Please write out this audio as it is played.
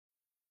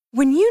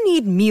When you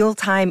need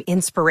mealtime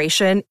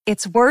inspiration,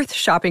 it's worth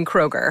shopping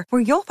Kroger,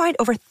 where you'll find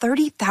over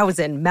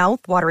 30,000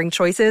 mouth-watering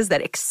choices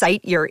that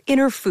excite your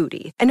inner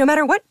foodie. And no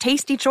matter what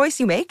tasty choice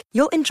you make,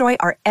 you'll enjoy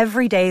our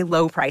everyday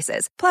low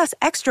prices, plus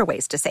extra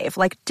ways to save,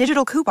 like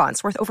digital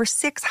coupons worth over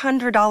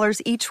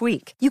 $600 each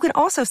week. You can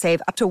also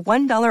save up to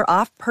 $1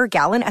 off per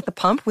gallon at the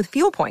pump with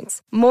fuel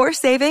points. More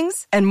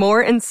savings and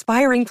more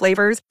inspiring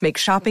flavors make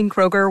shopping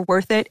Kroger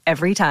worth it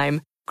every time.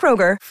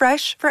 Kroger,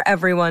 fresh for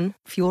everyone.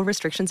 Fuel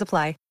restrictions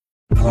apply.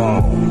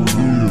 How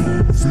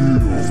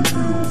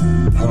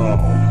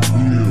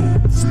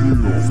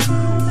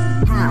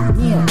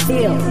Neil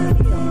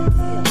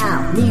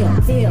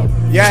feel.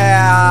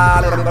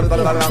 Yeah.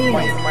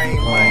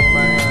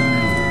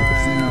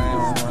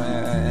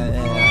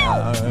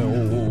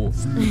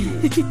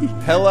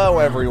 Hello,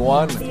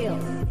 everyone.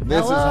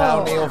 This is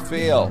How Neil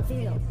Feel.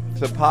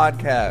 It's a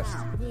podcast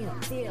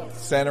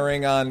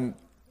centering on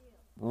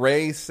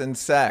race and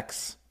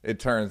sex. It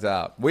turns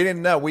out. We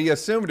didn't know. We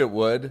assumed it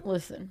would.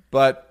 Listen.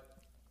 But,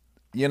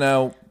 you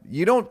know,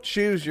 you don't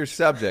choose your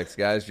subjects,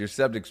 guys. Your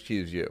subjects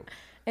choose you.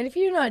 And if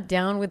you're not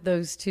down with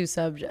those two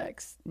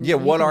subjects... Yeah,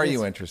 what are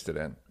you interested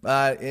in?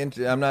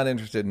 I'm not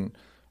interested in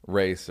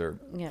race or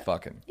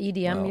fucking...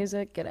 EDM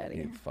music? Get out of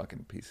here. You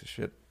fucking piece of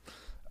shit.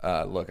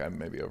 Look, I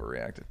maybe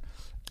overreacted.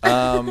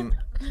 All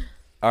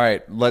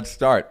right, let's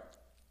start.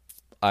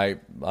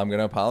 I'm going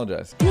to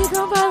apologize. You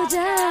gon'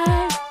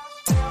 apologize.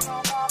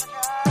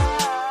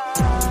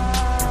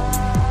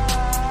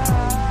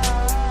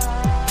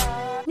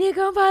 You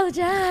gon'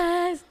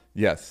 apologize.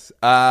 Yes.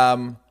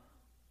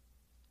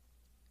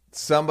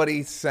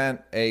 Somebody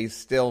sent a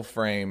still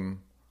frame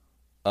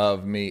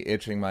of me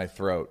itching my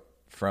throat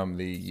from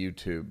the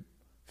YouTube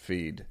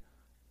feed,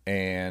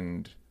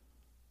 and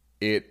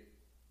it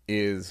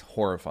is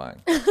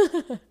horrifying.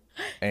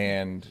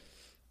 And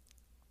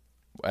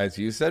as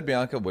you said,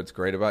 Bianca, what's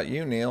great about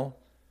you, Neil,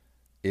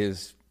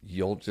 is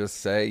you'll just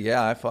say,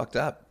 yeah, I fucked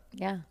up.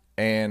 Yeah.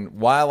 And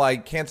while I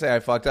can't say I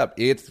fucked up,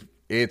 it's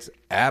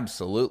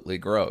absolutely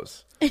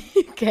gross.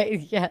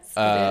 Okay, yes, it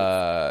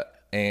is.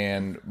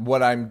 And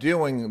what I'm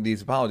doing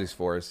these apologies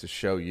for is to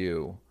show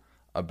you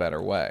a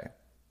better way.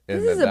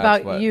 This is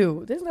about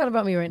you. This is not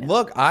about me right now.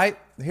 Look,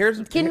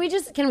 Can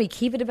we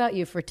keep it about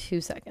you for 2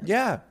 seconds?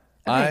 Yeah,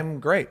 okay. I'm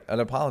great at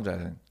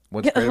apologizing.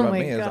 What's great about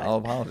me is I'll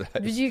apologize.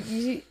 But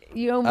you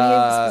owe me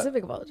a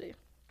specific apology.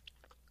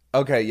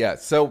 Okay, yeah.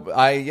 So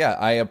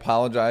I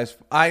apologize.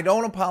 I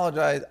don't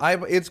apologize.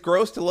 It's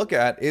gross to look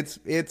at.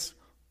 It's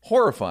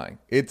horrifying.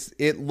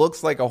 It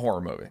looks like a horror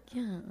movie.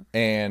 Yeah.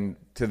 And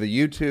to the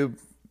YouTube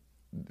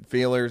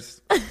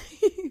feelers,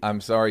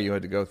 I'm sorry you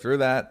had to go through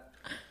that.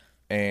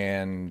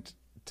 And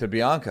to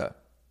Bianca,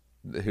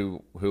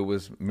 who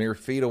was mere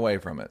feet away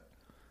from it,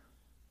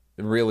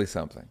 really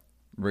something.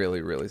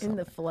 Really, really something.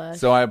 In the flesh.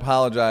 So I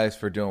apologize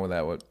for doing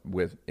that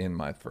with in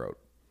my throat.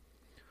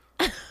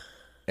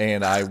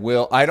 And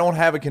I don't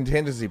have a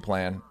contingency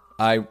plan.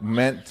 I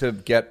meant to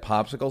get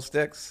popsicle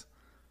sticks,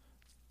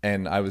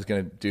 and I was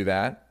going to do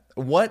that.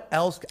 What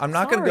else? I'm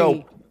not going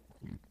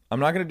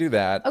to do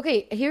that.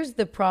 Okay, here's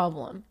the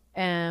problem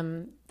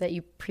that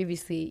you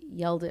previously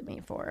yelled at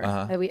me for.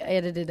 That we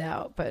edited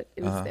out, but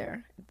it was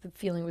there. The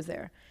feeling was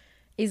there.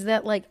 Is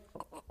that like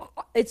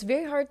it's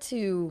very hard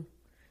to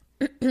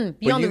be but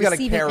on the you receiving got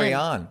to carry end.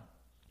 on,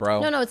 bro.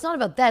 No, it's not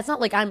about that. It's not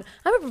like I'm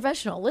a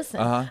professional.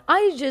 Listen,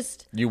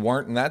 You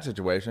weren't in that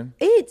situation.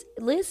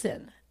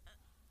 Listen,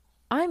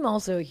 I'm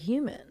also a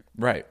human.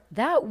 Right.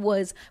 That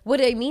was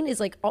what I mean is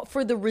like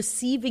for the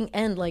receiving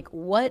end, like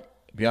what?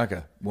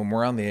 Bianca, when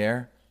we're on the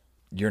air,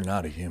 you're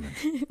not a human.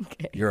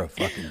 Okay. You're a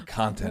fucking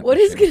content What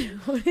machine.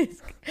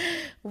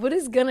 What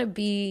is gonna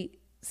be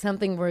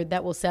something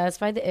that will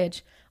satisfy the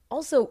itch?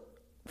 Also,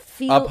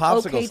 feel a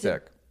popsicle okay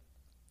stick,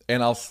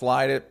 and I'll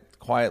slide it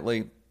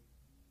quietly.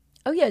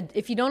 Oh yeah,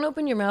 if you don't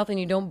open your mouth and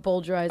you don't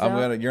bulge your eyes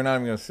out, you're not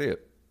even gonna see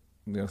it.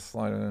 I'm gonna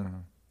slide it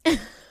in.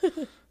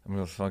 I'm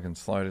gonna fucking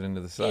slide it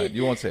into the side.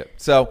 You won't see it.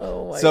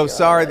 So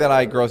sorry that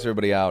I gross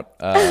everybody out,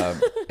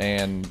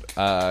 and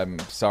I'm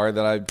sorry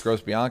that I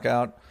grossed Bianca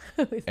out,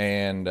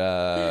 and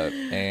I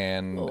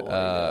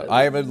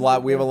have a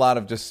lot. We have a lot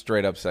of just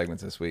straight up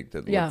segments this week.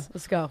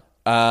 Let's go.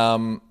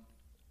 Dumb.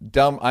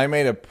 I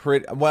made a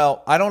pretty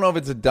well. I don't know if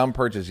it's a dumb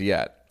purchase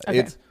yet.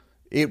 Okay.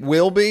 It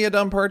will be a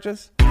dumb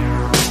purchase.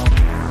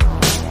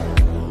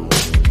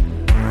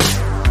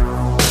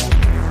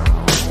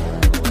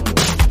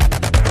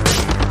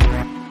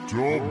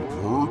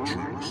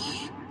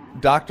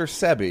 Dr.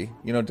 Sebi,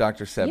 you know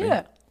Dr. Sebi?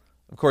 Yeah.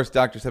 Of course,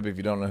 Dr. Sebi, if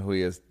you don't know who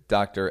he is,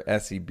 Dr.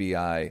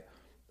 Sebi,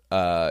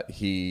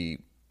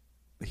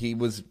 he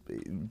was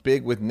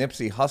big with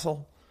Nipsey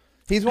Hussle.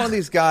 He's one of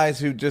these guys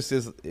who just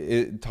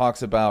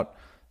talks about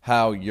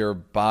how your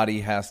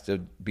body has to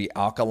be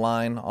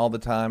alkaline all the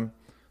time.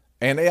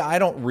 And I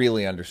don't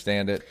really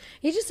understand it.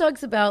 He just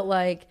talks about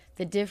like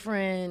the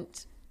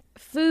different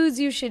foods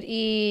you should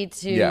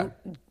eat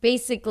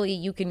basically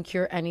you can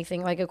cure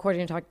anything. Like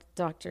according to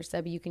Dr.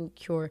 Sebi, you can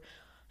cure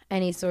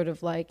any sort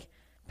of like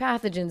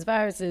pathogens,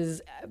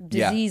 viruses,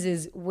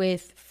 diseases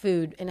with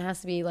food. And it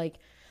has to be like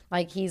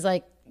he's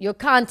like you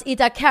can't eat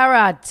a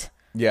carrot.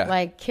 Yeah.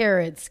 Like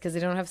carrots because they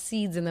don't have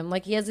seeds in them.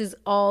 Like he has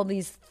all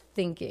these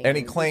thinking. And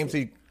he claims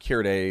he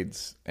cured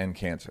AIDS and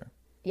cancer.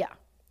 Yeah.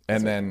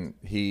 And then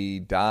he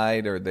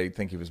died, or they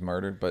think he was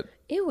murdered. But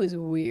it was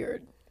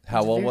weird.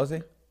 How old was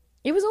he?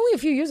 It was only a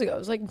few years ago. It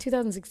was like in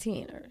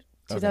 2016 or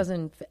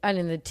 2000, and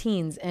in the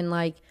teens. And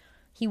like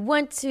he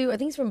went to, I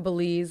think he's from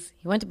Belize.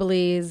 He went to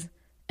Belize,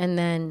 and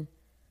then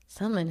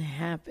something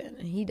happened,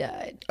 and he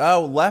died.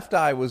 Oh, Left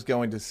Eye was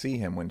going to see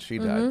him when she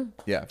died.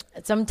 Yeah.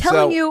 So I'm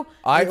telling you,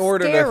 I it's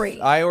ordered scary.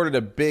 I ordered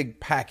a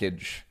big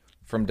package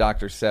from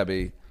Dr.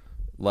 Sebi,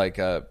 like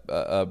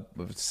a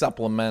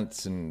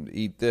supplements and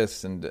eat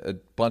this and a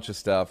bunch of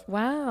stuff.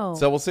 Wow.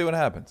 So we'll see what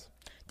happens.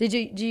 Did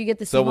you get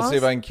the So we'll CMOS? see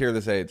if I can cure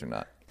this AIDS or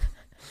not.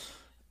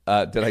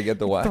 Did I get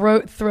the what?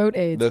 throat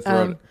AIDS. The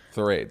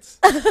throat AIDS.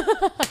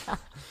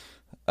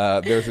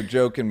 There's a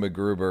joke in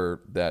MacGruber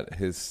that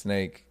his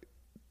snake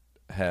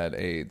had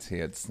AIDS. He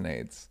had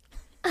snades.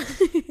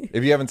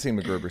 If you haven't seen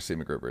MacGruber, see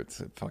MacGruber. It's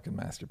a fucking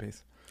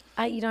masterpiece.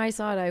 I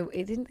saw it. I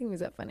didn't think it was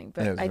that funny,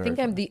 but Yeah, it was I very think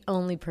I'm funny. the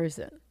only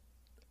person.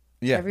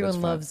 Yeah, Everyone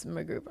that's loves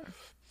MacGruber.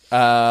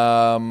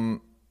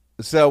 fine.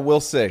 So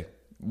we'll see.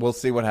 We'll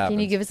see what happens. Can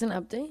you give us an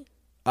update?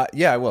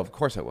 Yeah, I will. Of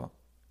course I will.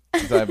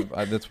 'Cause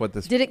that's what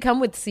this... Did it come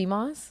with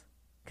CMOS?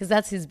 Because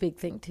that's his big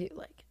thing too.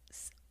 Like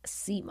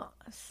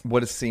CMOS.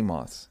 What is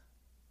CMOS?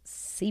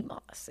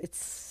 CMOS.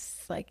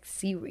 It's like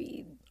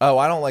seaweed. Oh,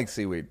 I don't like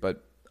seaweed,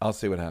 but I'll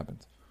see what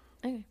happens.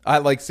 Okay. I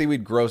like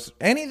seaweed gross.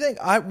 Anything.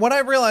 What I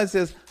realized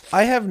is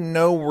I have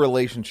no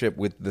relationship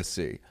with the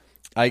sea.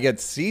 I get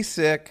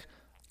seasick.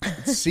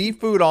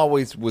 Seafood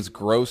always was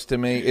gross to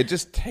me. It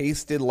just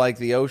tasted like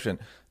the ocean.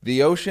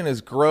 The ocean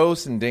is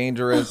gross and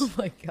dangerous. Oh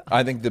my God.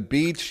 I think the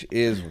beach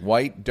is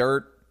white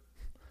dirt.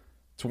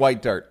 It's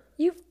white dirt.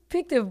 You've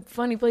picked a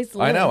funny place to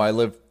live. I know. I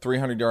live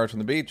 300 yards from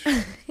the beach.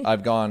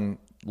 I've gone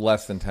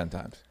less than 10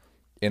 times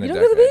in a You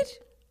decade. don't go to the beach?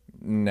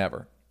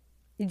 Never.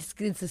 It's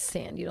the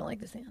sand. You don't like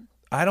the sand.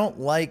 I don't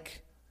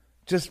like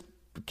just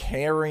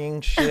carrying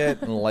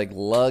shit and like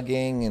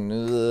lugging and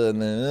then,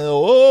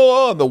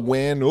 the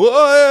wind,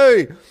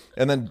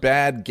 and then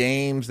bad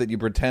games that you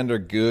pretend are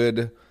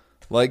good.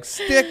 Like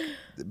hit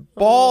a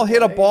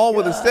ball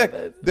with a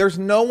stick. There's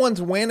no one's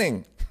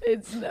winning.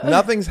 It's not.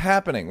 Nothing's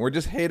happening. We're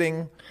just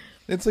hitting.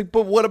 It's like,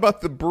 but what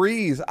about the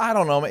breeze? I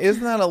don't know.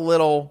 Isn't that a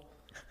little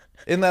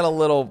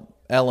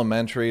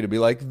elementary to be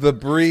like the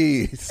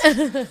breeze?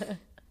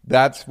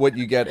 That's what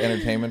you get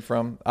entertainment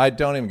from.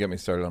 Don't even get me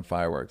started on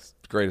fireworks.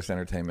 It's greatest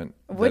entertainment.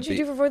 What'd you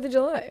do for 4th of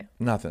July?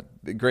 Nothing.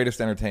 The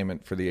greatest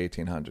entertainment for the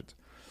 1800s.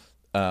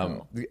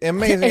 The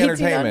amazing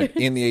entertainment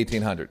in the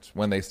 1800s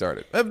when they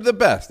started. The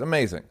best.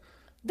 Amazing.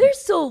 They're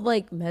still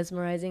like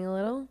mesmerizing a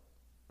little.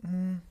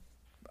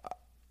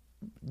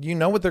 You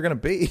know what they're going to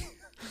be.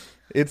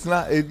 It's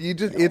not.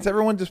 It's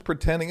everyone just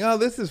pretending. Oh,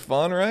 this is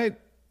fun, right?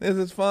 This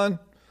is fun.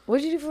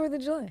 What'd you do for 4th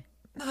of July?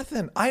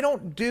 Nothing. I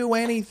don't do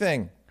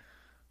anything.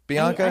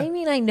 Bianca. I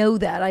mean, I know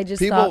that. I just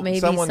People, thought maybe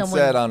someone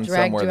said on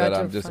dragged somewhere you out that to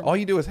I'm a just fun- all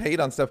you do is hate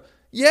on stuff.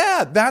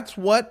 Yeah, that's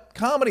what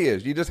comedy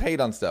is. You just hate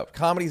on stuff.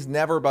 Comedy's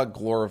never about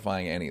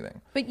glorifying anything.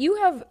 But you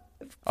have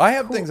I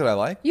have things that I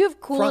like. You have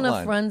cool enough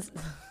Frontline. friends.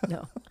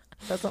 No,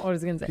 that's not what I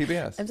was going to say.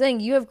 PBS. I'm saying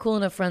you have cool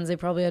enough friends. They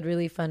probably had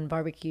really fun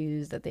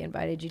barbecues that they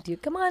invited you to.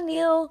 Come on,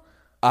 Neil.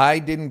 I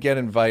didn't get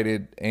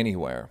invited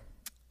anywhere,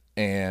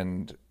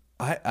 and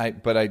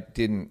but I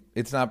didn't.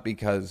 It's not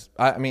because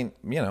I mean,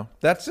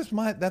 that's just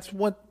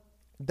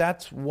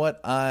that's what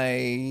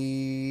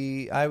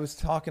I was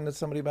talking to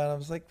somebody about. I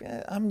was like,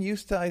 I'm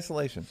used to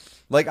isolation.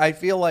 Like I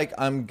feel like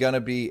I'm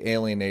gonna be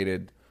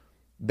alienated.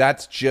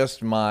 That's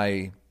just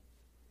my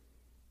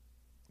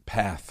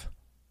path.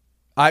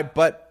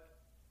 But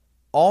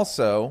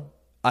also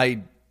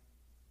I'm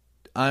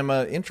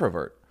an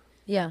introvert.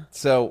 Yeah.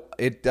 So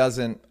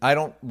I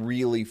don't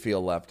really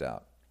feel left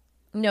out.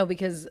 No,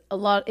 because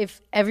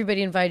if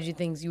everybody invited you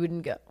things, you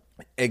wouldn't go.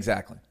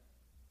 Exactly.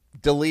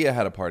 Dalia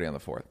had a party on the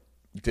 4th.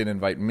 Didn't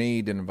invite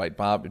me, didn't invite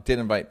Bob,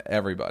 didn't invite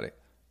everybody.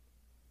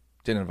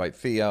 Didn't invite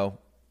Theo.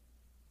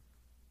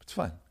 It's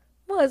fine.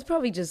 Well, it's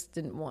probably just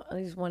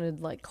I just wanted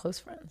like close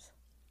friends.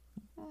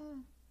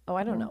 Oh,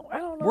 I don't know.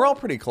 We're all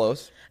pretty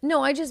close.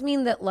 No, I just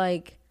mean that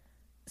like,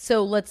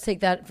 so let's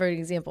take that for an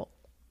example.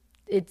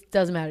 It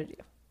doesn't matter to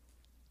you.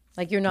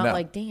 Like you're not No.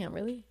 like, damn,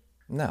 really?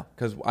 No,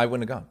 because I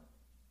wouldn't have gone.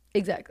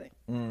 Exactly.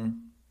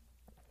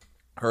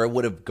 Or I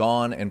would have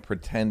gone and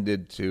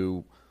pretended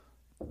to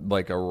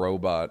like a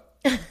robot.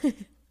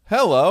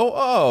 Hello.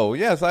 Oh,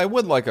 yes, I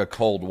would like a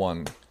cold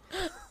one.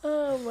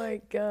 Oh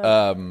my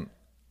God.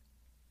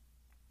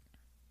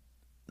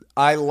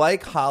 I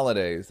like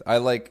holidays. I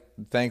like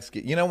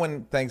Thanksgiving. You know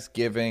when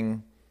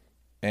Thanksgiving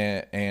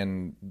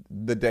and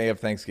the day of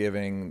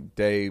Thanksgiving,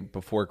 day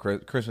before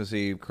Christmas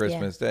Eve,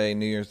 Christmas Day,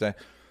 New Year's Day,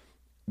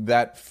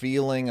 that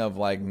feeling of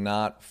like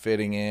not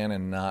fitting in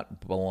and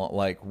not belong,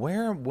 like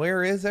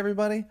where is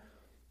everybody?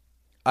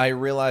 I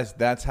realize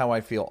that's how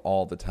I feel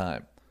all the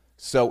time.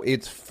 So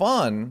it's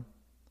fun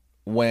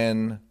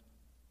when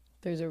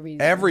There's a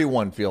reason.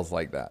 everyone feels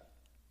like that.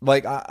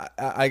 like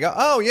I go,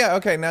 oh yeah,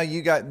 okay, now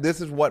you got,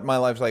 this is what my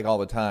life's like all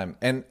the time.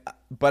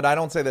 But I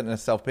don't say that in a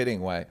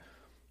self-pitying way.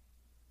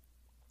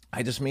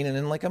 I just mean it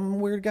in like, I'm a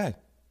weird guy.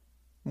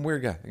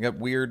 I got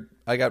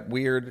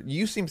weird.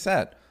 You seem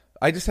sad.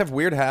 I just have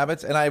weird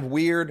habits, and I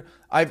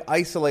have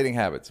isolating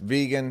habits.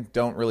 Vegan,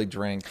 don't really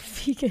drink.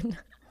 Vegan.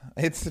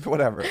 It's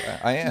whatever.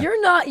 I am.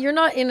 You're not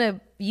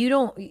you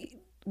don't,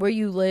 where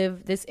you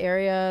live, this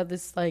area,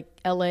 this like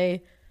LA,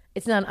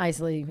 it's not an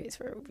isolating place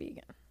for a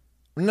vegan.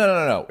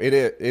 No.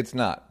 It's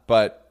not.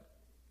 But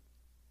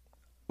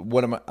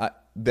what am I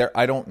there?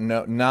 I don't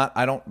know.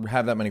 I don't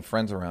have that many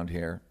friends around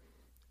here,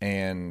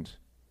 and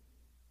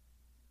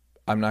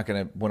I'm not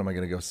gonna. What am I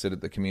gonna go sit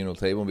at the communal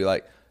table and be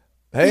like,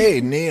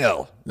 "Hey,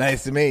 Neil,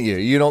 nice to meet you.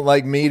 You don't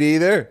like meat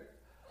either?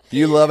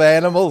 You love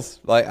animals?"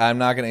 Like, I'm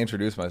not gonna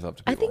introduce myself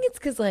to people. I think it's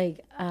because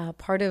like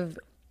part of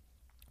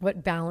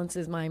what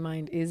balances my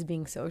mind is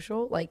being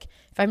social. Like,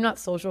 if I'm not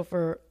social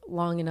for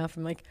long enough,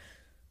 I'm like,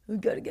 we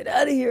gotta get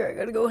out of here. I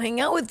gotta go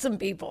hang out with some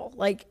people.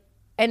 Like,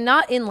 and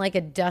not in like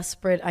a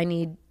desperate, I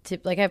need to,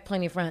 like, I have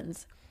plenty of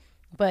friends,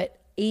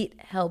 but it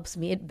helps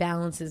me. It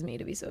balances me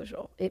to be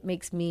social. It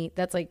makes me,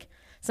 that's like,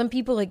 some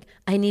people like,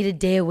 I need a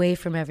day away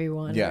from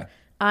everyone. Yeah.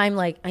 I'm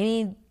like, I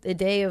need a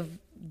day of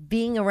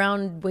being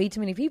around way too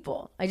many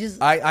people.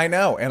 I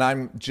know, and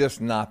I'm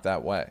just not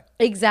that way.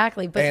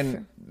 Exactly.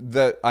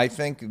 But I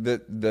think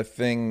that the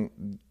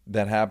thing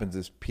that happens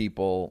is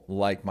people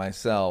like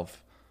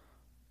myself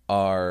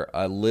are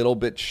a little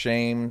bit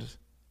shamed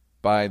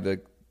by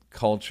the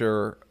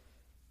culture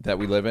that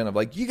we live in of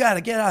like, you got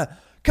to get out.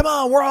 Come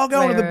on, we're all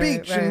going to the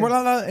beach, right.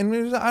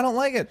 And I don't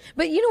like it.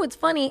 But you know what's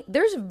funny?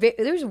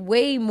 There's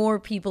way more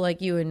people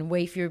like you and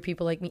way fewer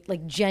people like me,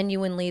 like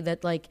genuinely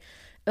that like,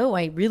 oh,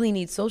 I really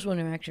need social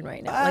interaction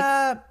right now.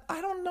 Like,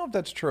 I don't know if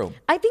that's true.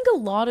 I think a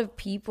lot of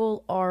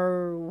people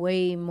are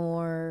way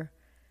more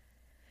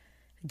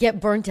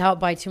get burnt out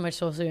by too much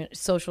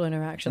social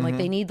interaction. Like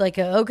they need like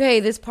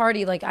this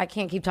party, like I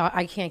can't keep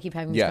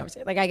having this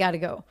conversation. Like I got to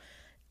go.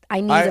 I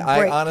need a break.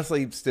 I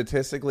honestly,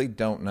 statistically,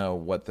 don't know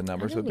what the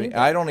numbers would be.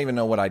 I don't even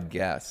know what I'd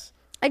guess.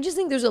 I just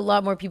think there's a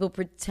lot more people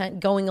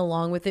going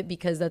along with it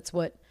because that's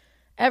what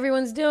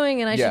everyone's doing,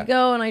 and I should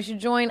go and I should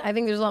join. I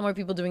think there's a lot more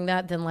people doing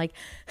that than like,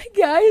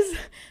 guys,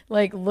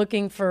 like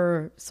looking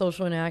for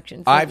social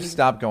interaction. I've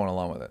stopped going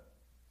along with it.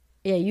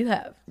 Yeah, you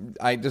have.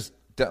 I just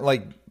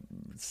like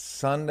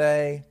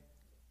Sunday.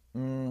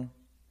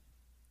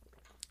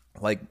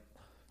 Like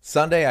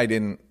Sunday, I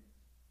didn't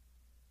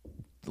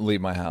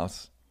leave my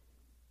house.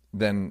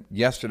 Then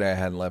yesterday I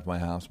hadn't left my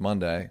house.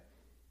 Monday,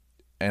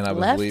 and I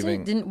was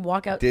leaving. Didn't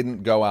walk out.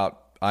 Didn't go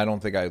out. I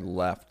don't think I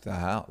left the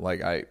house.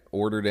 Like I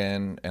ordered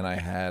in, and I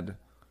had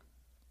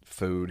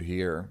food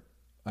here.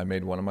 I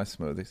made one of my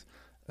smoothies.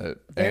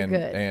 They're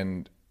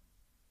good.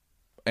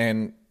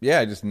 And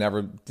yeah, I just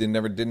never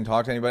didn't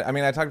talk to anybody. I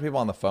mean, I talked to people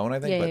on the phone. I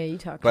think. Yeah, you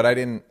talk. But I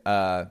didn't.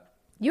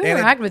 You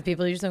interact with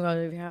people. You just don't go out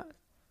of your house.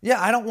 Yeah,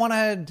 I don't want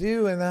to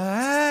do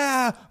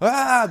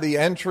the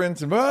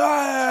entrance.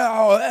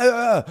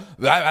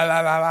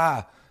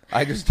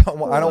 I just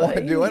don't. I don't want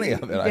to do any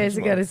of it. You guys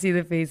got to see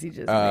the face he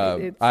just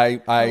made. I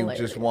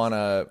just want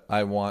to.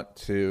 I want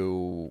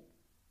to.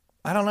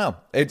 I don't know.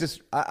 It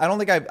just. I don't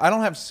think I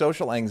don't have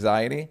social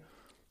anxiety.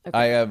 Okay.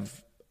 I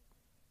have.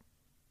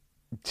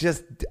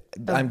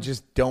 I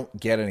just don't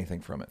get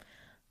anything from it.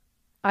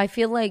 I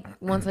feel like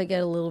once I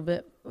get a little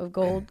bit of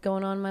gold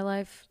going on in my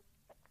life,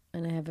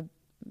 and I have a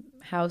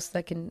house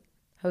that can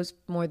host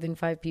more than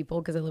 5 people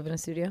because I live in a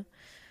studio.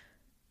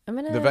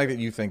 The fact that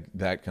you think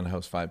that can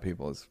host 5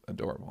 people is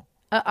adorable.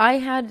 I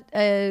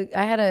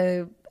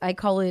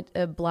call it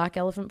a black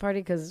elephant party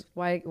because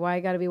why I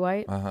gotta be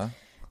white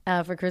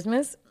for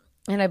Christmas,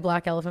 and a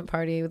black elephant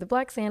party with a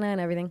black Santa and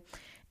everything.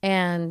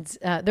 And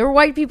there were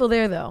white people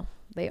there though.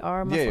 They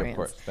are my friends. Yeah, of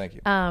course. Thank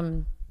you.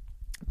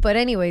 But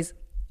anyways,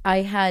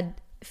 I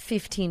had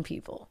 15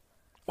 people.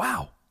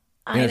 Wow.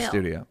 In a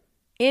studio.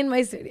 In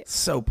my studio.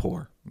 So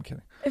poor. I'm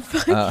kidding.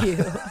 Fuck you.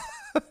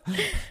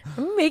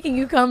 I'm making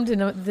you come to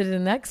the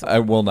next one. I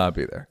will not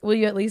be there. Will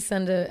you at least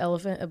send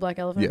a black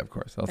elephant? Yeah, of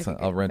course.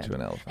 I'll rent you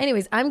an elephant.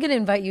 Anyways, I'm going to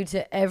invite you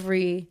to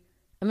every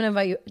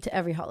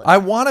holiday. I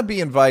want to be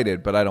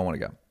invited, but I don't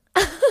want to go.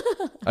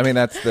 I mean,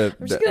 that's the.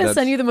 I'm just going to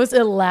send you the most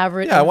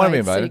elaborate. Yeah, I want to be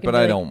invited, but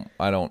I don't.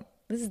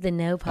 This is the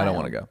no pile. I don't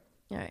want to go.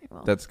 All right.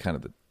 Well, that's kind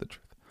of the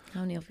truth.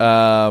 How Neil?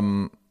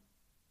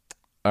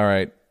 All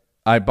right.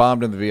 I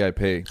bombed in the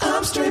VIP.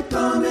 I'm straight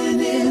bombing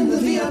in the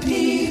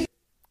VIP.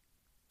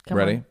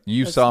 Ready?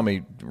 You saw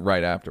me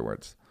right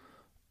afterwards.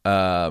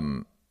 I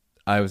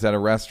was at a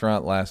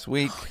restaurant last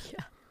week. Oh,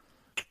 yeah.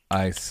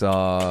 I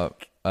saw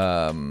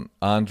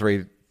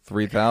Andre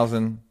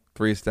 3000,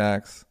 3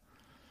 Stacks,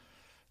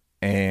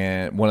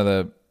 and one of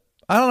the.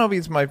 I don't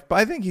know if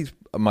I think he's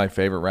my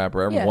favorite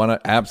rapper ever. Yeah.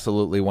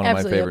 Absolutely one of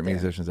my favorite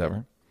musicians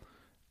ever.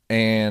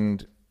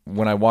 And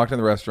when I walked in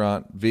the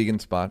restaurant, vegan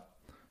spot,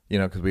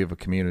 because we have a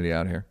community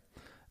out here,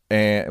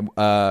 and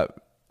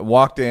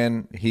walked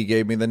in, he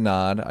gave me the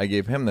nod. I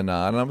gave him the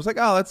nod, and I was like,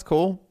 "Oh, that's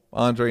cool.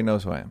 Andre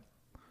knows who I am."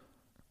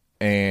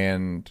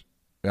 And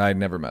I'd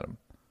never met him.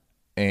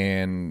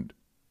 And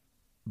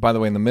by the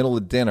way, in the middle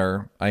of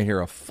dinner, I hear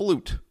a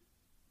flute.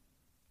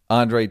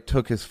 Andre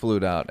took his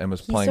flute out and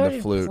was playing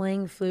the flute.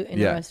 Playing flute in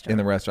the restaurant. In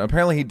the restaurant.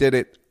 Apparently, he did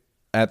it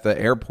at the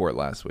airport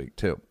last week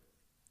too.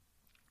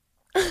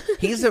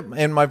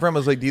 And my friend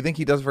was like, "Do you think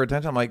he does it for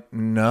attention?" I'm like,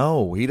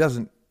 "No, he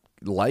doesn't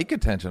like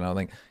attention. I don't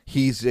think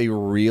he's a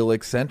real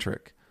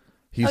eccentric.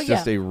 He's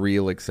just a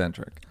real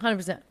eccentric."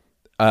 100%.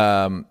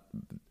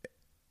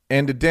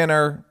 And to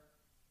dinner,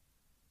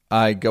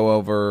 I go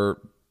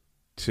over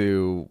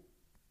to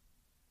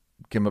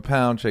give him a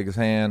pound, shake his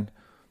hand,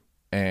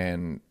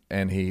 and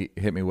he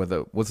hit me with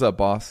a, "What's up,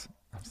 boss?"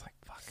 I was like,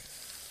 "Fuck,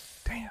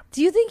 damn."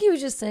 Do you think he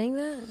was just saying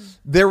that?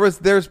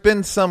 There's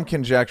been some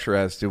conjecture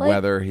as to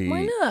whether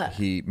why not?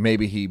 he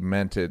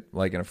meant it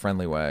like in a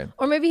friendly way,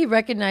 or maybe he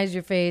recognized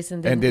your face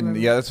and didn't. Remember.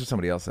 Yeah, that's what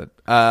somebody else said.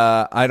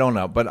 I don't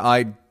know, but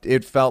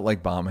it felt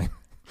like bombing.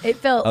 It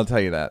felt. I'll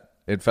tell you that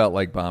it felt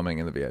like bombing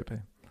in the VIP.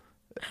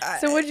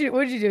 So what'd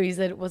you do? He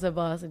said, "What's up,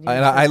 boss?" And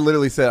I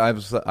literally said,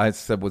 I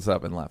said, "What's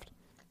up?" and left.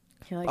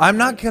 Like, I'm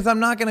not going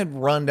to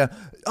run down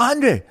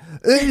Andre,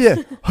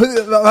 and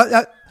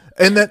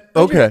then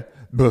okay,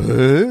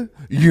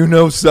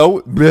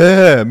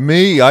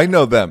 me, I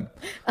know them.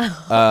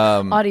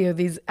 Audio.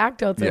 These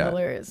act outs are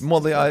hilarious. Well,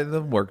 they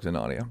worked in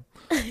audio.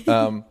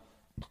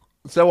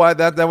 So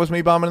that was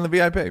me bombing in the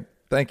VIP.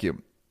 Thank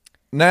you.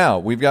 Now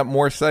we've got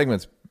more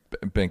segments,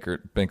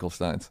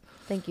 Binkelsteins.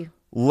 Thank you.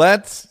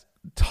 Let's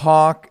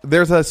talk.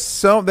 It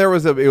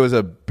was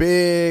a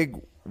big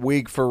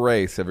week for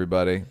race,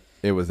 everybody.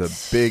 It was a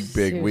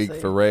big week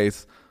for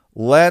race.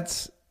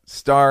 Let's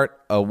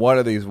start what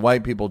are these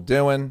white people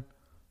doing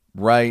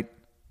right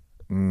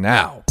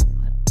now?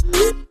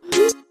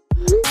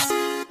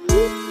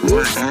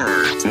 What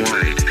are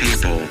white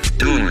people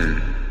doing?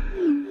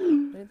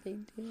 What did they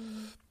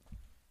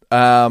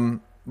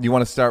do? You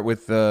want to start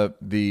with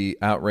the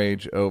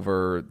outrage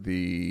over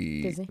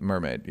the Disney?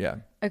 mermaid? Yeah.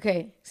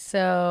 Okay,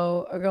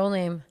 so a girl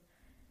named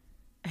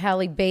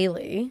Halle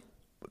Bailey.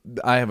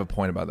 I have a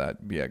point about that.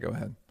 Yeah, go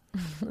ahead.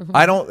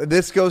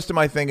 This goes to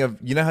my thing of,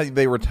 you know how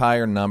they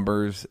retire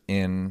numbers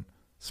in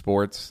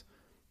sports?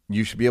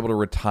 You should be able to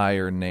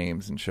retire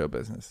names in show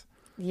business.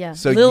 Yeah.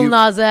 So Lil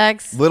Nas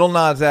X. Lil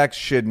Nas X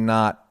should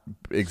not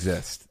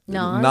exist.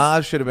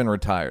 Nas should have been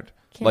retired.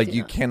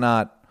 You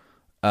cannot.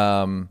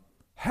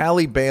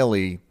 Halle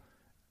Bailey,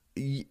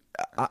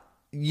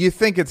 you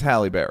think it's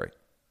Halle Berry.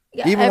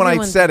 Yeah, even when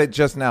I said it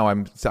just now,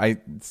 I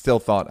still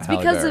thought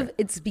Halle Berry.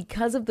 It's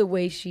because of the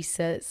way she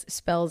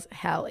spells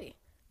Halle,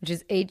 which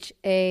is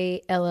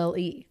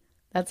Halle.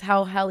 That's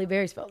how Halle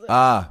Berry spells it.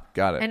 Ah,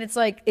 got it. And it's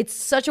like, it's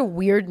such a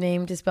weird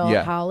name to spell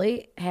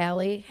Halle,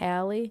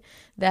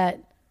 that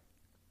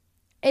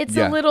it's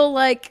a little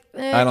like, I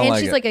don't and like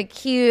she's it. like a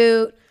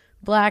cute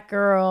black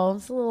girl.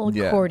 It's a little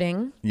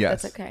courting.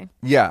 Yes. That's okay.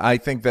 Yeah, I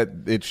think that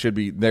it should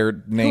be,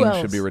 their name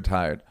should be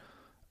retired.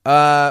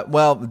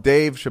 Well,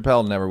 Dave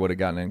Chappelle never would have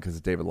gotten in because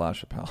it's David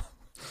LaChapelle.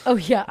 Oh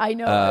yeah, I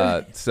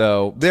know.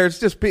 So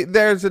there's a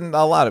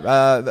lot of.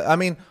 I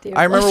mean, David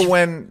I remember LaChapelle.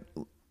 when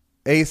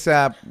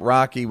ASAP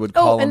Rocky would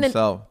call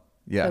himself.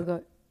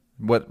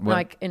 What? No,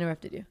 I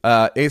interrupted you.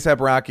 ASAP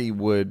Rocky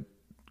would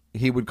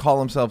call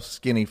himself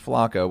Skinny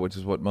Flocka, which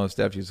is what Mos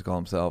Def used to call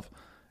himself,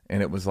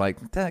 and it was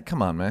like, Dad,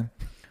 come on, man.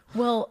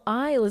 Well,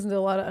 I listen to a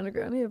lot of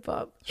underground hip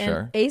hop.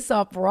 Sure. And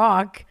A$AP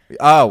Rock.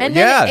 Oh, and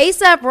yeah. then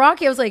A$AP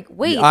Rocky, I was like,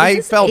 wait,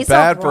 I felt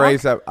bad for Rock?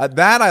 ASAP.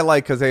 That I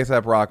like because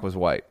ASAP Rock was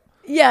white.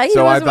 Yeah, he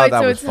So I was thought white,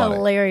 that so was it's funny.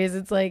 hilarious.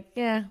 It's like,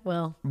 yeah,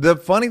 well. The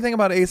funny thing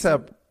about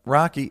ASAP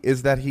Rocky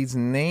is that he's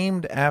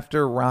named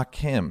after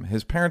Rakim.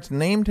 His parents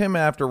named him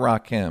after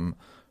Rakim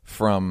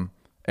from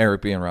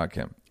Eric B. and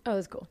Rakim. Oh,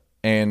 that's cool.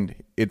 And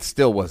it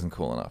still wasn't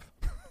cool enough.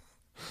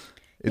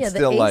 It's yeah,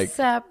 still like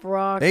A$AP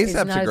Rock is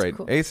ASAP's not a great as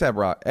cool.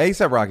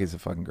 ASAP Rocky's a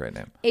fucking great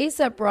name.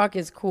 A$AP Rock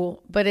is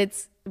cool, but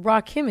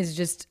Rakim is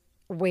just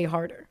way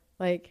harder.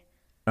 Like,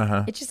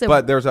 it's just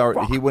But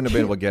he wouldn't have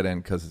been able to get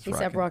in because it's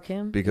A$AP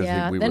Rakim. Because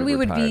then we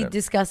would be retired him.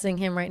 discussing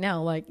him right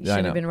now. Like, you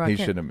shouldn't have been Rakim. He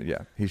shouldn't have.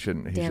 Yeah, he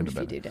shouldn't. He Damn shouldn't if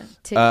you have do been.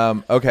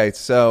 that. Okay,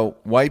 so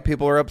white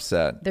people are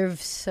upset. They're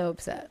so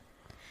upset.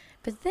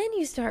 But then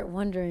you start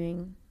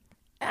wondering.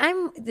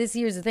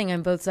 Here's the thing.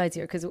 I'm both sides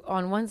here because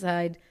on one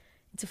side,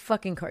 it's a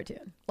fucking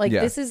cartoon. Like,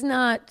 this is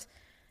not,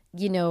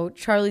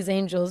 Charlie's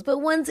Angels, but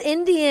one's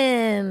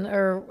Indian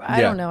or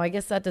I don't know. I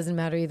guess that doesn't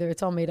matter either.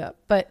 It's all made up.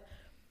 But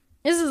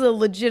this is a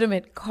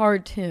legitimate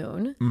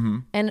cartoon. Mm-hmm.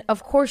 And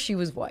of course she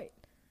was white.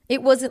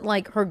 It wasn't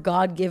like her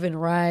God-given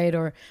right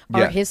or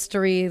our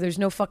history. There's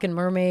no fucking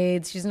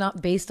mermaids. She's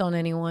not based on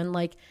anyone.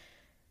 Like,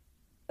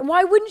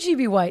 why wouldn't she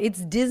be white?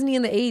 It's Disney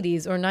in the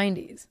 80s or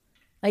 90s.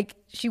 Like,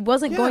 she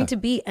wasn't going to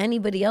be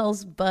anybody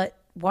else but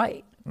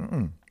white.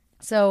 Mm-mm.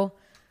 So,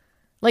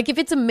 like, if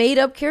it's a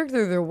made-up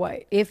character, they're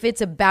white. If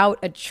it's about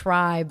a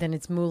tribe, then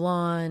it's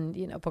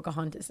Mulan,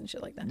 Pocahontas and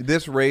shit like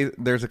that.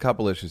 There's a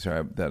couple issues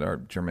here that are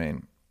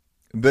germane.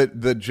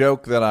 The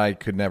joke that I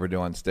could never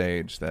do on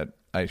stage that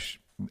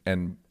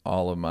and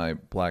all of my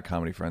black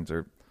comedy friends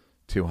are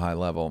too high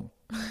level.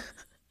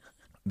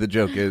 The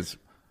joke is,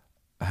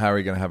 how are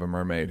you going to have a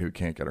mermaid who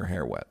can't get her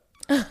hair wet?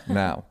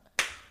 Now,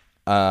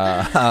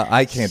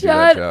 I can't do Shut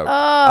that joke.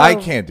 up. I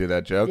can't do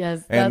that joke.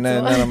 Yes, and that's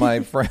then why. none of my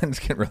friends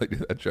can really do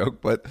that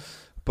joke. But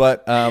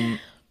that's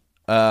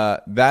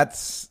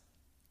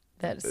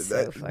That is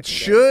so fucking good.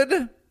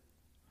 should.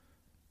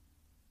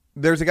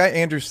 There's a guy,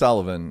 Andrew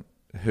Sullivan,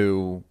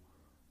 who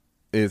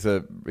is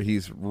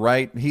he's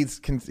right. He's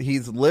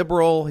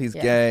liberal. He's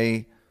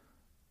gay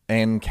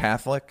and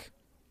Catholic.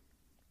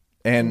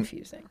 And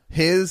Confusing.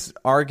 his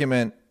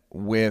argument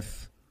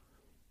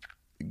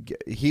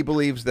he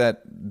believes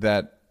that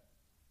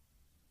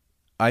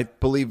I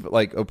believe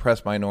like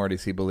oppressed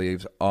minorities, he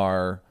believes,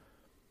 are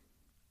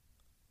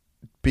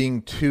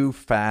being too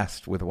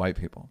fast with white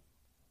people.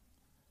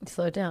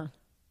 Slow it down.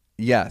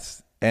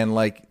 Yes. And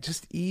like,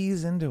 just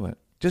ease into it.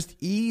 Just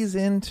ease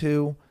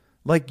into,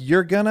 like,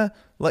 you're gonna,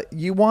 like,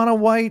 you want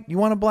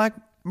a black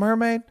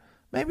mermaid?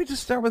 Maybe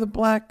just start with a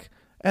black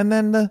and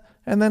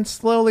then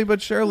slowly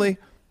but surely.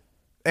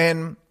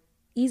 And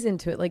Ease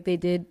into it like they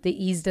did. They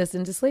eased us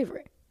into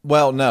slavery.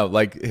 well, no,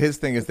 like his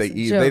thing is a they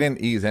joke. didn't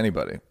ease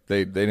anybody.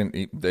 They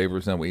didn't, there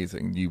was no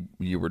easing.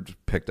 You were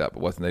just picked up. It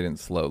wasn't, they didn't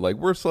slow. Like,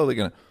 we're slowly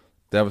gonna,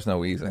 there was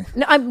no easing.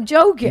 No, I'm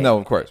joking. No,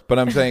 of course. But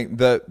I'm saying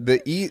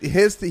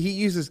he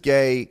uses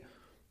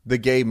the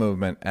gay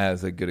movement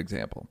as a good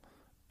example.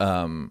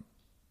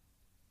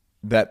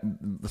 That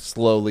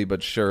slowly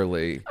but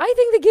surely. I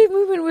think the gay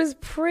movement was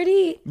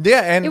pretty.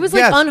 Yeah, and It was like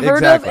yes, unheard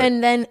exactly. of,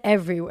 and then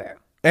everywhere.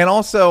 And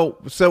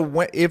also,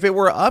 if it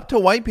were up to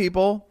white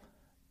people,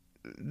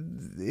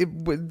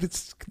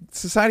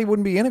 society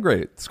wouldn't be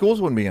integrated. Schools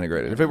wouldn't be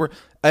integrated. If it were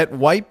at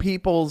white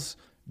people's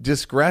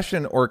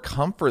discretion or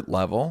comfort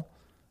level,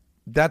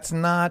 that's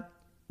not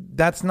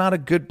a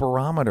good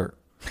barometer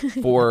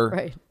for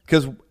Right.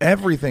 because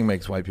everything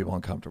makes white people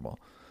uncomfortable.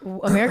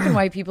 American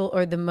white people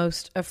are the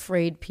most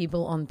afraid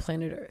people on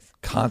planet Earth.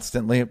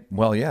 Constantly.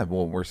 Well, yeah.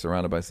 Well, we're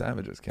surrounded by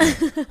savages.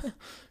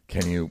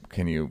 Can you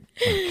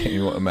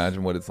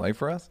imagine what it's like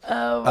for us?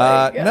 Oh my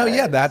God. No,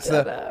 yeah, that's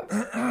Shut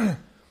the.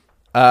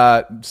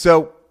 up.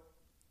 So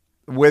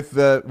with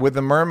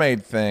the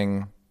mermaid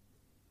thing,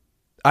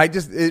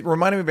 it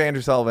reminded me of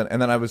Andrew Sullivan,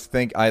 and then I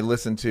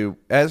listened to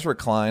Ezra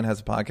Klein has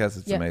a podcast.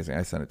 It's amazing.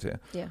 I sent it to you.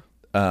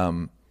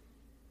 Yeah.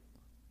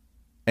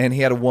 And he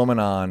had a woman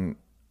on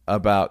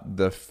about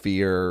the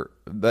fear,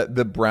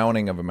 the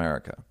browning of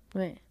America.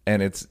 Right.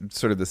 And it's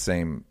sort of the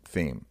same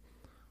theme.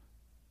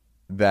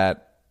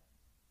 That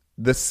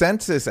the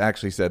census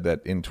actually said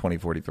that in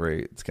 2043,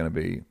 it's going to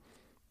be,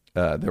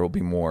 there will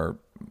be more,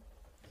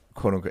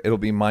 quote unquote, it'll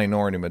be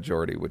minority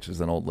majority, which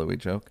is an old Louis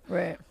joke.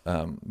 Right.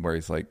 Where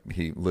he's like,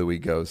 Louis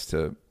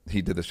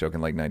he did this joke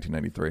in like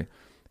 1993.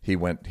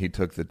 He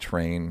took the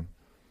train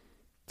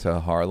to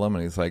Harlem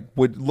and he's like,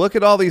 look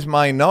at all these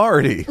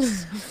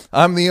minorities.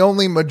 I'm the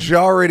only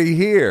majority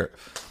here.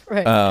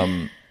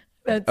 Right.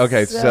 That's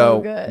Okay,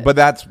 so good. but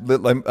that's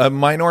a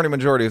minority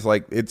majority is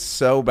like, it's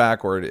so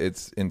backward,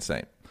 it's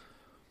insane.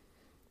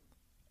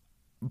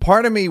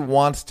 Part of me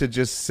wants to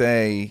just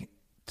say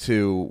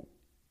to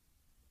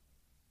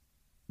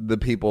the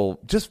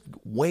people, just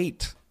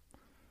wait.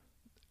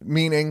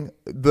 Meaning,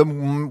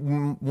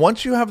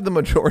 once you have the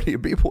majority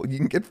of people, you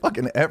can get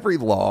fucking every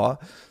law.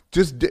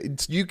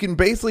 You can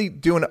basically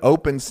do an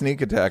open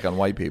sneak attack on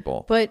white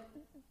people. But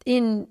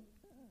in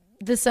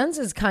the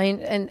census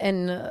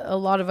and a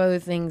lot of other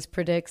things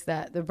predicts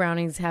that the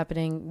browning's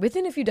happening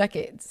within a few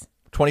decades.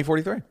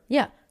 2043.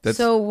 Yeah. That's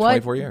so what?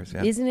 24 years.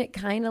 Yeah. Isn't it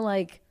kind of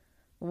like,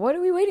 what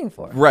are we waiting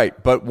for? Right.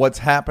 But what's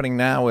happening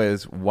now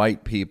is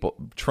white people,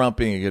 Trump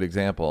being a good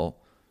example,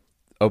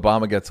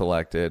 Obama gets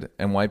elected,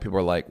 and white people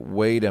are like,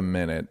 wait a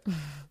minute.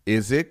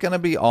 Is it going to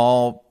be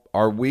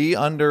are we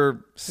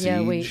under siege?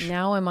 Yeah, wait,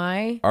 now am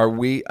I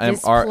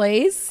displaced?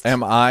 displaced?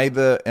 Am I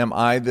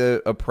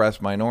the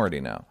oppressed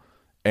minority now?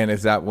 And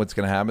is that what's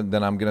going to happen?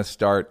 Then I'm going to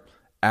start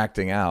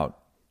acting out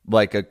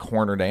like a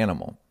cornered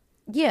animal.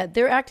 Yeah,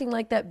 they're acting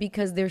like that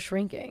because they're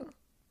shrinking.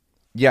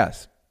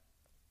 Yes.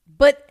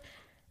 But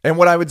And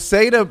what I would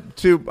say to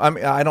I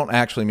mean, I don't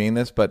actually mean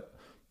this, but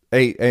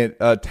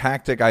a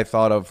tactic I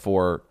thought of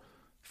for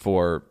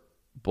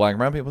black and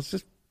brown people is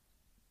just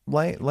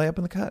lay up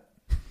in the cut.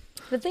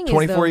 the thing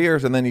 24 is,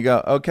 years, and then you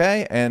go,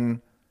 okay,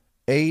 and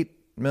 8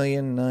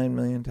 million, 9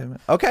 million, 10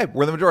 million. Okay,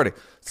 we're the majority.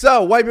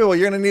 So, white people,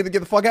 you're going to need to get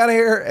the fuck out of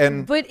here.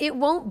 And but it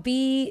won't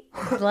be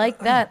like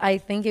that. I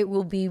think it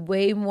will be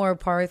way more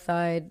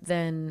apartheid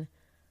than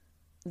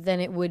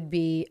it would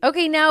be.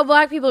 Okay, now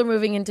black people are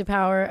moving into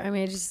power. I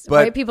mean,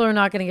 white people are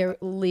not going to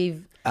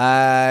leave.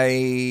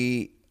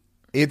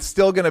 It's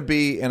still going to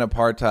be an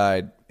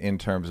apartheid in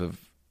terms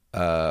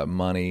of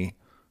money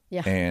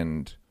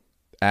and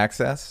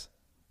access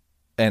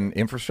and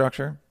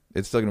infrastructure.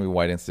 It's still going to be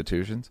white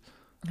institutions.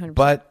 100%.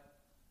 But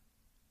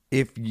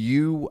if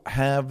you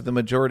have the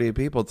majority of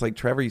people, it's like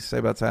Trevor used to say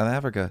about South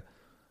Africa,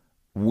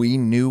 we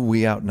knew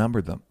we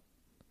outnumbered them.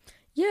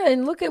 Yeah,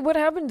 and look at what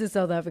happened to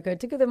South Africa. It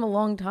took them a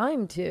long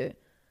time to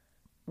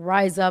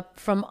rise up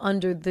from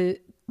under the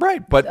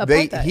Right, but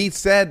apartheid. he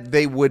said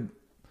they would.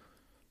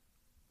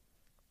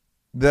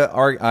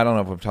 I don't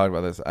know if I've talked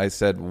about this. I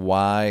said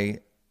why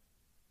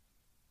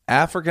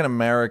African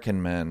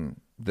American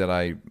men that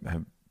I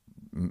have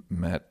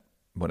met,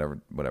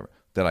 whatever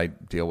that I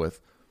deal with,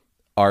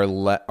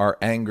 are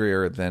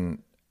angrier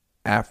than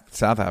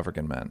South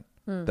African men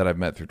that I've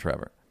met through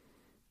Trevor.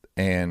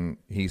 And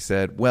he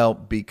said, well,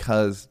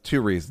 because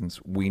 2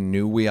 reasons. We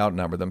knew we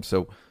outnumbered them.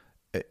 So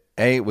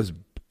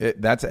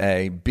that's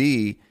A.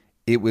 B,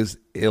 it was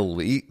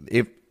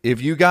illegal.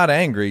 If you got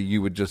angry,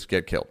 you would just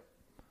get killed.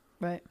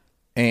 Right.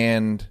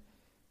 And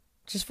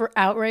just for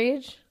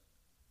outrage?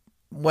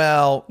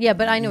 Well, yeah,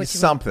 but I know what you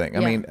something.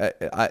 mean.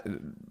 I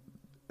mean,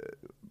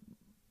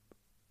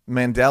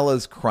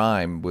 Mandela's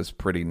crime was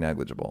pretty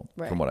negligible,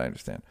 from what I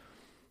understand.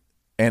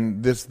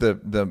 And this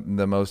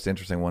the most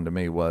interesting one to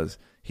me was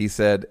he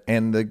said,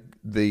 and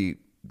the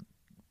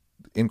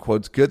in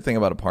quotes good thing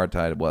about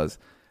apartheid was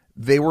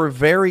they were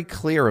very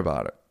clear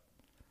about it.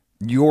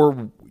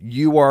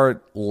 You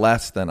are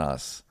less than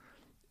us,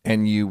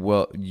 and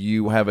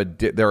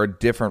there are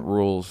different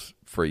rules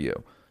for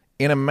you.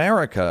 In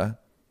America,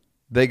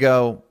 they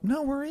go,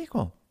 no, we're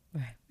equal.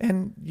 Right.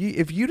 And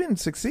if you didn't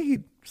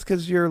succeed, it's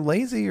because you're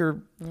lazy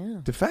or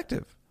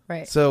defective.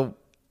 Right. So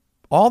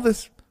all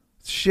this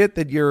shit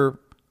that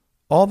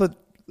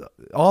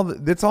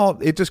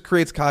it just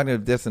creates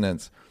cognitive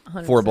dissonance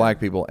 100%. For black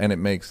people, and it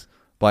makes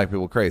black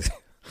people crazy.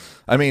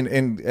 I mean,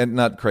 and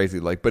not crazy,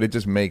 but it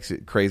just makes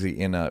it crazy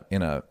in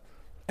a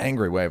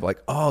angry way of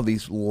oh,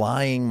 these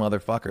lying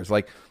motherfuckers.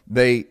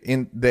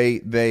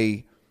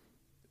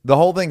 The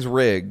whole thing's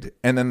rigged,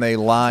 and then they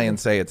lie and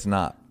say it's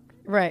not.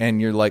 Right. And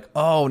you're like,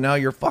 oh, now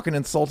you're fucking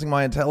insulting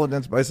my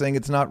intelligence by saying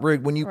it's not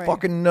rigged when you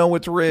fucking know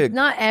it's rigged.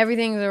 Not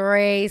everything's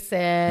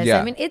racist.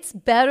 Yeah. I mean, it's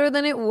better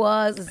than it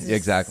was. It's just,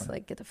 exactly.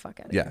 Get the fuck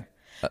out of here.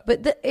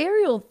 But the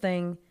aerial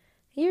thing,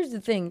 here's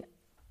the thing.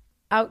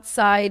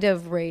 Outside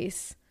of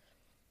race,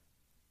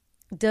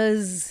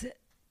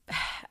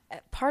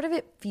 part of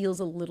it feels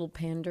a little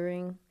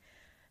pandering?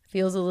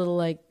 Feels a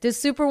little does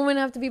Superwoman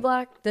have to be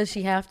black? Does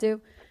she have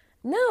to?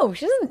 No,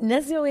 she doesn't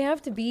necessarily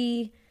have to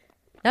be.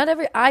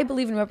 I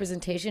believe in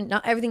representation.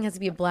 Not everything has to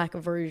be a black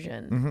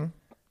version.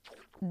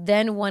 Mm-hmm.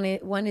 Then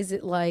when is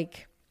it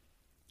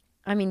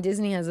I mean,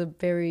 Disney has a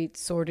very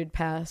sordid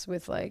past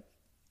with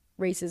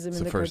racism. It's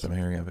the first I'm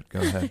hearing of it.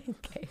 Go ahead.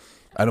 Okay.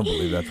 I don't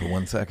believe that for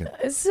 1 second.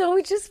 So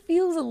it just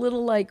feels a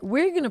little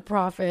we're going to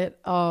profit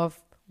off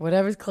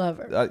whatever's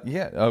clever.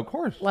 Yeah, of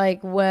course.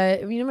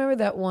 What you remember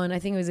that one? I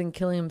think it was in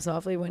Killing Him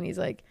Softly when he's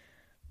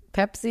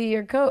Pepsi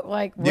or Coke,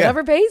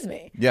 whatever pays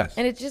me. Yes.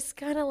 And it's just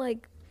kind of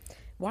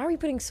why are we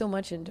putting so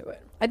much into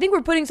it? I think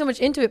we're putting so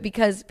much into it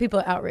because people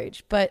are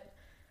outraged, but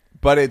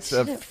it's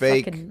a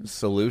fake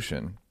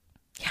solution.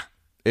 Yeah.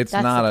 It's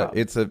not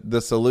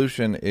the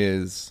solution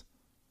is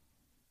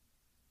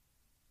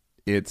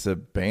it's a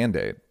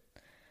Band-Aid.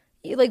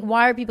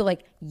 Why are people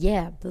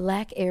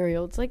black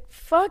Ariel? It's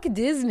fuck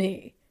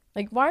Disney.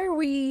 Why are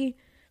we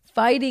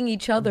fighting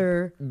each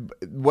other?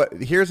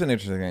 Here's an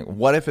interesting thing.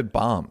 What if it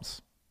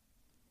bombs?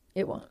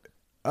 It won't.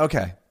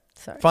 Okay.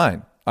 Sorry.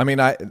 Fine. I mean,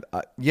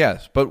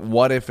 yes, but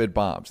what if it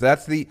bombs?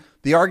 That's the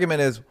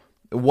argument is,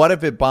 what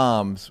if it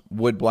bombs?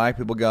 Would black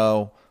people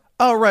go,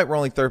 oh, right, we're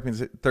only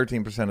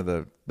 13%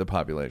 of the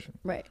population.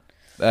 Right.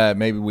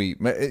 Maybe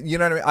you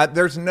know what I mean?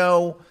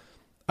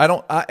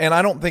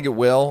 I don't think it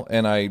will.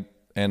 And I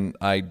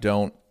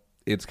don't,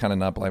 it's kind of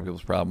not black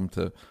people's problem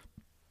to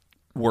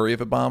worry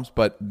if it bombs,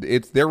 but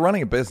they're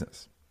running a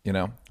business.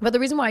 But the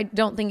reason why I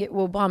don't think it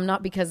will bomb,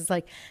 not because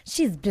it's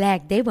she's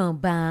black, they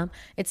won't bomb.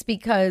 It's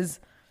because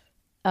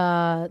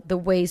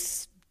the way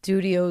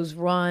studios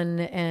run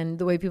and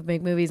the way people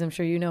make movies, I'm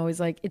sure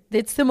is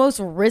it's the most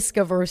risk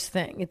averse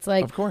thing. It's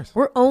of course,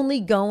 we're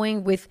only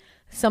going with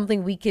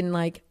something we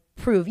can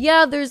prove.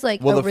 Yeah, there's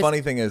well, the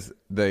funny thing is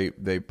they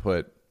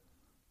put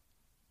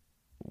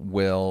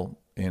Will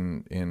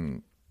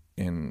in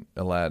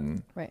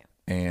Aladdin, right?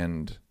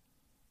 And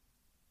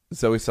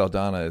Zoe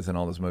Saldana is in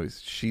all those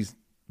movies.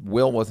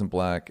 Will wasn't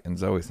black and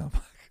Zoe's not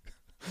black.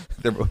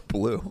 They're both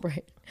blue.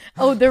 Right.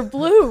 Oh, they're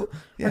blue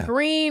or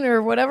green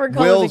or whatever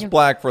color. Will's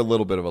black for a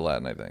little bit of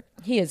Aladdin, I think.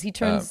 He is. He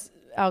turns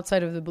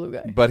outside of the blue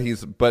guy. But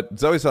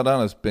Zoe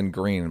Saldana's been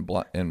green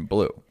and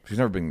blue. She's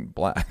never been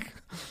black.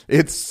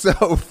 It's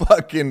so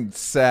fucking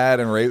sad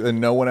and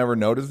no one ever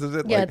notices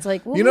it. Yeah, it's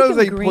you notice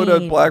they put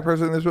a black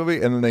person in this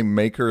movie and then they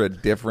make her a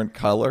different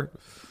color.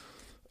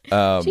 She's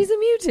a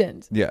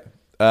mutant. Yeah.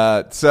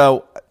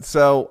 So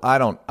I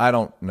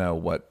don't know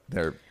what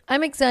they're.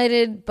 I'm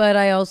excited, but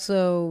I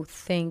also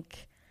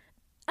think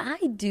I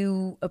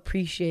do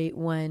appreciate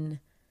when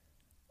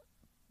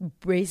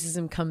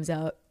racism comes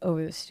out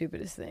over the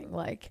stupidest thing,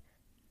 like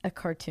a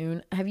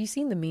cartoon. Have you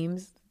seen the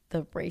memes,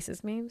 the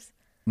racist memes?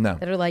 No.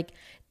 That are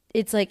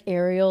it's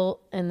Ariel,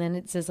 and then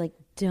it says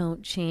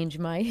 "Don't change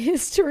my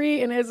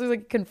history," and there's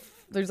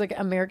an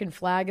American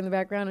flag in the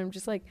background. And I'm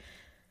just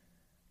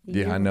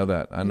yeah, I know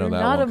that. I know you're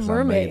that not one. A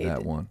mermaid. I made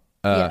that one.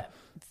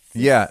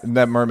 Yeah,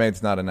 that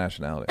mermaid's not a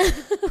nationality.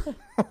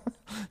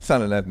 It's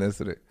not an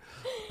ethnicity.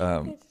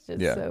 It's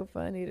just so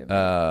funny to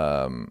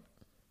me.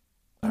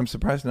 I'm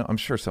surprised. No, I'm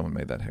sure someone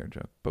made that hair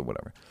joke, but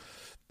whatever.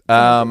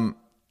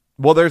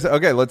 Well,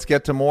 let's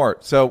get to more.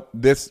 So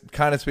this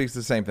kind of speaks to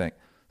the same thing.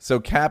 So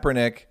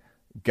Kaepernick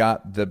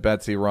got the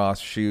Betsy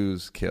Ross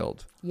shoes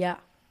killed. Yeah.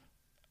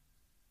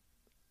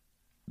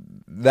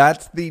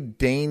 That's the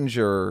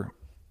danger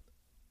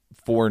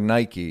for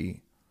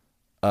Nike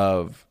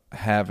of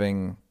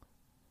having.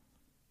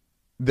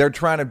 They're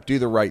trying to do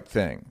the right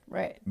thing.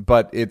 Right.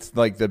 But it's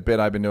like the bit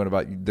I've been doing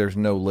about there's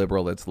no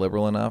liberal that's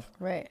liberal enough.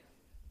 Right.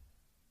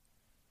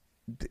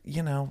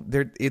 You know,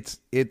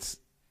 it's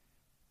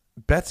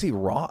Betsy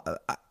Ross.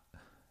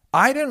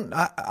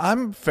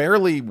 I'm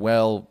fairly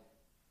well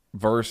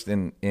versed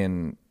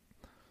in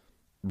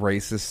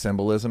racist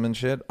symbolism and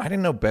shit. I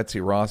didn't know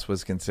Betsy Ross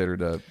was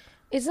considered a.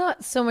 It's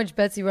not so much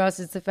Betsy Ross,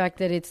 it's the fact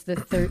that it's the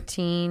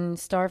 13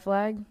 star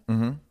flag.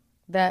 Mm-hmm.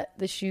 That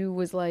the shoe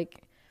was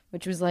like,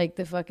 which was like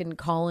the fucking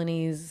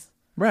colonies.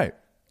 Right.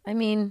 I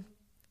mean,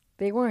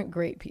 they weren't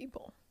great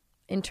people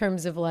in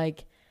terms of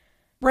like.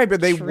 Right,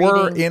 but they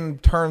were in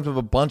terms of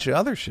a bunch of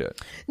other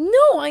shit.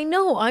 No, I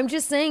know. I'm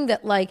just saying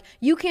that like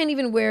you can't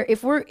even wear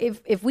if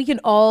we can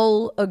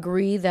all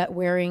agree that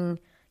wearing,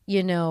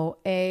 you know,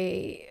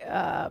 a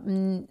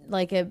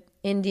like a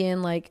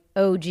Indian, like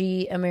OG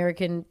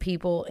American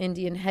people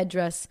Indian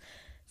headdress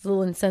is a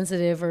little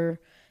insensitive,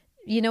 or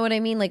you know what I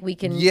mean? Like we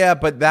can. Yeah,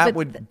 but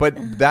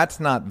that's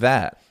not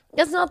that.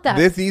 That's not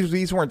that.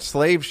 These weren't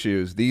slave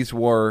shoes. These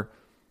were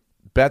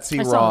Betsy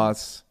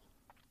Ross.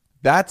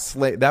 That's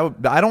I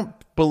don't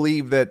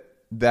believe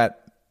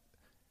that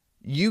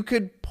you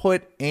could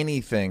put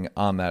anything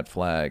on that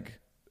flag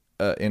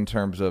in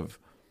terms of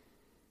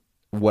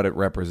what it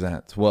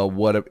represents. Well,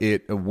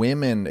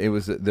 women, it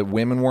was that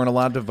women weren't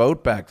allowed to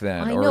vote back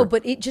then. I know,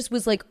 but it just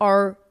was like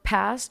our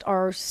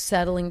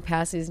settling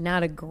past is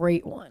not a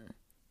great one.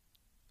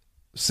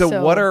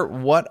 So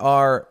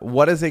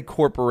what is a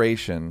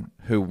corporation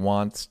who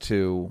wants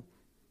to?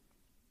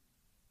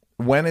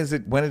 When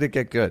did it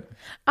get good?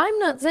 I'm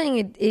not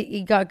saying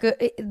it got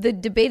good. The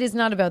debate is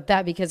not about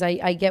that because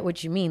I get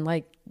what you mean.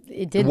 Like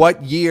it did.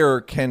 What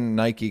year can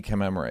Nike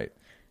commemorate?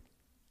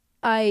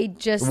 I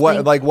just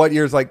what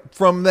years like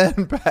from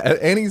then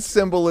any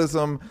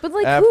symbolism but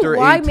like after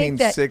why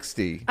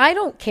 1860? Make that, I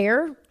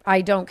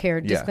don't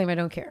care. Disclaim, I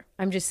don't care.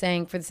 I'm just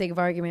saying for the sake of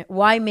argument,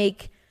 why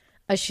make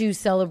a shoe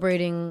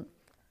celebrating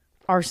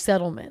our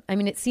settlement? I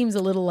mean, it seems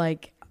a little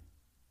like.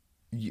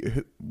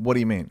 What do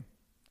you mean?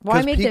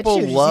 Why make that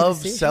shoe? People love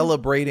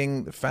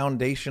celebrating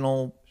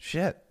foundational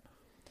shit.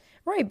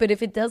 Right, but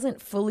if it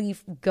doesn't fully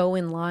go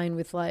in line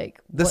with like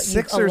the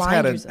Sixers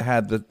had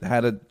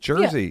a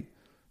jersey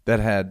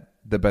that had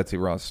the Betsy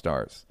Ross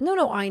stars.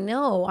 No, I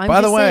know.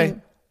 By the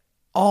way,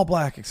 all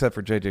black except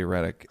for JJ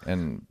Redick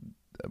and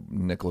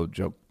Nikola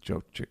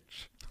Jokic.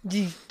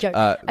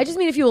 I just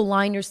mean if you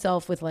align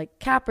yourself with like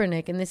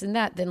Kaepernick and this and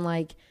that, then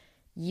like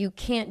you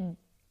can't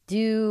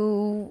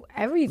do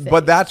everything.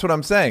 But that's what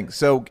I'm saying.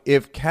 So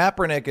if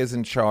Kaepernick is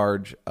in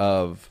charge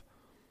of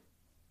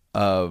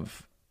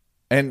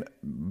and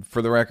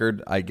for the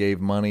record, I gave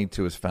money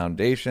to his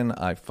foundation.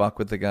 I fuck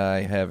with the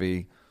guy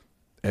heavy,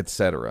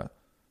 etc.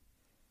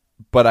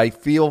 But I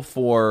feel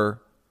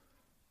for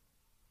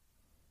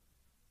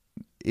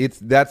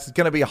that's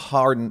going to be a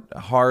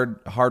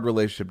hard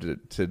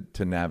relationship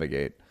to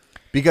navigate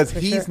because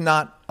he's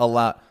not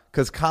allowed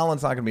because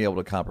Colin's not going to be able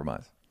to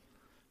compromise.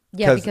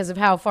 Yeah, because of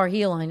how far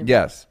he aligned himself.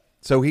 Yes.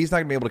 So he's not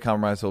going to be able to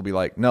compromise. So he'll be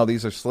like, no,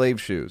 these are slave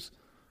shoes.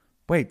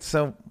 Wait,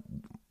 so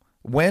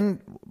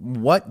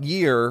what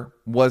year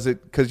was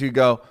it? Because you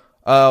go,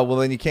 well,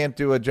 then you can't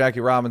do a Jackie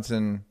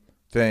Robinson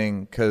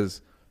thing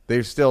because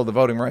the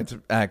Voting Rights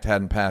Act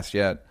hadn't passed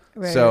yet.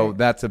 Right, so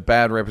that's a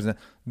bad represent.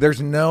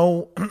 There's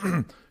no,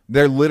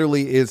 there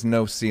literally is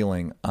no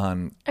ceiling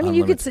on. I mean,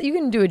 you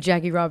can do a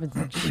Jackie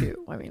Robinson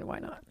shoe. I mean, why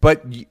not?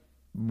 But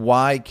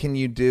why can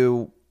you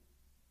do?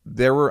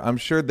 I'm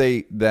sure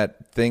that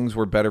things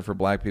were better for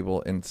black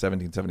people in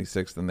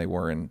 1776 than they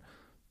were in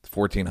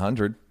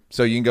 1400.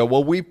 So you can go,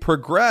 well, we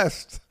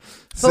progressed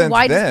since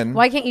then.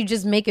 Why can't you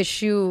just make a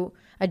shoe,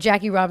 a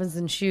Jackie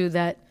Robinson shoe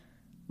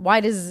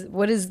what does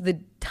the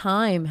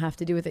time have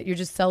to do with it? You're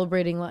just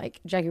celebrating like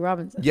Jackie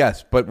Robinson.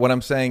 Yes, but what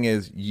I'm saying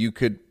is you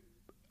could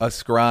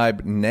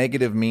ascribe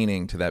negative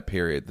meaning to that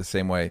period the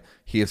same way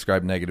he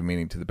ascribed negative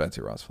meaning to the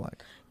Betsy Ross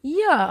flag.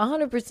 Yeah,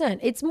 100%.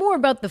 It's more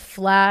about the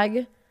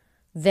flag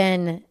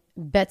than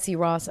Betsy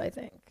Ross, I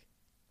think.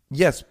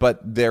 Yes, but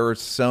there are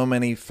so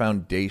many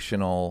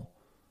foundational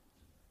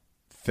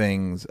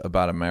things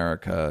about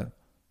America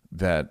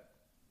that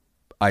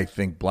I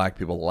think black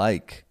people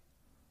like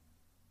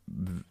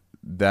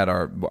that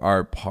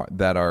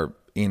are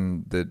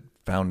in the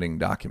founding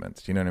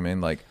documents. Do you know what I mean?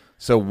 Like,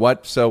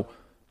 so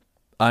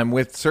I'm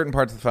with certain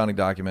parts of the founding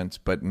documents,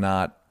 but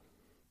not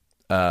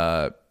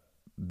the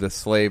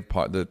slave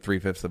part, the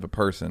 3/5 of a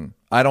person.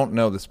 I don't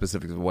know the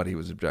specifics of what he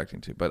was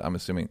objecting to, but I'm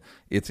assuming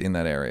it's in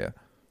that area.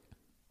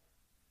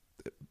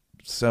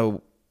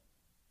 So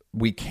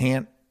we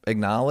can't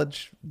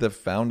acknowledge the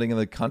founding of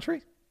the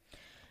country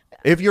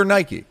if you're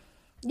Nike.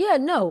 Yeah,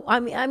 no. I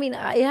mean,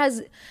 it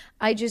has.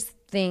 I just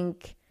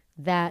think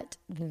that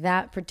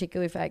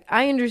particular fact.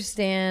 I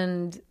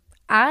understand.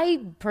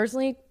 I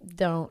personally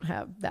don't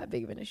have that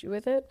big of an issue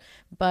with it,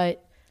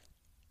 but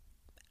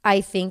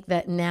I think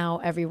that now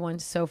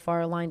everyone's so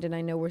far aligned, and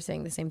I know we're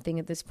saying the same thing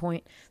at this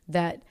point,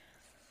 that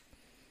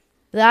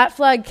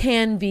flag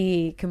can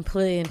be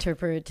completely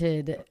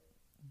interpreted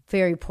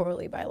very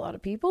poorly by a lot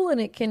of people, and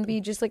it can be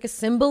just like a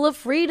symbol of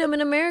freedom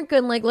in America,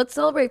 and like, let's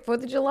celebrate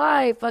 4th of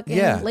July,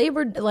 fucking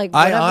Labor, like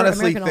whatever. I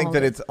honestly American think that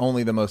holiday. it's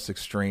only the most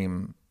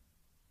extreme.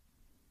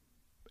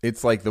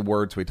 It's like the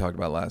words we talked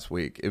about last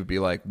week. It would be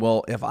like,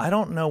 well, if I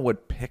don't know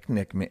what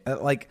picnic means,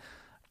 like,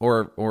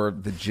 or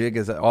the jig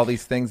is, all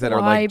these things that are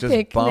like just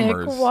picnic?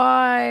 bummers.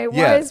 Why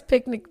is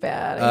picnic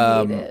bad?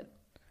 I hate it.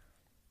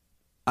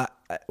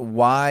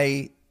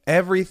 Why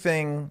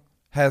everything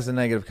has a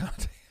negative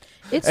connotation.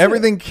 It's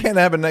Everything can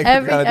have a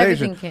negative connotation.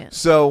 Everything can.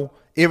 So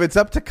if it's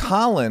up to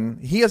Colin,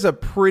 he has a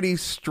pretty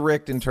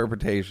strict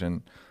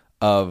interpretation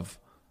of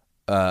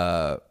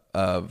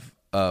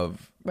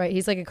Right,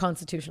 he's like a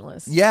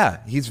constitutionalist.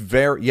 Yeah, he's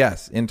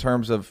in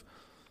terms of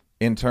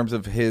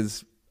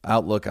his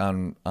outlook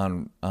on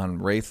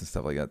race and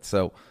stuff like that.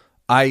 So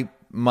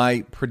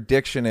my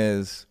prediction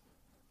is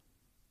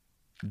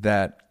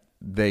that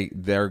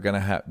they're gonna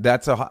have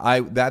that's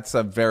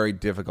a very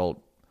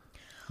difficult.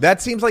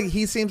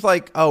 He seems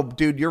like, oh,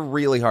 dude, you're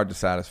really hard to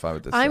satisfy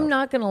with this. I'm stuff.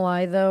 not gonna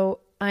lie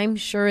though. I'm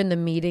sure in the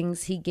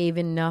meetings he gave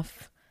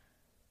enough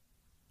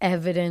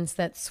evidence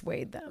that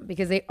swayed them,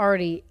 because they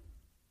already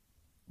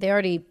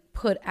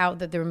put out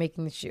that they were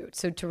making the shoot.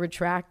 So to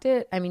retract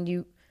it, I mean,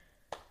 you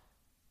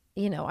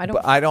know, I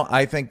don't. But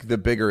I think the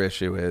bigger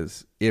issue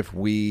is if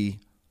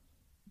we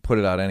put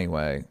it out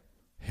anyway,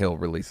 he'll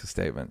release a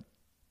statement.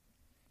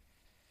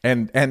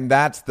 And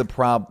that's the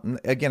problem.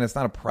 Again, it's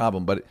not a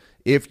problem, but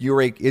if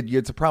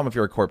it's a problem if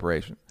you're a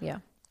corporation. Yeah.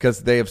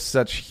 Because they have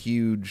such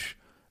huge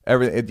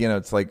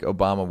it's like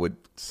Obama would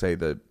say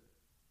that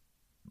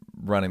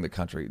running the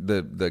country,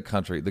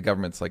 the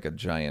government's like a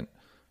giant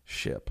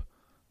ship,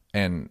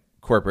 and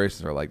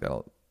corporations are like that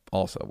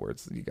also, where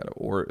it's you got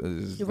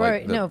to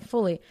right. No,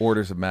 fully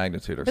orders of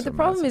magnitude or something. But the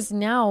problem is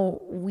now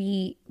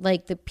we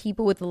like the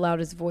people with the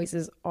loudest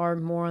voices are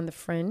more on the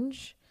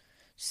fringe,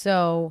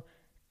 so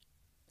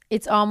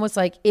it's almost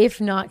like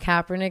if not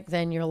Kaepernick,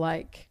 then you're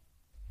like,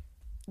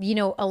 you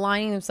know,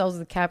 aligning themselves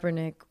with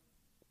Kaepernick.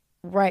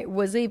 Right.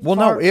 Was a if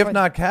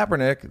not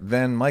Kaepernick,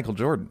 then Michael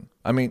Jordan.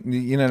 I mean,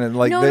 you know,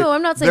 like no,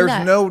 I'm not saying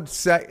that. There's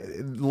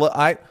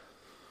no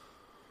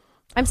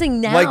I'm saying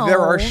now, like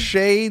there are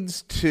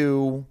shades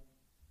to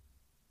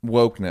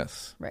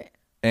wokeness, right?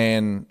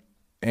 And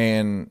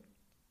in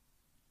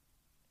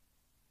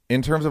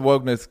terms of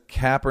wokeness,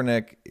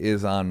 Kaepernick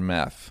is on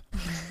meth.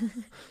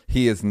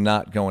 He is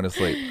not going to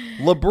sleep.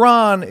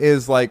 LeBron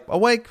is like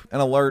awake and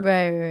alert.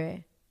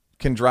 Right.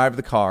 Can drive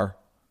the car.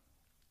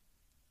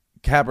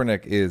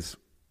 Kaepernick is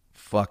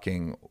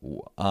fucking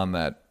on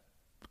that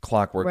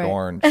Clockwork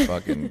Orange.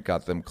 Fucking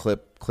got them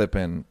clip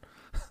in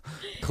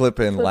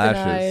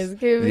lashes.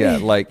 Yeah,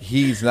 like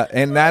he's not,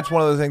 and that's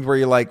one of those things where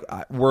you're like,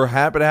 we're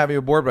happy to have you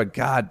aboard, but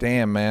god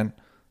damn, man,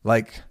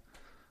 like,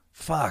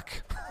 fuck.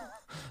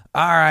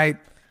 All right,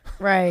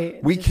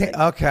 right. We can't.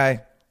 Okay,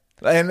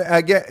 and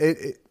I get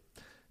it.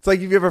 It's like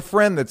if you have a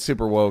friend that's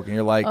super woke, and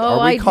you're like,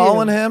 are we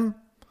calling him?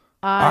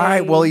 All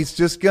right, well, he's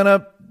just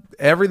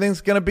everything's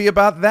gonna be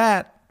about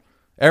that.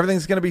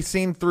 Everything's going to be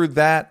seen through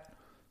that.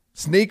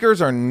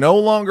 Sneakers are no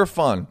longer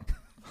fun.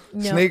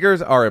 No.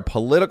 Sneakers are a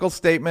political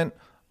statement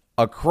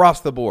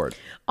across the board.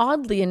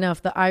 Oddly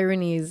enough, the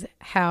irony is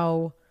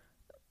how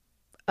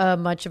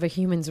much of a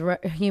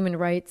human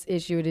rights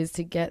issue it is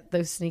to get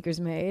those sneakers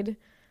made.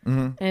 Mm-hmm.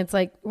 And it's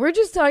like, we're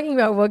just talking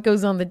about what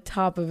goes on the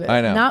top of it.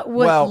 I know. Not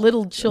what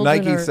little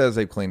children Nike says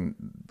they've cleaned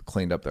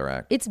up their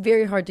act. It's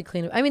very hard to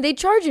clean up. I mean, they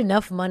charge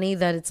enough money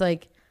that it's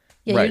like,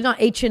 you're not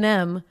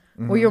H&M.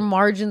 Where your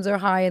margins are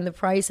high and the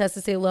price has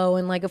to stay low,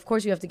 and like, of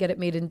course, you have to get it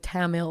made in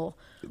Tamil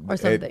or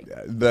something.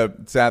 The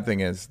sad thing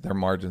is, their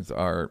margins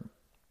are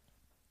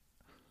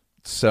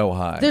so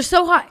high. They're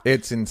so high.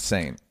 It's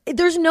insane.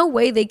 There's no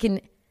way they can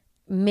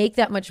make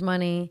that much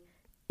money,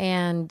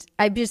 and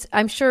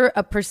I'm sure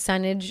a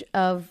percentage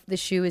of the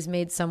shoe is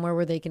made somewhere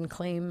where they can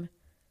claim.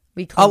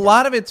 A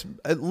lot of it's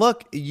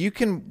look. You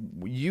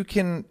can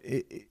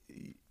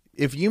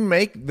if you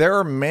make. There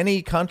are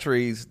many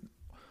countries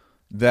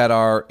that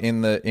are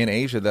in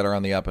Asia that are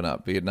on the up and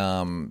up.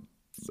 Vietnam,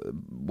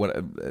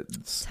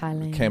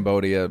 Thailand.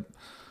 Cambodia,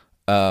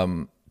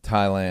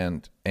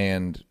 Thailand,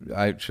 and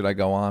should I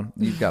go on?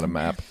 You've got a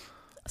map.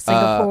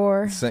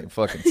 Singapore.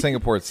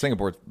 Singapore's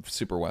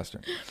super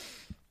Western.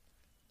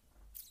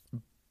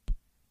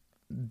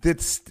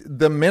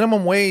 The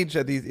minimum wage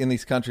in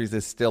these countries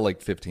is still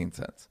like 15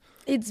 cents.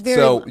 It's very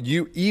so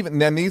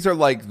then these are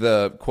like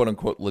the quote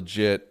unquote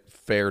legit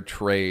fair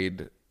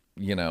trade.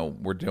 You know,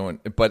 we're doing,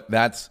 but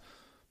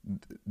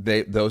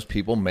those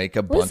people make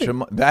a bunch of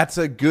money. That's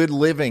a good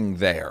living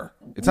there.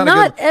 It's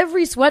not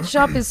every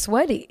sweatshop is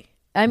sweaty.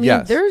 I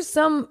mean, there's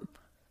some,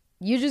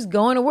 you just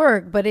going to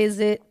work, but is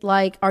it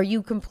like, are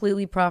you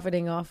completely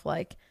profiting off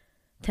like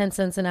 10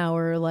 cents an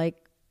hour? Like,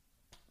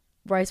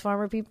 rice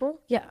farmer people.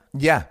 Yeah.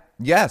 Yeah.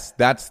 Yes.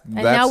 That's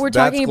now we're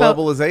talking about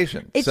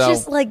globalization. It's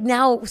just like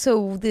now.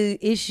 So the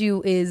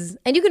issue is,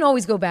 and you can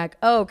always go back.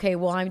 Oh, okay.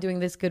 Well, I'm doing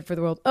this good for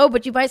the world. Oh,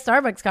 but you buy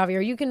Starbucks coffee,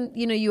 or you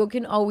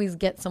can always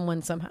get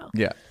someone somehow.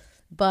 Yeah.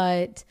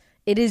 But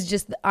it is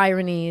just the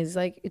irony is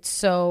like it's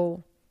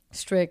so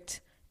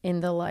strict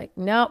in the like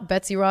no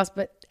Betsy Ross.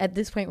 But at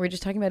this point, we're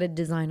just talking about a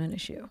design on a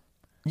shoe.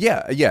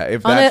 Yeah. Yeah.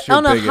 If that's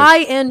on your a biggest,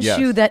 high end yes.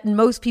 shoe that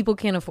most people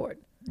can't afford.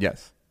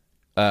 Yes.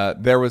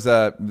 There was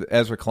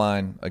Ezra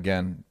Klein,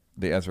 again,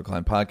 the Ezra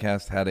Klein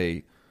podcast had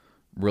a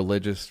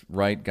religious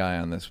right guy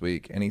on this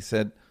week. And he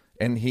said,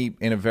 and he,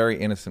 in a very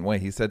innocent way,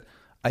 he said,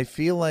 I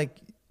feel like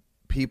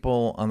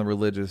people on the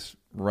religious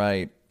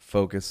right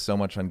focus so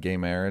much on gay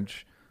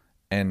marriage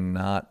and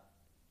not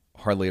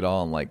hardly at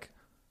all on like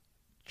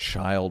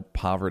child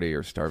poverty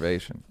or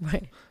starvation.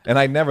 Right. And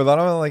I never thought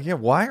of it like, yeah,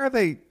 why are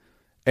they?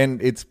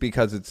 And it's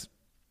because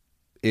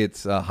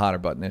it's a hotter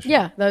button issue.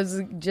 Yeah, that was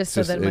just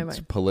so that in my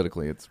mind.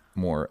 Politically, it's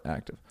more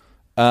active.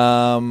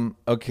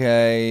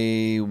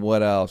 Okay,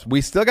 what else?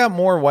 We still got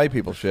more white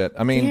people shit.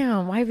 I mean,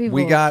 damn, white people.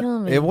 We got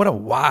what a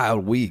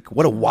wild week.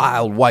 What a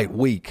wild white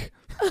week.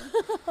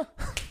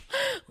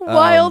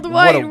 Wild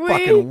white week. What a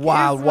fucking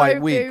wild white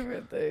week.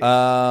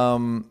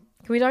 Can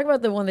we talk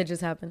about the one that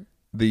just happened?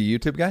 The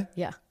YouTube guy?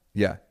 Yeah.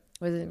 Yeah.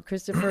 Was it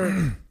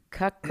Christopher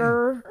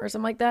Cucker or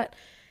something like that?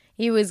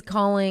 He was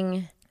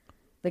calling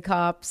the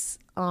cops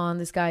on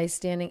this guy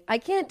standing. I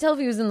can't tell if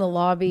he was in the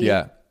lobby.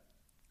 Yeah.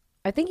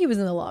 I think he was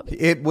in the lobby.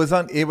 It was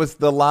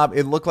the lobby.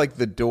 It looked like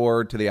the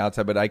door to the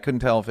outside, but I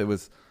couldn't tell if it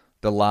was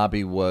the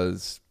lobby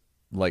was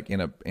like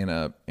in a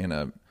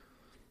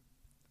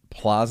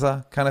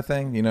plaza kind of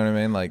thing. You know what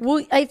I mean? Like,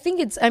 well, I think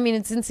it's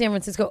in San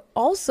Francisco.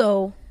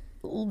 Also,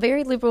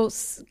 very liberal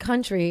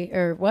country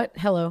or what?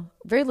 Hello.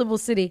 Very liberal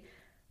city.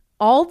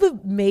 All the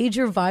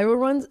major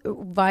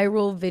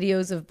viral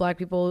videos of black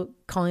people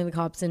calling the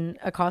cops and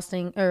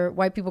accosting, or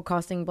white people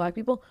accosting black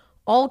people,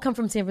 all come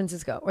from San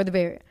Francisco or the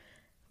Bay Area,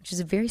 which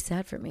is very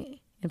sad for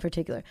me in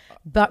particular.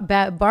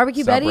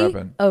 Barbecue Stop Betty,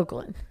 repping.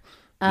 Oakland.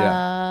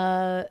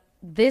 Yeah.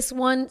 This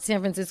one,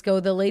 San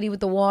Francisco. The lady with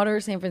the water,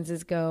 San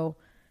Francisco.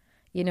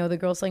 You know, the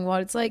girl selling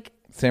water. It's like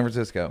San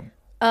Francisco.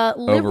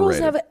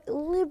 Liberals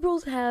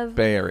Overrated. have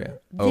Bay Area.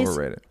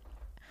 Overrated.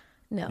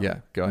 No. Yeah,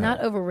 go ahead. Not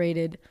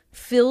overrated.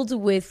 Filled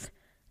with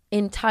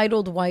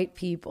entitled white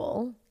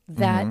people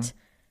that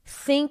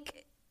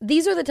think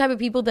these are the type of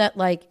people that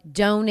like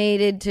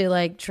donated to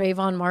like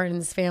Trayvon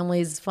Martin's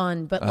family's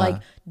fund, but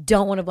like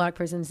don't want a black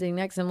person sitting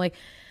next to them. Like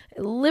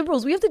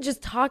liberals, we have to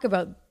just talk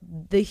about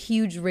the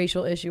huge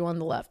racial issue on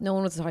the left. No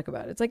one wants to talk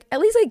about it. It's like,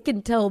 at least I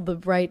can tell the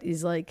right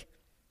is like,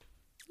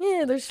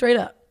 yeah, they're straight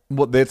up.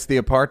 Well, it's the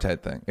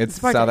apartheid thing. It's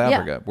apartheid, South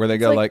Africa, yeah. where they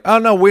go like, oh,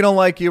 no, we don't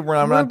like you.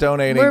 I'm not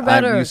donating. We're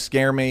better. You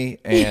scare me,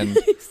 and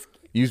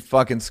you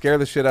fucking scare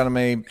the shit out of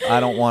me.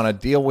 I don't want to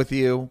deal with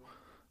you.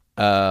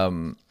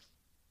 This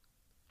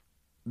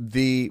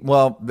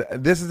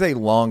is a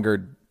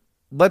longer...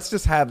 Let's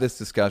just have this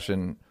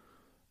discussion,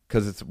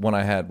 because it's one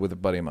I had with a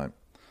buddy of mine.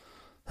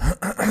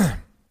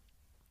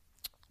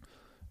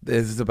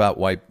 This is about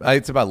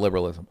it's about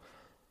liberalism.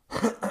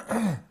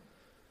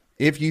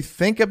 If you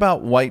think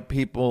about white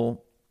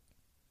people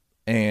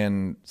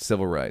and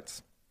civil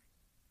rights,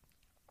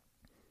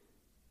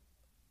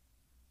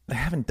 they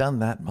haven't done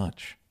that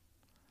much.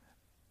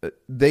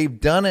 They've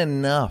done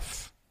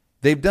enough.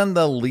 They've done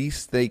the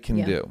least they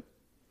can do,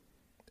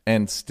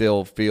 and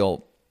still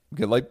feel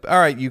good. Like, all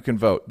right, you can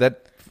vote.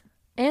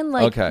 And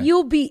like,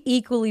 you'll be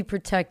equally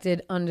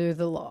protected under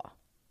the law.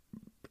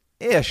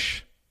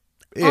 Ish.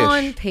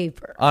 On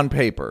paper. On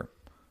paper.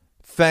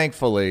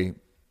 Thankfully,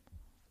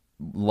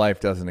 life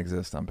doesn't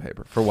exist on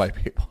paper for white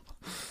people.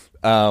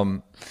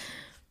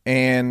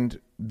 And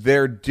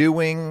they're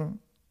doing...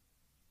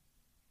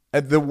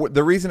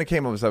 The reason it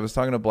came up was I was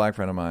talking to a black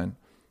friend of mine,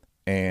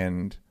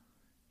 and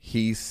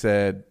he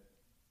said...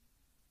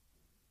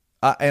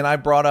 and I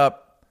brought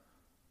up...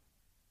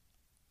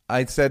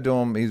 I said to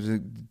him, he's a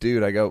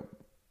dude, I go,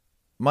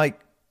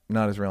 Mike,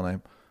 not his real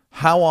name,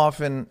 how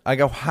often... I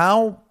go,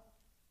 how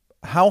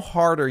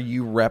hard are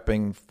you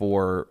repping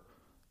for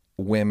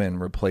women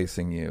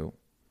replacing you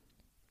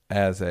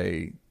as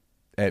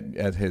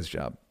his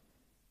job?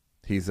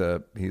 He's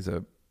a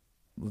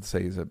let's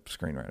say he's a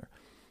screenwriter.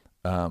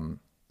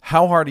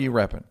 How hard are you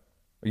repping?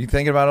 Are you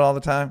thinking about it all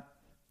the time?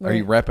 Right. Are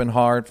you repping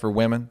hard for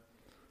women?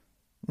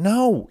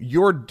 No,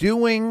 you're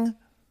doing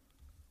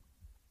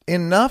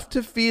enough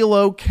to feel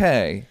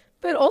okay.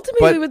 But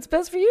ultimately, what's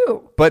best for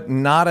you. But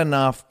not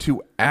enough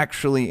to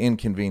actually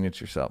inconvenience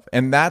yourself.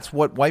 And that's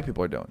what white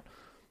people are doing.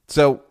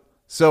 So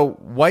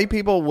white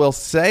people will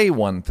say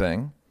one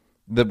thing,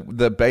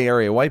 the Bay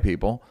Area white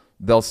people,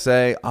 they'll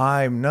say,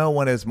 no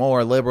one is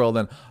more liberal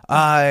than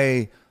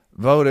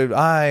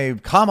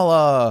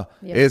Kamala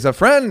is a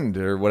friend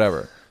or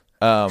whatever.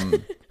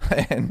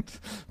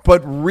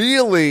 But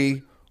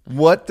really,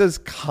 what does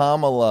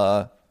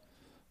Kamala,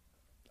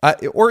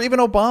 or even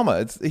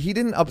Obama, he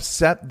didn't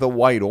upset the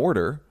white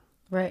order.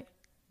 Right.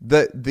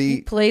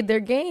 The played their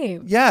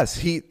game.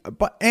 yes,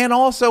 and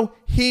also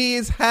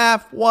he's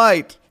half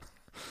white.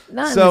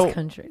 Not So- in this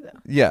country though.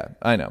 Yeah,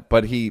 I know,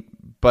 but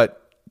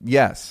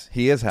yes,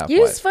 he is half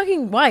You're white. just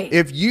fucking white.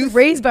 If you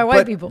raised by white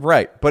but- people,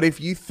 right? But if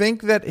you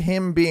think that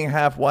him being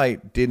half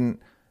white didn't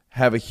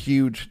have a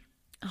huge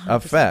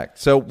effect,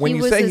 so when He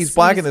you was say a he's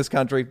black in Swiss- this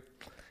country,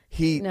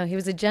 he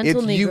was a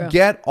gentle You Negro.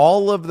 get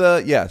all of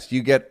the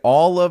you get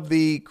all of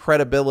the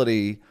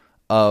credibility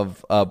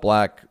of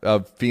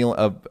of being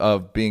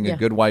a Yeah.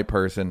 good white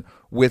person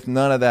with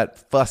none of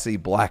that fussy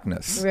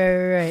blackness.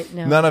 Right.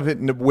 No. None of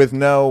it with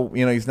no,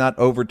 he's not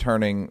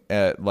overturning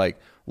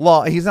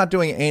law. He's not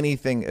doing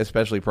anything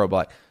especially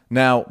pro-black.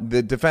 Now,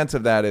 the defense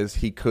of that is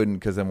he couldn't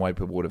because then white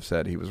people would have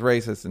said he was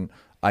racist, and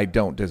I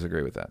don't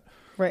disagree with that.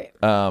 Right.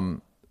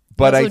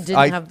 But also I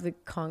didn't have the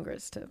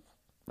Congress to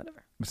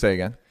whatever. say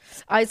again.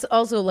 I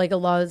also like a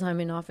lot of the time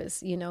in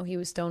office, he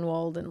was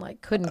stonewalled and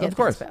like couldn't get Of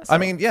course. things passed. I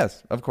mean,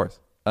 yes, of course.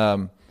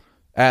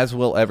 As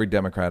will every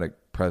Democratic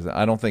president.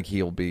 I don't think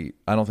he'll.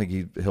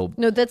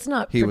 No, that's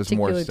not. He was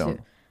more particular stone.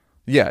 to-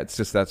 Yeah, that's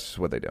just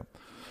what they do.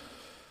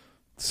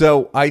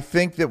 So I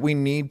think that we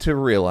need to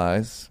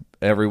realize,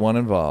 everyone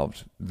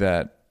involved,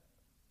 that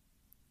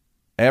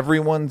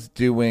everyone's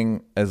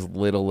doing as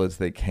little as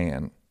they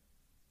can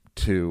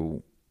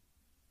to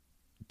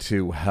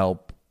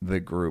help the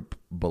group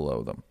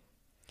below them.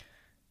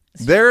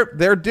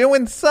 They're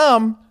doing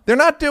some. They're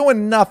not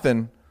doing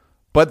nothing,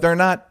 but they're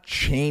not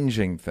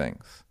changing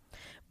things.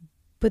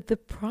 But the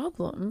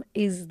problem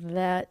is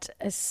that,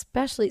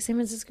 especially San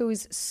Francisco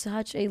is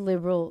such a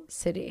liberal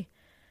city.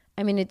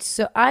 I mean,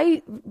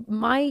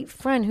 my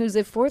friend who's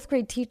a 4th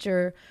grade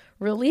teacher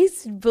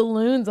released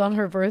balloons on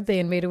her birthday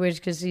and made a wish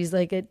because she's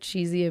like a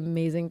cheesy,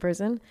 amazing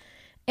person.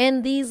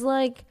 And these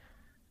hippie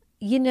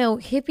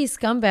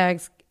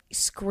scumbags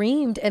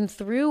screamed and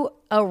threw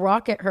a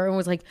rock at her and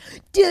was like,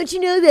 "Don't you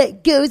know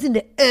that goes in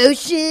the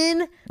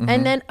ocean?" Mm-hmm.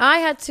 And then I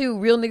had to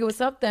real nigga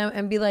what's up them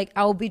and be like,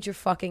 "I'll beat your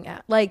fucking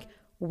ass." Like,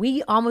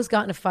 we almost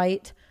got in a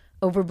fight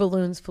over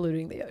balloons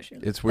polluting the ocean.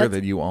 It's weird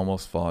that you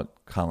almost fought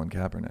Colin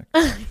Kaepernick.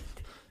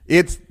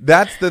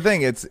 That's the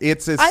thing. It's a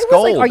I was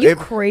scold. like, are you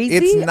crazy?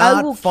 It's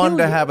I will not fun kill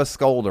to you. have a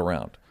scold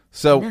around.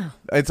 So No.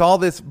 it's all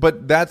this,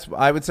 but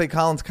I would say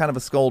Colin's kind of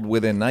a scold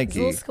within Nike.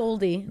 It's a little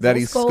scoldy. It's That a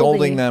he's little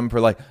scolding scoldy. them for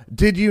like,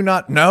 did you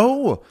not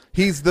know?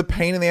 He's the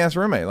pain in the ass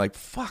roommate. Like,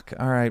 fuck.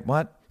 All right,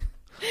 what?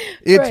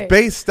 It's Right.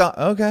 based on,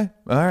 okay.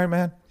 All right,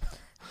 man.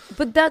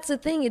 But that's the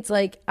thing. It's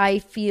like, I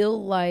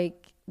feel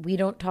like we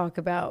don't talk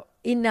about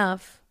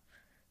enough,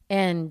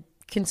 and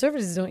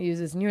conservatives don't use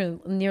this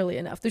nearly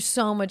enough. There's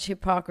so much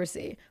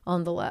hypocrisy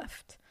on the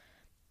left.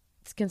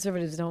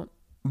 Conservatives don't.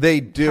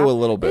 They do a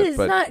little bit, It's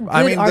but not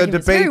I good mean, arguments.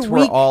 the debates Very were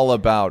weak. all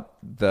about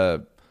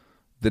the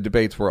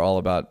debates were all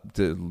about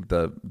the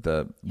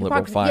liberal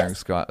Hypocrisy, firing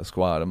yes.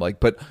 squad. I'm like,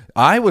 but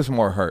I was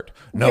more hurt.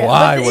 No, Yeah,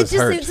 I but was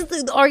hurt. It's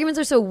just the arguments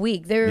are so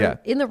weak. They're Yeah.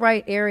 in the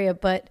right area,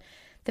 but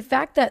the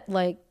fact that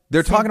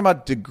They're talking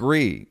about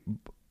degree.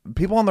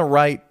 People on the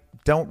right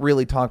don't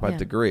really talk about Yeah.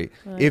 degree.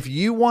 If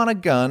you want a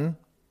gun,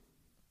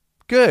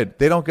 good.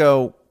 They don't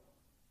go,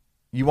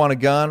 you want a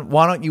gun?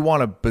 Why don't you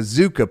want a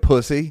bazooka,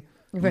 pussy?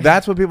 Right.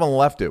 That's what people on the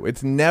left do.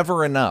 It's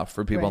never enough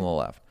for people Right. on the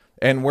left.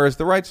 And whereas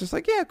the right's just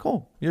like, yeah,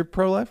 cool. You're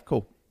pro-life?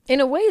 Cool. in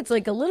a way, it's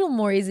like a little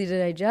more easy to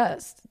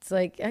digest. It's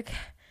like, okay.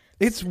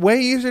 It's way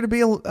easier to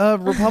be a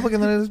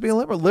Republican than it is to be a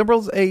liberal.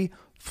 Liberal's it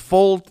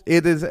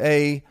is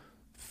a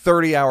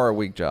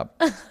 30-hour-a-week job.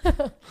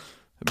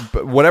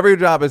 But whatever your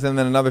job is, and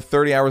then another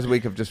 30 hours a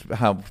week of just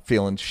how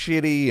feeling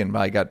shitty, and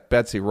I got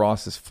Betsy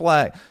Ross's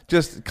flag,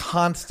 just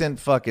constant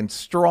fucking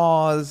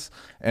straws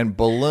and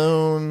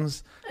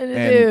balloons.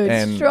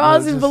 Dude,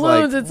 straws and just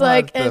balloons, it's what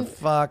like, the and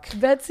fuck?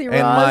 Betsy And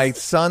my Ross.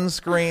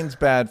 sunscreen's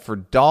bad for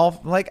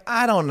dolphin. Like,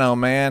 I don't know,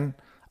 man.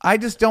 I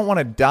just don't want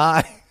to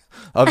die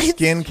of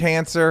skin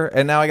cancer,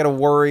 and now I got to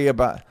worry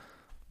about,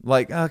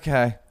 like,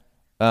 okay.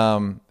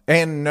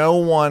 And no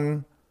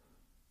one...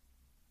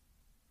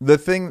 The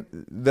thing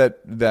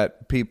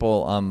that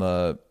people on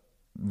the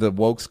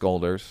woke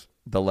scolders,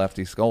 the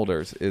lefty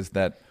scolders, is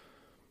that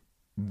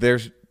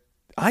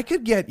I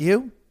could get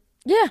you.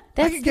 Yeah,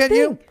 that's I could the get thing.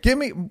 you. Give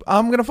me.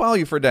 I'm gonna follow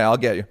you for a day. I'll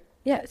get you.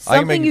 Yeah, I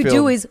can make something you you feel-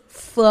 do is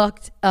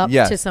fucked up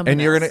Yes, to someone and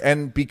you're else. gonna,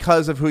 and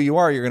because of who you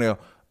are, you're gonna go,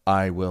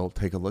 I will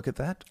take a look at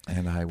that,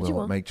 and I will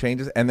won't. make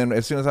changes. And then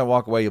as soon as I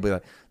walk away, you'll be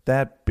like,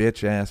 that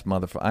bitch ass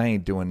motherfucker. I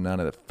ain't doing none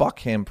of that. Fuck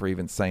him for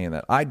even saying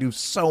that. I do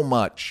so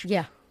much.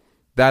 Yeah.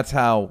 That's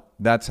how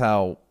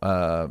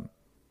a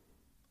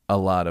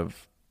lot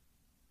of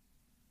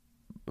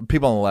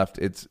people on the left,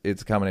 it's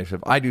a combination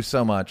of I do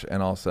so much,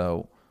 and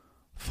also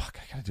fuck,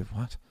 I gotta do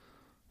what?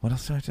 What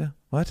else do I do?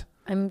 What?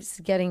 I'm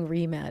just getting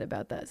re-mad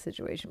about that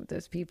situation with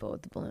those people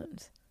with the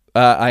balloons.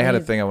 I had a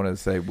thing I wanted to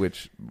say,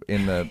 which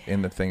in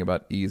the thing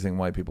about easing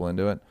white people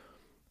into it,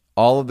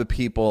 all of the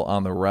people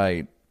on the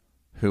right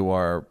who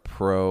are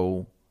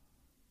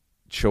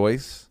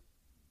pro-choice,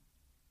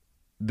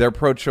 they're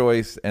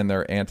pro-choice and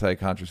they're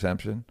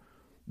anti-contraception.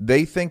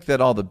 They think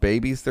that all the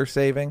babies they're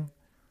saving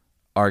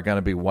are going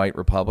to be white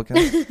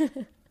Republicans.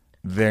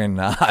 They're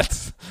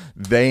not.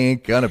 they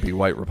ain't gonna be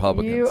white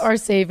Republicans. You are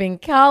saving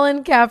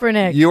Colin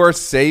Kaepernick.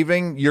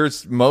 You're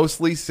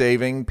mostly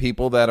saving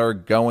people that are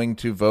going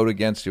to vote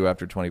against you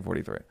after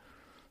 2043.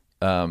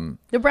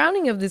 The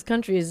browning of this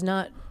country is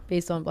not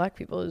based on black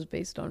people. It's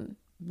based on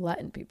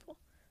Latin people.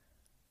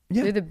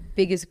 Yeah. They're the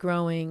biggest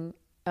growing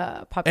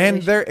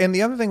population. And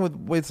the other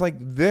thing it's like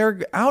they're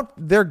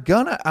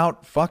gonna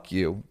out fuck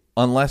you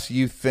unless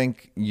you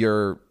think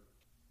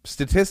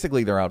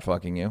statistically they're out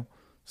fucking you.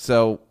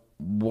 So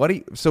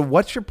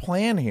what's your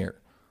plan here?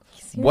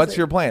 What's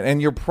your plan?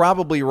 And you're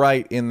probably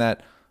right in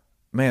that,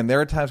 man,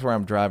 there are times where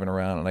I'm driving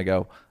around and I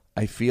go,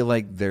 I feel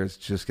like there's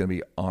just going to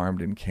be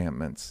armed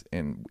encampments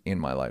in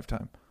my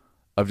lifetime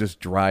of just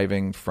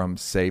driving from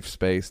safe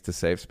space to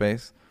safe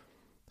space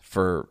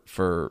for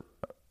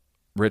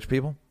rich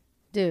people.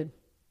 Dude.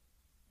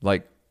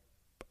 Like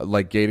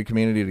gated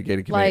community to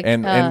gated community.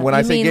 Like, and when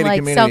I say gated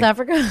community, South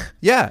Africa?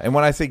 Yeah. And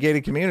when I say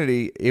gated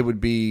community,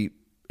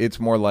 it's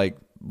more like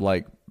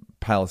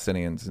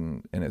Palestinians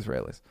and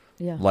Israelis.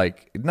 Yeah.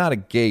 Like, not a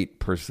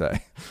gate per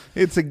se.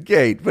 It's a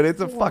gate, but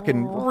it's a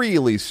fucking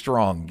really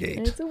strong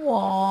gate. It's a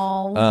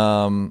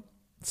wall.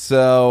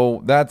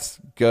 So that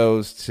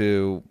goes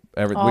to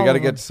everything. We got to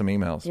get to some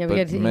emails. Yeah, but we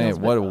got to man, emails,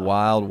 what a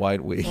wild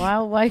white week.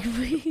 Wild white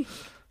week.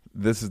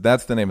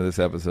 That's the name of this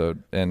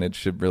episode, and it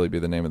should really be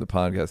the name of the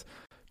podcast.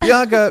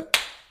 Bianca,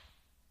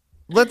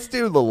 let's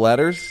do the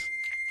letters.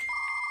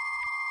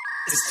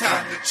 It's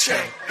time to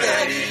check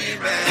that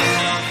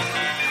email.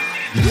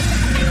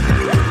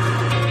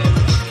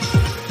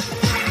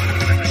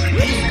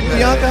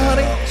 Bianca,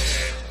 honey,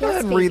 go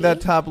ahead and read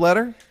that top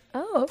letter.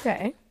 Oh,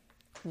 okay.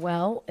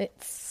 Well,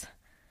 it's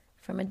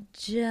from a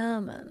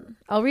German.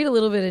 I'll read a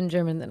little bit in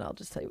German, then I'll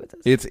just tell you what this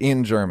is. It's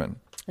in German.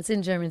 It's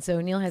in German,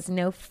 so Neil has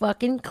no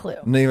fucking clue.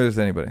 Neither does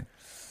anybody.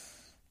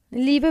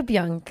 Liebe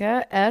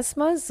Bianca,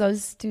 erstmal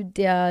sollst du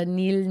der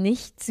Neil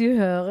nicht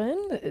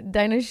zuhören.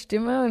 Deine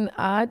Stimme und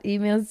Art,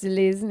 E-Mails zu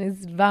lesen,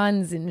 ist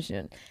Wahnsinn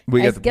schön.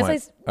 We get the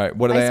point. All right,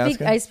 what are they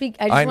asking? I just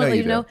want to let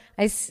you know,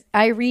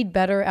 I read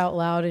better out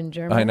loud in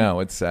German. I know,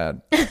 it's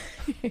sad.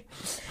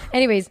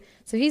 Anyways,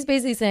 so he's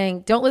basically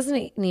saying, don't listen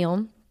to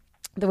Neil.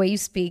 The way you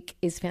speak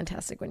is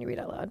fantastic when you read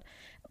out loud.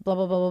 Blah,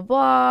 blah, blah,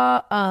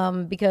 blah, blah.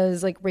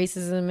 Because like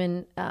racism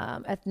and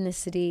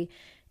ethnicity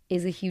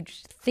is a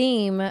huge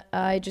theme.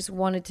 I just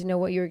wanted to know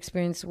what your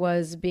experience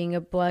was being a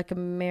Black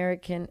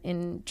American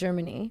in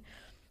Germany.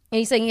 And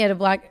he's saying he had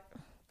I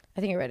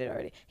think I read it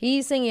already.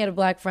 He's saying he had a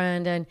black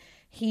friend, and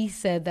he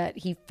said that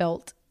he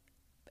felt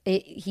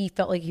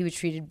like he was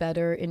treated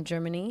better in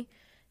Germany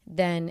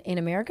than in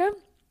America.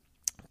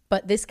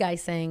 But this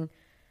guy's saying,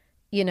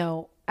 you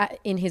know,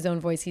 in his own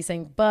voice, he's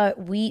saying,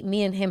 but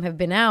me and him have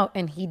been out,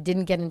 and he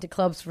didn't get into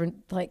clubs for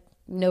like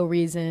no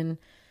reason.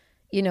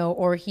 You know,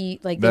 or he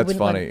like that's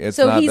funny. It's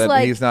so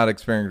not he's not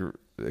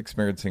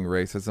experiencing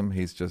racism.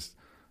 He's just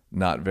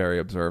not very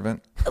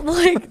observant.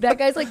 Like that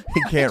guy's like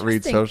he can't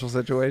read social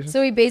situations.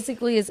 So he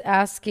basically is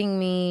asking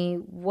me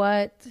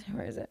where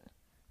is it?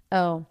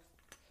 Oh,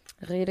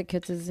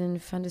 Redekette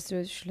sind fandest du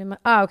es schlimmer?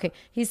 Okay.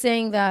 He's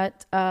saying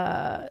that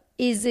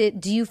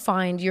do you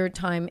find your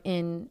time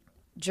in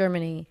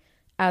Germany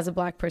as a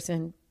black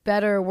person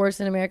better or worse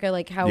than America?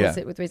 Like how is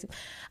it with racism?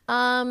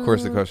 Of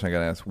course, the question I got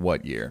to ask: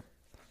 what year?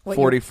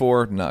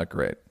 44, not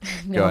great.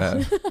 No. Go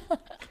ahead.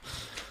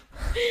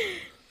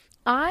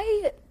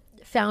 I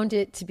found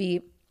it to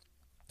be,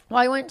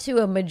 I went to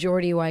a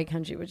majority white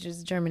country, which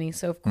is Germany.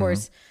 So, of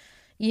course,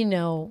 you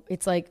know,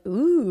 it's like,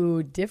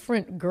 ooh,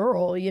 different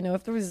girl. You know,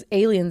 if there was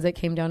aliens that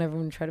came down,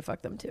 everyone would try to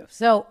fuck them too.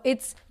 So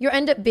you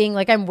end up being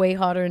like, I'm way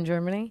hotter in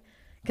Germany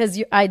because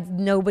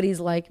nobody's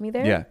like me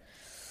there. Yeah.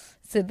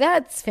 So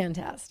that's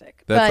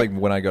fantastic. That's like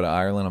when I go to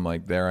Ireland, I'm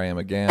like, there I am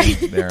again.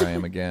 There I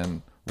am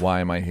again.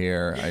 Why am I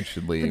here? I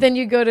should leave. But then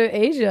you go to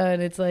Asia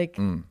and it's like...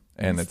 And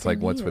it's like,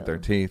 what's with their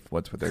teeth?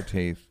 What's with their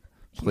teeth?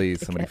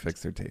 Please, somebody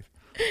fix their teeth.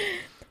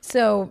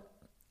 So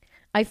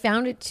I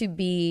found it to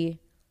be...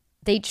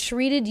 They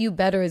treated you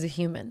better as a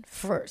human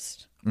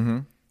first. Mm-hmm.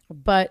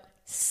 But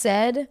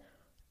said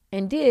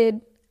and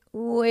did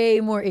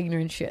way more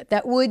ignorant shit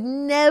that would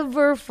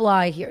never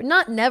fly here.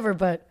 Not never,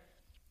 but...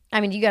 I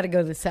mean, you got to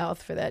go to the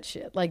South for that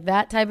shit. Like,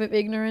 that type of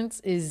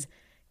ignorance is...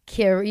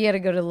 You got to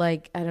go to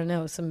like, I don't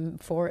know, some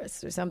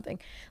forest or something.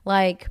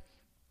 Like,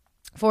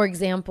 for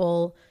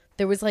example,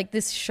 there was like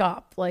this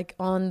shop like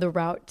on the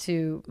route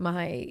to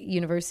my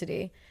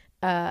university.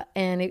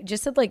 And it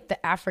just said like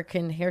the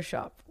African hair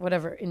shop,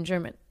 whatever, in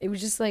German. It was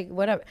just like,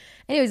 whatever.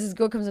 Anyways, this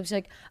girl comes up, she's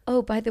like,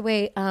 oh, by the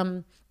way,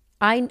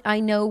 I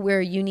know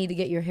where you need to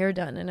get your hair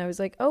done. And I was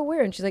like, oh,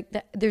 where? And she's like,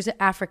 there's an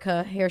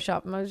Africa hair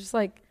shop. And I was just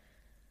like,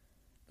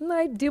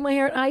 I do my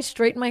hair. I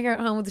straighten my hair at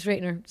home with a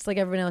straightener, just like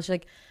everyone else. She's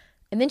like,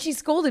 and then she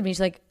scolded me. She's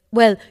like,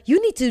 well,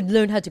 you need to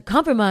learn how to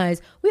compromise.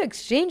 We're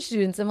exchange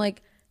students. I'm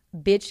like,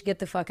 bitch, get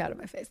the fuck out of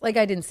my face. Like,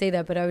 I didn't say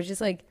that, but I was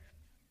just like,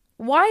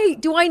 why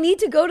do I need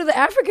to go to the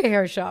Africa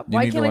hair shop? You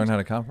need to learn how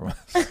to compromise.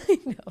 I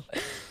know.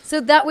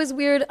 So that was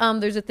weird.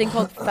 There's a thing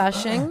called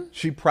fashing.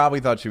 She probably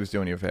thought she was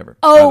doing you a favor.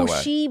 Oh,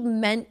 she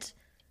meant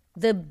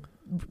the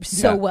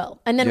so Yeah.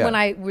 well. And then Yeah. when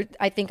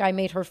I think I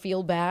made her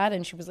feel bad,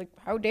 and she was like,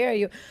 "How dare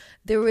you?"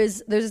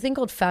 There's a thing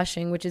called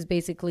Fasching, which is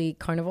basically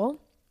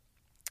carnival,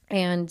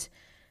 and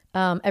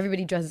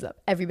everybody dresses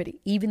up. Everybody,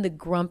 even the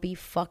grumpy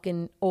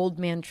fucking old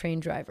man train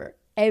driver.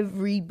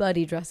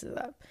 Everybody dresses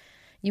up.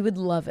 You would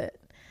love it.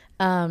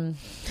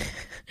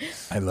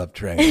 I love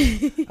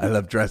trains. I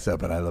love dress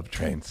up, and I love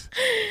trains.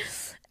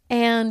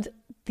 And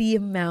the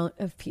amount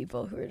of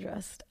people who were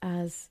dressed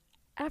as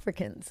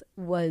Africans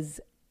was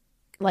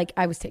like,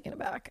 I was taken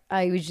aback.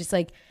 I was just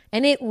like,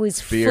 and it was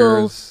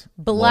Spears,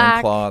 full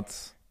black,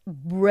 loincloths,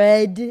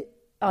 red,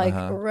 like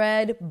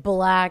red,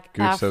 black,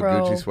 so afro.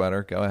 Gucci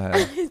sweater. Go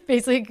ahead.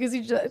 Basically a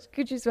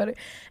Gucci sweater.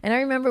 And I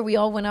remember we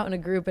all went out in a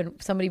group and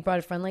somebody brought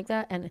a friend like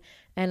that.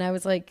 And I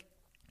was like,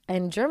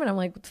 in German, I'm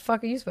like, what the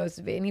fuck are you supposed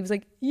to be? And he was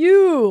like,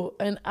 you.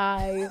 And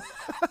I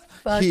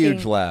fucking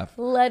Huge laugh.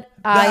 let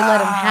him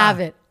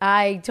have it.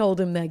 I told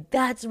him like,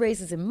 that's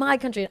racist in my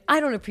country and I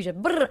don't appreciate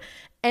it.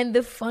 And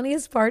the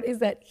funniest part is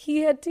that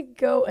he had to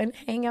go and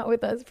hang out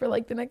with us for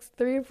like the next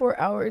 3 or 4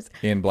 hours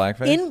In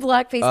blackface? in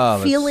blackface, Oh,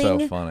 that's feeling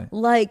so funny.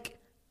 like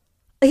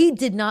he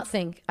did not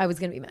think I was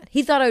going to be mad.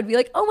 He thought I would be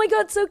like, oh my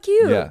God, so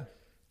cute. Yeah.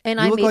 And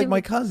You I look made like him,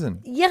 my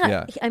cousin.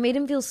 Yeah, I made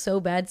him feel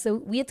so bad. So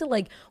we had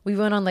to we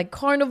went on like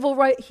carnival,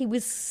 right? He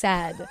was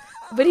sad,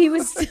 but he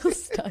was still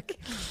stuck.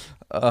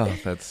 Oh,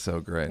 that's so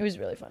great. It was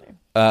really funny.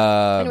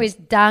 Anyways,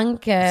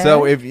 danke.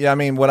 So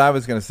what I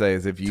was going to say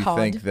is if you Todd.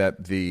 think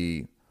that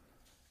the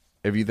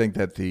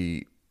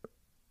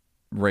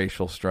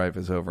racial strife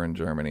is over in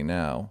Germany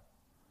now,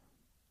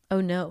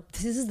 Oh no,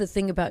 this is the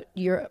thing about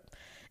Europe,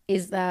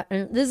 is that,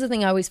 and this is the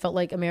thing I always felt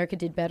like America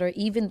did better,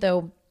 even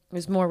though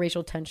there's more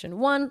racial tension.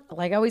 One,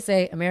 like I always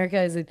say, America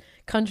is a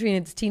country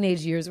in its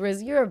teenage years,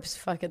 whereas Europe's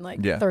fucking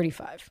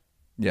 35.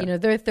 Yeah. You know,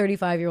 they're a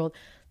 35-year-old.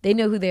 They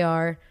know who they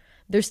are.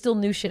 There's still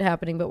new shit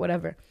happening, but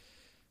whatever.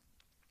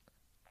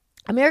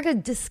 America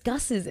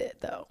discusses it,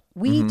 though.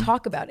 We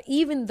talk about it,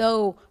 even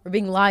though we're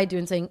being lied to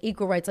and saying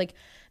equal rights. Like,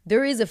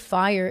 there is a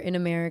fire in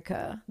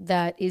America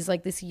that is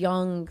like this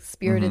young,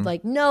 spirited,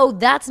 like, no,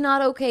 that's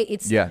not okay.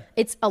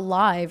 It's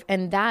alive.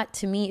 And that,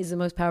 to me, is the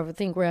most powerful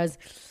thing. Whereas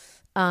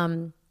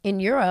in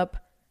Europe,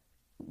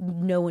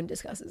 no one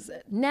discusses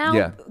it.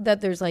 Now that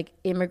there's like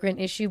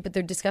immigrant issue, but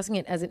they're discussing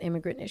it as an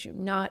immigrant issue,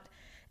 not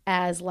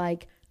as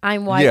like,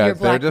 I'm white, you're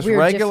black, they're just we're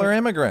regular different.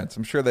 immigrants.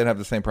 I'm sure they'd have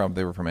the same problem if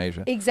they were from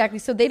Asia. Exactly.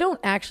 So they don't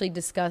actually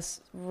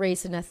discuss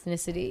race and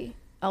ethnicity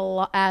a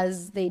lot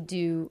as they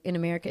do in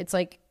America. It's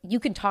like you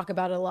can talk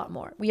about it a lot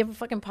more. We have a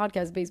fucking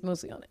podcast based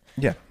mostly on it.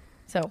 Yeah.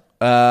 So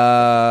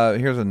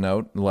Here's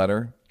a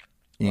letter,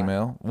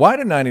 email. Why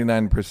do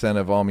 99%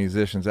 of all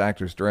musicians,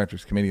 actors,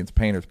 directors, comedians,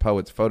 painters,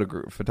 poets,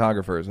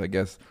 photographers, I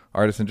guess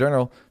artists in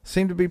general,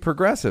 seem to be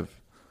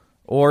progressive?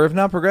 Or if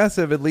not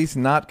progressive, at least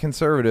not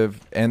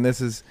conservative. And this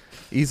is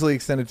easily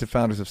extended to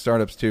founders of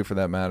startups too, for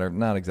that matter.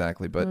 Not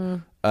exactly, but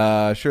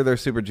sure,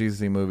 there's super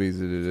Jesus-y movies.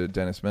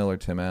 Dennis Miller,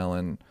 Tim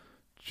Allen,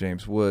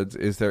 James Woods.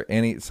 Is there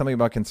something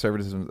about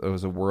conservatism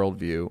as a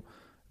worldview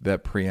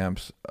that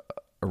preempts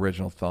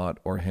original thought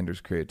or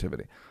hinders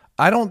creativity?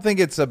 I don't think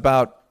it's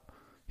about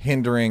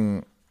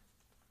hindering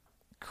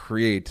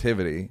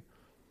creativity.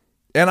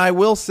 And I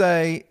will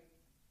say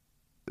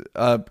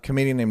a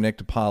comedian named Nick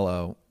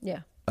DiPaolo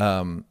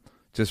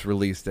just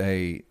released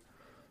a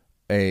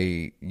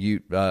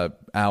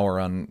hour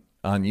on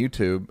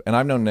YouTube, and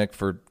I've known Nick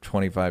for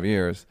 25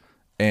 years,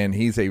 and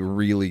he's a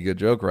really good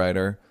joke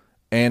writer,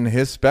 and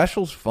his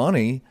special's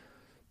funny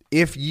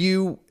if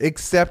you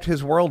accept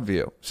his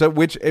worldview. So,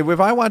 if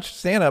I watch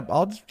stand up,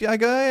 I'll go,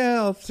 yeah,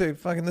 I'll say,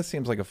 fucking, this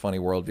seems like a funny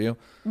worldview.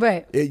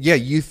 right.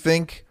 You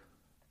think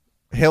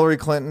Hillary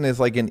Clinton is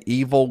like an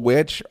evil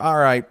witch? All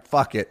right,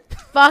 fuck it.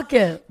 Fuck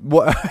it.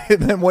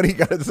 Then what do you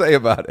got to say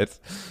about it?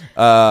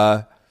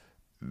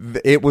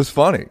 It was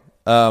funny.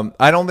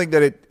 I don't think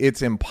that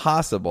it's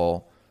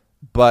impossible,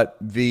 but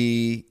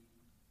the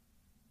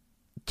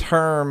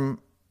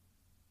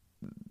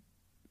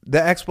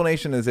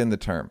explanation is in the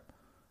term.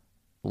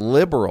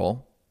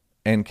 Liberal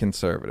and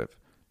conservative.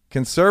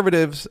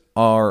 Conservatives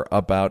are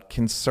about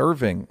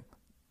conserving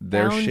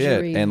their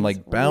shit and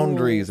like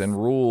boundaries and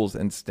rules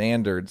and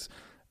standards,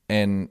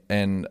 and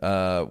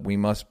we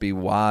must be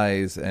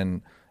wise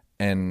and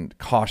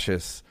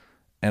cautious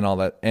and all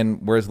that. And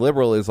whereas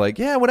liberal is like,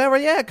 yeah, whatever,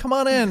 yeah, come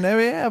on in,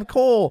 yeah,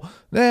 cool,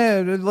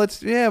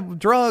 yeah,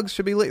 drugs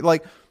should be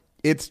like,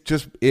 it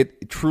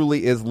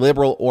truly is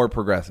liberal or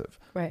progressive,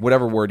 right?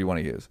 Whatever word you want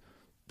to use.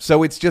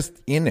 So it's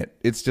just in it.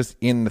 It's just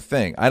in the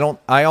thing.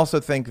 I also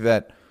think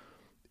that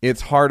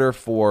it's harder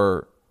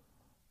for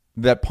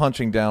that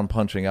punching down,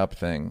 punching up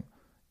thing.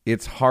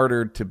 It's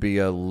harder to be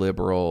a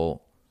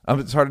liberal.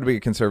 It's harder to be a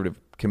conservative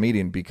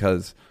comedian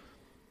because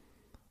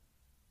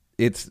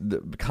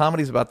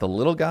comedy's about the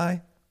little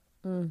guy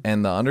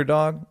and the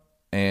underdog,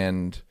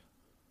 and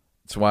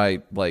it's why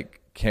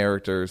like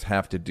characters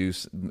have to do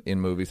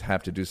in movies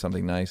have to do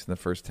something nice in the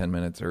first 10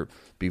 minutes or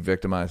be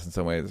victimized in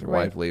some way. Their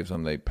wife leaves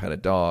them, they pet a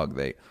dog,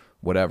 they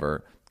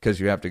whatever, because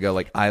you have to go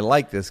like, I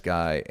like this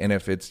guy. And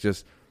if it's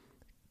just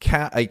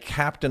a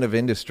captain of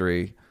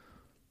industry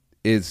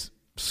is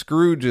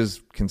Scrooge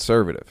is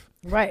conservative.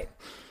 Right.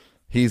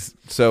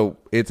 So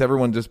it's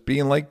everyone just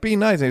being like, be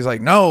nice. And he's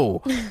like,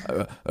 no,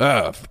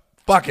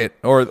 fuck it.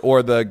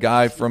 Or the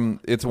guy from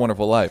It's a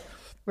Wonderful Life.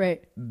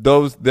 Right.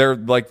 They're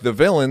like the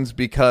villains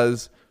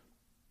because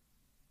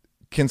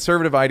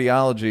conservative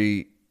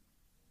ideology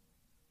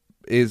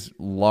is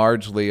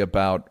largely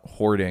about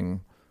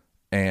hoarding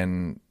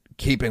and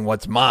keeping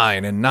what's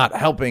mine and not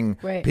helping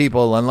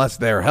people unless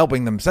they're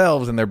helping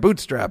themselves and their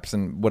bootstraps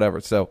and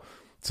whatever. So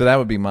that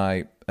would be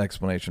my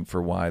explanation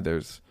for why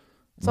there's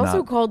It's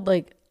also called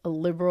like a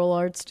liberal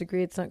arts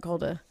degree. It's not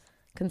called a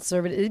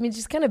conservative. I mean, it's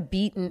just kind of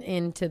beaten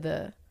into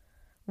the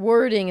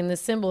wording and the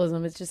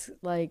symbolism. It's just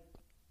like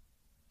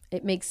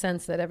it makes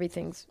sense that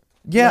everything's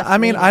I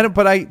mean,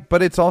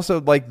 but it's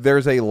also like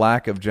there's a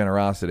lack of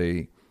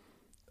generosity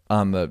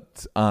on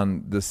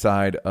the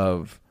side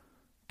of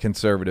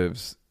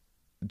conservatives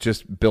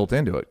just built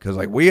into it, because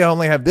like we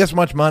only have this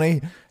much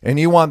money and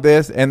you want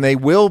this, and they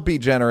will be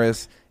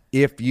generous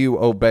if you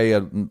obey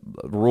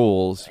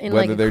rules, In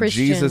whether like they're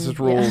Christian- Jesus'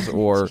 rules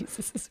or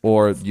Jesus'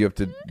 or you have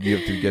to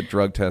get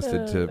drug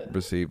tested to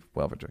receive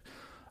welfare check.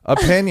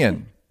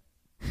 Opinion.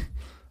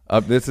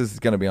 This is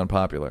going to be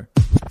unpopular.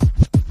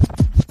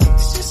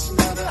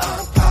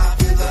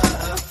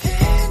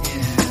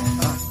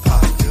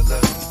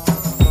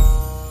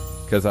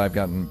 Because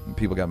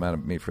people got mad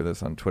at me for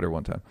this on Twitter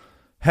one time.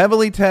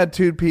 Heavily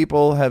tattooed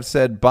people have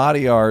said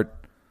body art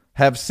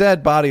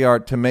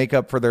to make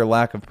up for their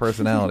lack of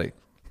personality.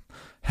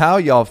 How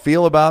y'all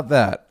feel about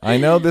that? I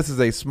know this is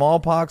a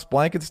smallpox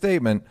blanket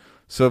statement,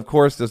 so of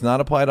course does not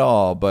apply to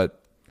all,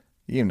 but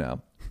you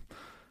know.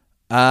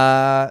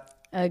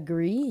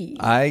 Agree.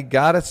 I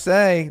gotta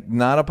say,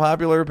 not a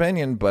popular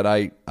opinion, but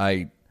I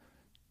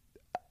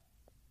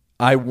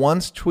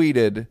once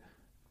tweeted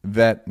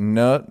that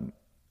no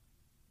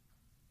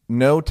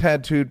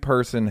tattooed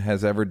person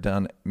has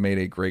ever made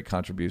a great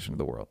contribution to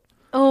the world.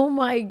 Oh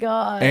my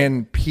God.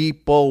 And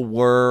people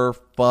were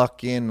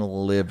fucking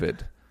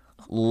livid.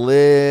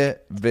 And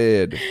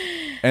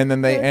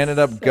then they ended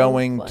up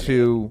going funny.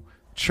 to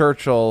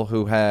Churchill,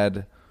 who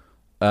had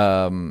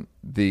an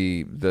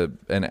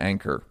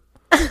anchor.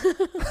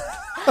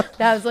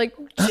 That was like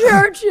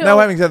Churchill. Now,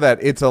 having said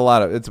that, it's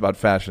about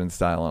fashion and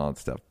style and all that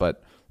stuff.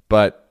 But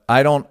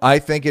I don't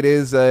think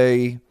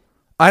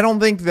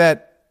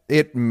that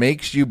it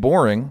makes you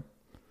boring,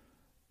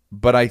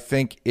 but I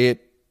think you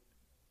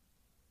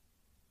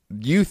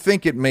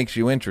think it makes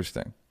you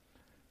interesting,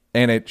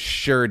 and it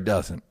sure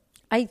doesn't.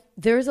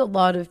 There's a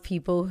lot of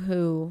people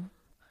who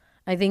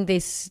I think they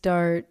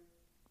start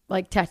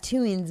like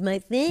tattooing's my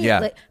thing. Yeah.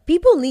 Like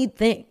people need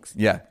things.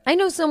 Yeah. I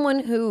know someone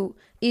who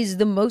is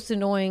the most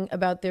annoying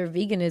about their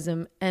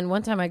veganism, and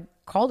one time I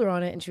called her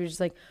on it and she was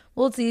just like,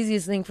 well, it's the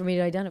easiest thing for me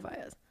to identify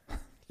as.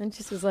 And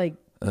just was like,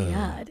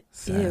 God,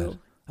 sad. ew.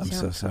 I'm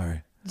so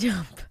sorry.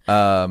 Jump.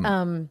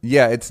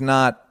 Yeah, it's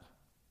not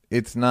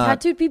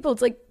Tattooed people,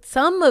 it's like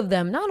some of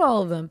them, not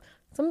all of them.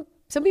 Some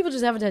people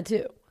just have a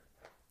tattoo.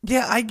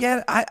 Yeah, I get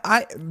it.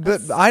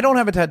 I don't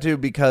have a tattoo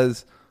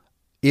because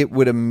it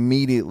would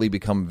immediately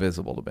become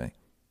visible to me.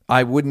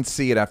 I wouldn't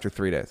see it after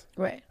 3 days.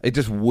 Right. It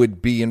just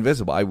would be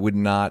invisible. I would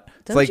not.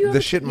 It's like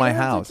the shit in my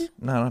house.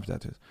 No, I don't have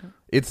tattoos.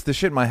 It's the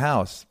shit in my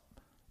house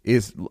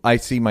is I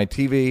see my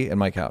TV and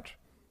my couch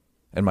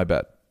and my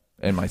bed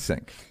and my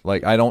sink.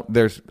 Like I'm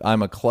hoarder,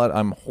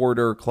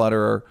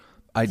 clutterer.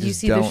 Do you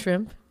see the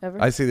shrimp ever?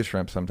 I see the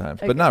shrimp sometimes,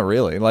 but not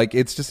really. Like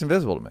it's just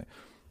invisible to me.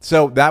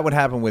 So that would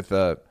happen with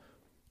and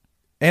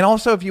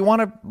also if you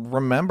want to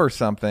remember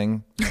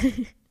something,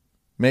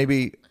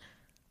 maybe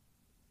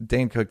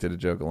Dane Cook did a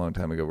joke a long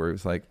time ago where he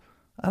was like,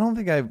 I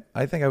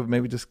think I would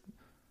maybe just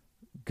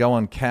go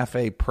on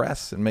Cafe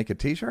Press and make a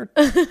t-shirt.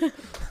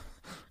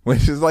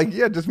 Which is like,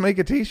 yeah, just make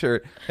a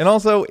t-shirt. And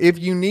also, if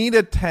you need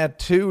a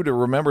tattoo to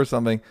remember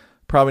something,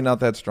 probably not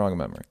that strong a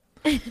memory.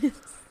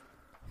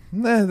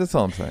 That's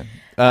all I'm saying.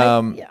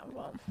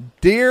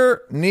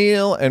 Dear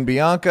Neil and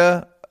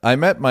Bianca, I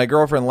met my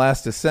girlfriend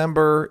last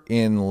December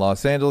in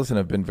Los Angeles and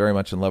have been very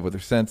much in love with her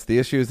since. The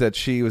issue is that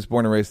she was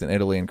born and raised in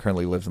Italy and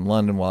currently lives in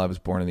London, while I was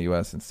born in the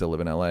U.S. and still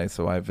live in L.A.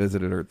 So I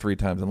visited her 3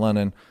 times in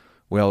London.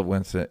 We all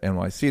went to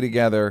NYC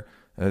together.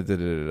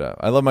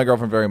 I love my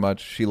girlfriend very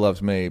much. She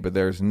loves me, but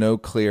there's no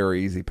clear or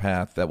easy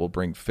path that will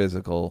bring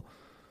physical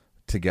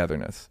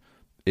togetherness.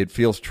 It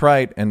feels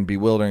trite and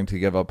bewildering to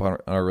give up on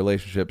our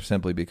relationship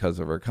simply because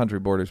of our country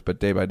borders, but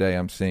day by day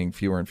I'm seeing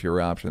fewer and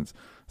fewer options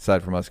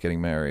aside from us getting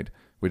married,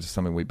 which is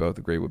something we both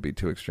agree would be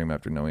too extreme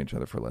after knowing each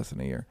other for less than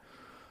a year.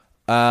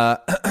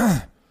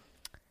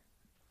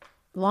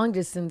 Long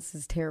distance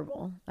is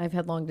terrible. I've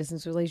had long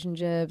distance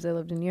relationships. I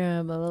lived in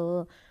Europe, blah, blah,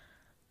 blah.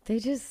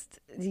 There's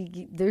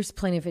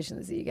plenty of fish in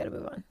the sea. You got to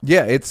move on.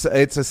 Yeah, it's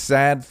a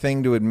sad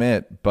thing to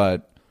admit,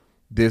 but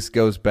this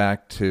goes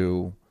back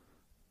to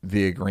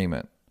the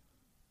agreement.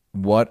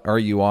 What are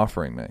you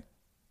offering me?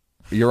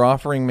 You're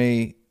offering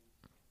me,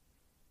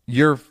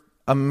 you're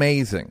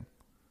amazing,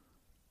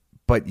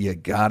 but you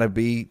gotta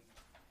be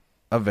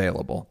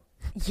available.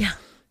 Yeah.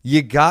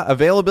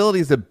 Availability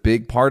is a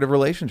big part of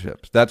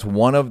relationships. That's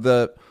one of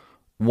the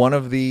one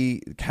of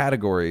the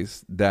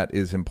categories that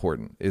is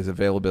important is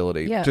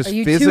availability. Yeah. Just are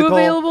you physical, too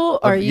available?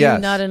 Are you yes.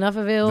 not enough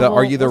available?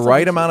 Are you the What's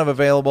right up? amount of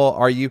available?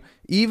 Are you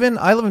even?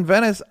 I live in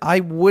Venice.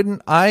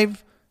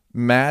 I've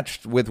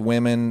matched with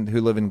women who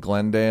live in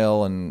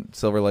Glendale and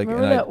Silver Lake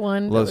Remember and that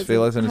one that Los was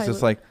Feliz, in and it's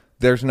just Highland? like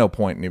there's no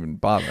point in even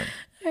bothering.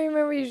 I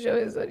remember you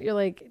showed us that. You're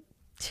like,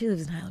 she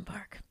lives in Highland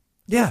Park.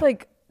 Yeah, It's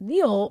like,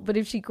 Neil, but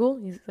if she cool,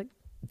 he's like,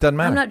 doesn't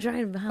matter. I'm not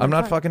driving to Highland I'm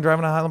not Park. fucking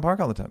driving to Highland Park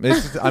all the time.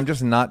 It's just, I'm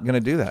just not going to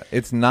do that.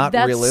 It's not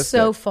That's realistic.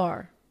 so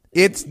far.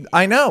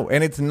 I know,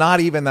 and it's not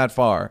even that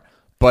far,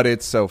 but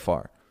it's so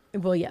far.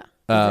 Well, yeah.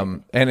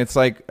 And it's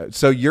like,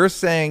 so you're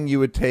saying you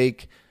would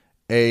take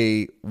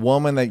a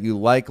woman that you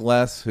like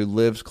less who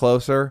lives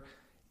closer?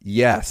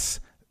 Yes,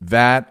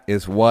 that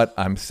is what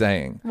I'm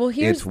saying. Well,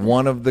 it's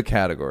one of the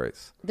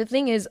categories. The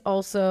thing is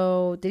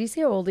also, did he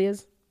say how old he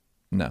is?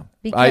 No,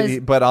 Because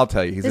but I'll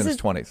tell you, he's in This his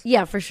is 20s.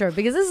 Yeah, for sure.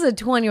 Because this is a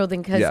 20-year-old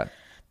thing. Because Yeah.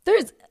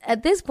 there's,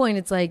 at this point,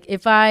 it's like,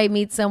 if I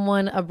meet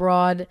someone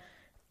abroad,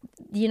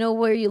 you know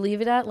where you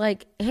leave it at?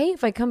 Like, hey,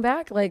 if I come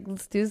back, like,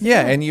 let's do this. Yeah,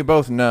 again. and you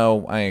both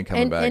know I ain't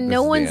coming back. And This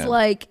no is the one's end.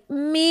 like,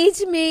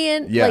 meet me.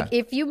 And Yeah. like,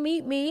 if you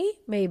meet me,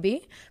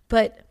 maybe.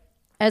 But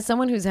as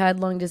someone who's had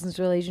long distance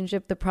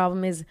relationship, the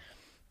problem is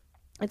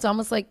it's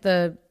almost like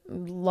the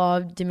law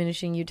of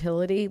diminishing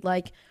utility.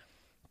 Like,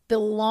 the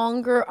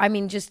longer, I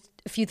mean, just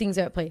a few things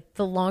are at play.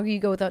 The longer you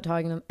go without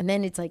talking to them, and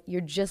then it's like you're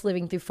just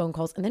living through phone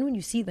calls. And then when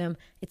you see them,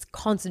 it's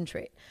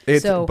concentrate.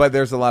 But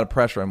there's a lot of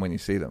pressure on when you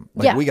see them.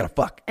 Like, Yeah. we got to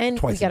fuck and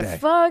twice we a gotta day.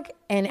 fuck,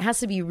 and it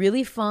has to be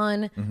really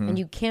fun, and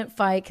you can't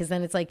fight because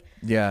then it's like,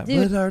 Yeah,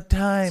 dude, but our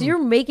time. so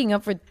you're making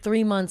up for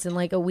 3 months in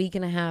like a week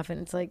and a half,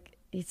 and it's like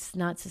it's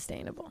not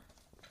sustainable.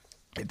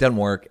 It doesn't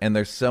work, and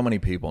there's so many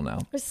people now,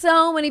 There's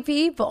so many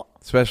people.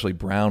 especially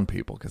brown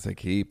people, because they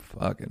keep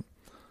fucking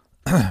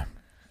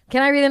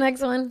Can I read the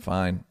next one?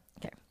 fine.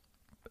 Okay.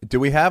 Do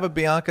we have a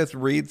Bianca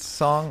Reeds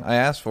song? I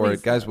asked for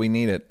it, guys. We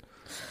need it.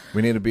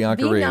 We need a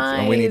Bianca Be Reeds,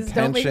 and we need nice.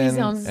 Don't make me tension,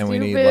 sound and we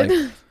need stupid.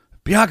 like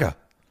Bianca.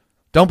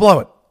 Don't blow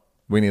it.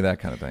 We need that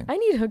kind of thing. I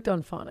need hooked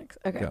on phonics.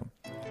 Okay. Go.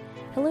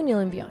 Hello, Neil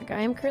and Bianca.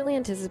 I am currently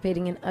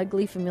anticipating an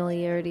ugly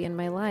familiarity in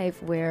my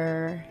life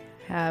where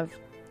they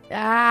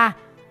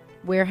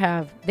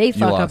You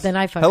fuck up, lost. then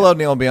I fuck Hello, up.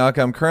 Neil and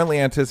Bianca. I'm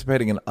currently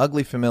anticipating an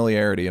ugly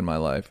familiarity in my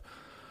life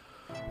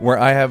where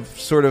I have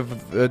sort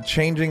of a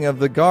changing of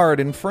the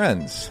guard in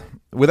friends.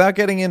 Without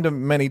getting into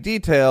many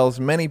details,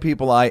 many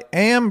people I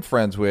am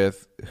friends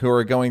with who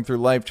are going through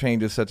life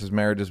changes such as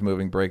marriages,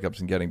 moving, breakups,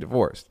 and getting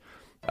divorced.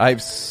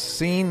 I've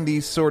seen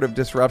these sort of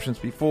disruptions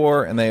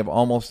before, and they have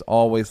almost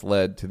always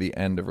led to the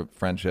end of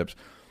friendships.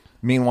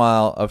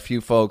 Meanwhile, a few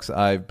folks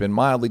I've been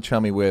mildly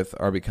chummy with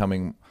are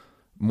becoming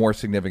more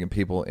significant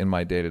people in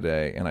my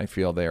day-to-day, and I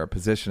feel they are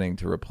positioning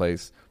to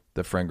replace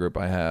the friend group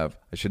I have.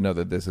 I should know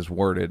that this is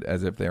worded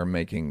as if they are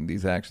making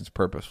these actions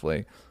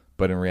purposefully,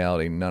 but in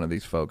reality, none of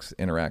these folks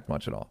interact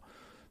much at all.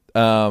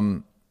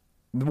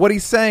 What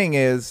he's saying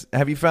is,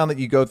 have you found that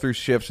you go through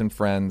shifts in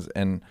friends,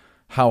 and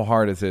how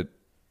hard is it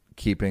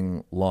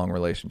keeping long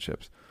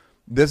relationships?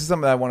 This is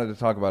something I wanted to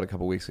talk about a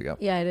couple weeks ago.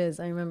 Yeah, it is.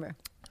 I remember.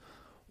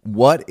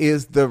 What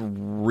is the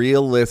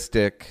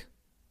realistic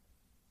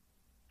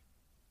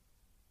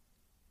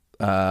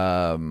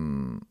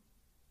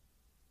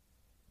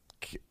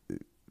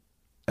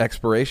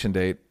expiration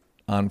date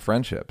on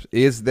friendships?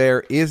 Is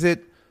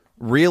it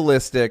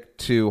realistic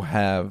to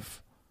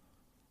have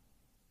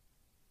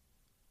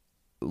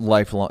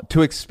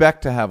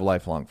expect to have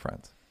lifelong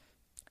friends?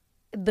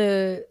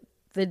 The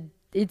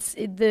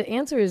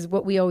answer is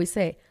what we always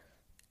say.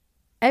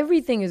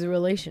 Everything is a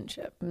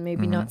relationship,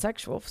 maybe not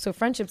sexual. So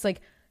friendships, like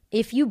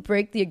if you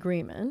break the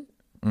agreement,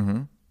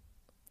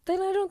 then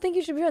I don't think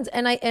you should be friends.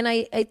 And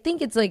I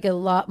think it's like a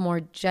lot more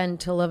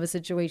gentle of a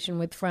situation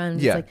with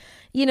friends. Yeah. It's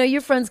like,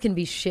 your friends can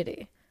be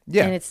shitty.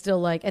 Yeah. And it's still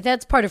like,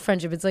 that's part of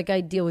friendship. It's like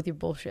I deal with your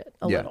bullshit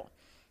a Yeah. little.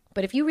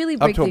 But if you really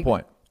Up break to a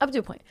point. Up to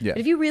a point. Yeah.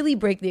 But if you really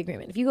break the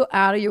agreement, if you go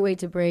out of your way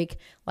to break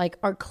like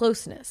our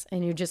closeness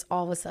and you're just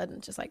all of a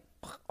sudden just like,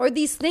 or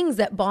these things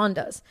that bond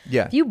us.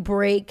 Yeah. If you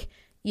break,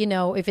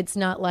 if it's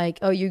not like,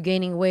 oh, you're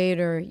gaining weight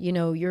or,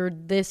 you're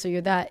this or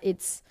you're that,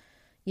 it's,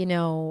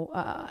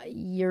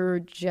 you're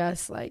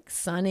just like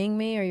sunning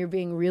me or you're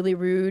being really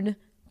rude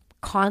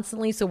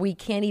constantly. So we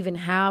can't even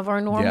have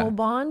our normal Yeah.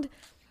 bond.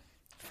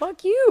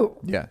 Fuck you.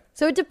 Yeah.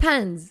 So it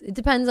depends. It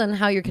depends on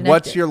how you're connected.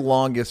 What's your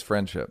longest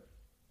friendship?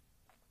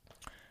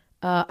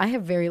 I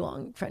have very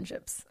long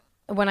friendships.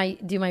 When I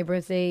do my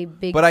birthday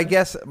big, But I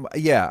guess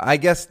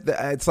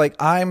it's like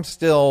I'm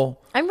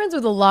friends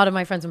with a lot of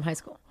my friends from high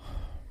school.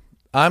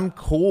 I'm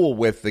cool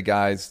with the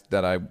guys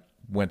that I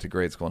went to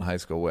grade school and high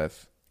school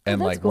with. And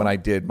that's like cool. when I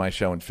did my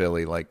show in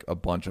Philly, like a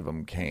bunch of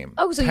them came.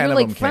 Oh, so 10 you're of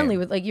like them friendly came.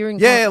 with like you're in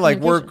Yeah, like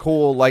we're communication.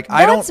 cool. Like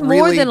I That's don't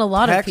more really than a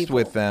lot of text people.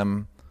 with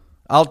them.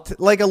 I'll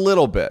like a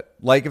little bit.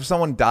 Like if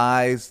someone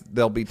dies,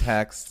 there'll be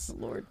texts.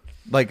 Lord.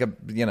 Like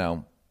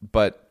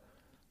but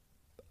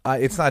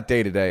it's not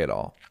day to day at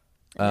all.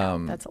 Yeah,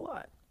 that's a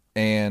lot.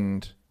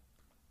 And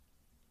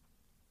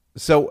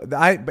So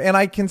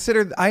I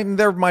consider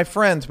they're my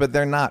friends, but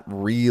they're not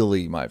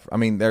really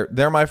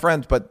they're my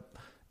friends, but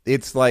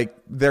it's like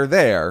they're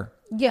there.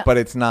 Yeah. But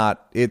it's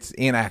not. It's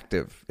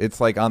inactive.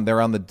 It's like they're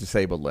on the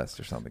disabled list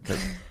or something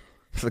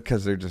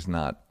because they're just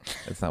not.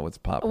 It's not what's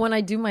popping. When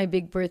I do my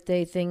big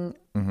birthday thing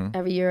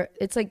every year,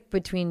 it's like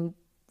between,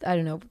 I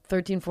don't know,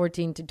 13,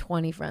 14 to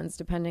 20 friends,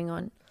 depending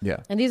on. Yeah.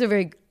 And these are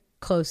very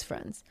close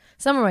friends.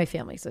 Some are my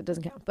family, so it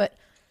doesn't count. But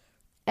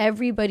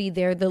everybody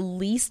there, the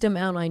least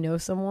amount I know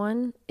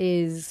someone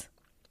is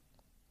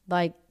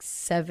like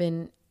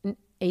 7,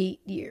 8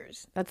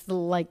 years. That's the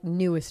like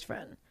newest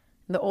friend.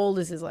 The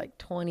oldest is like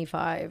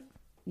 25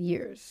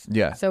 years.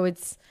 Yeah. So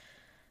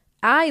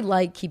I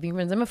like keeping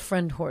friends. I'm a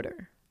friend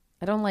hoarder.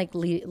 I don't like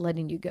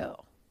letting you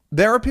go.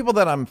 There are people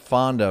that I'm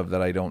fond of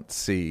that I don't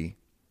see.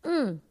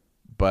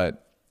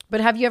 But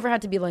have you ever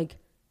had to be like,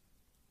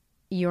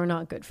 you're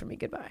not good for me,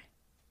 goodbye?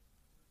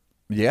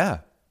 Yeah,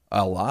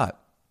 a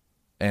lot.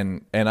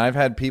 And I've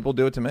had people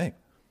do it to me.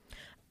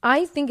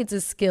 I think it's a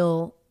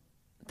skill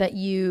that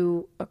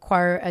you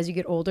acquire as you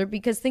get older,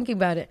 because thinking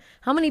about it,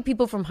 how many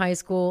people from high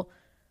school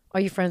are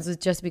you friends with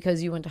just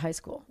because you went to high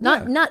school?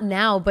 Not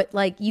now, but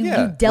like you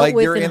dealt like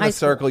with you're in high the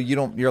school. circle.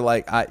 You're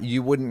like,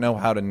 you wouldn't know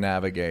how to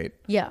navigate.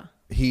 Yeah.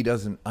 He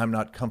doesn't. I'm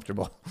not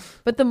comfortable.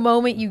 But the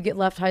moment you get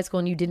left high school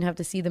and you didn't have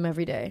to see them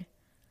every day,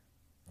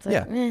 it's like,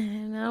 Yeah.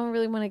 I don't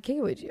really want to kick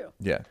it with you.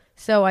 Yeah.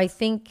 So I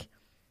think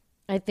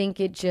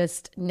it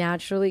just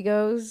naturally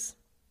goes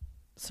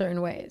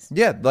certain ways.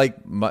 Yeah,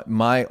 like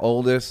my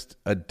oldest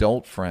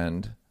adult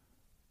friend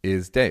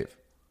is Dave.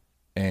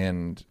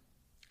 And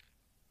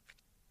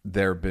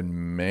there have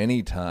been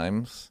many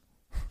times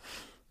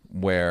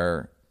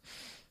where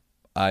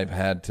I've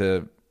had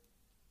to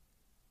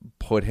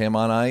put him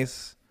on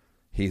ice.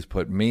 He's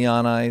put me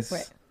on ice.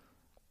 Right.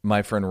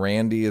 My friend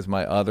Randy is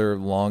my other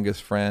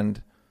longest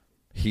friend.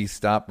 He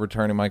stopped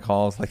returning my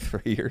calls like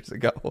 3 years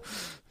ago,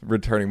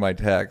 returning my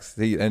texts.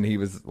 He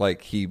was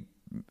like,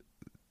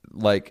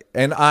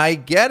 and I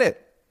get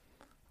it.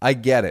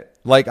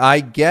 Like,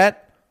 I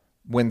get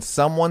when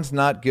someone's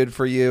not good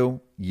for you,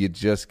 you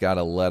just got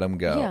to let them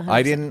go.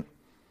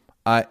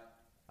 Yeah,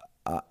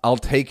 I'll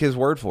take his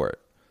word for it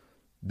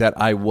that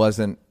I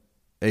wasn't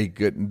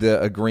the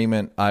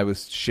agreement, I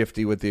was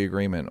shifty with the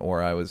agreement,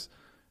 or I was,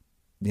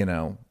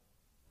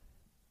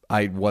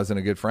 I wasn't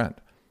a good friend.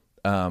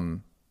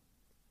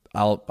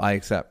 I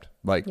accept,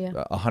 like,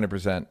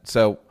 100%.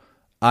 So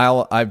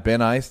I've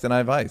been iced and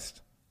I've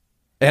iced.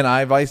 And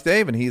I've iced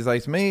Dave and he's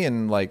iced me,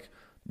 and like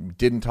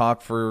didn't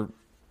talk for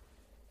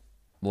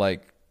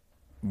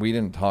we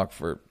didn't talk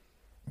for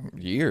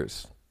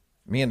years.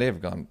 Me and Dave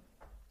have gone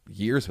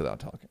years without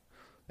talking.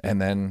 And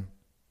then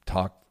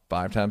talked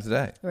 5 times a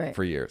day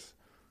for years.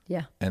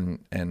 Yeah.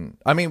 And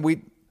I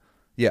mean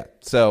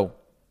so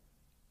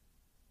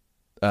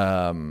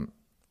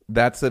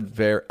that's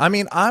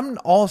I'm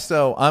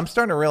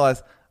starting to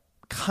realize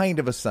kind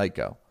of a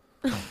psycho.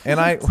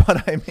 And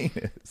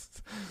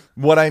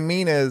what I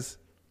mean is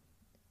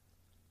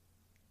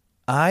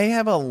I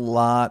have a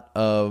lot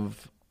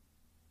of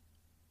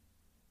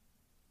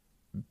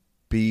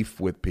beef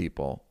with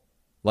people.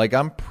 Like,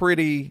 I'm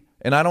pretty,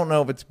 and I don't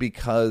know if it's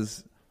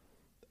because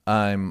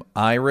I'm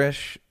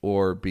Irish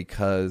or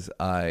because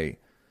I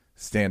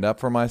stand up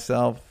for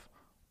myself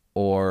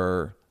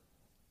or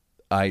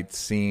I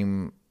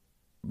seem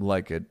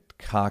like a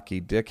cocky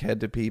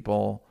dickhead to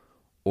people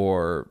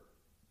or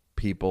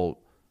people,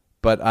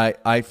 but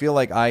I feel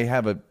like I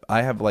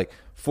have like,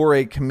 for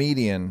a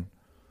comedian,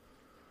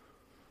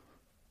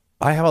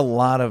 I have a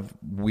lot of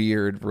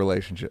weird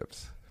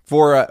relationships.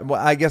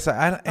 I guess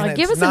and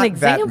give it's us not an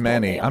example, that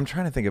many. Neil. I'm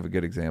trying to think of a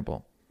good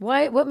example.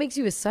 Why? What makes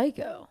you a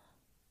psycho?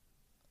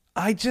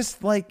 I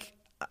just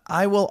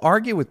I will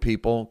argue with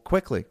people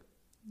quickly.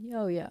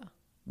 Oh yeah.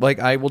 Like,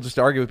 I will just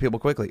argue with people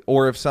quickly.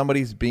 Or if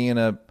somebody's being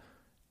a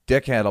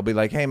dickhead, I'll be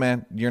like, "Hey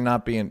man, you're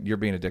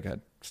being a dickhead.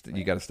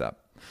 You got to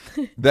stop."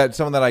 That's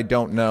someone that I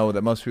don't know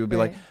that most people would be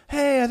like,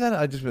 "Hey,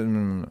 I just."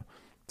 No.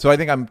 So I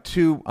think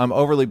I'm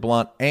overly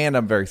blunt and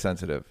I'm very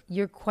sensitive.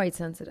 You're quite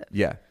sensitive.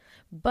 Yeah.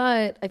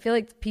 But I feel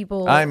like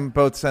people... I'm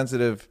both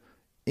sensitive,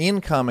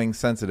 incoming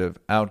sensitive,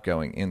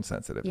 outgoing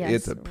insensitive. Yes.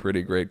 It's a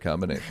pretty great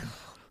combination.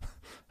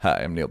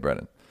 Hi, I'm Neil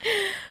Brennan.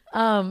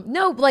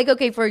 No, like,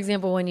 okay, for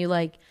example, when you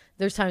like,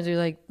 there's times where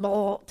you're like,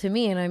 oh, to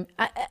me, and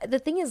the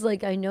thing is,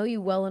 like, I know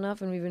you well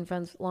enough and we've been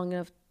friends long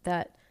enough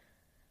that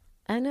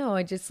I know,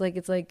 I just like,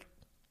 it's like,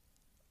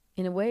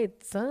 in a way,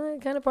 it's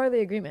kind of part of the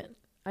agreement.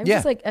 I'm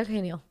just like,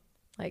 okay, Neil,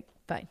 like,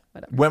 fine,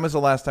 whatever. When was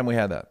the last time we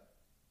had that?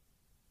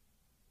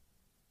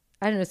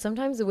 I don't know.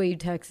 Sometimes the way you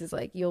text is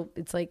like,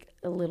 it's like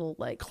a little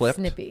like Clipped?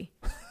 snippy.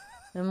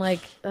 I'm like,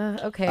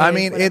 okay. I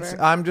mean,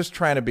 whatever. I'm just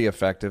trying to be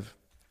effective.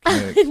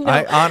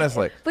 I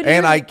honestly, But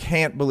and I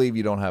can't believe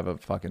you don't have a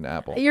fucking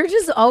Apple. You're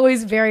just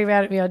always very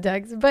mad at me on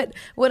text. But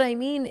what I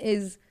mean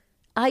is,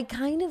 I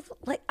kind of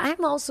like,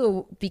 I'm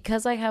also,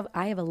 because I have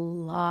a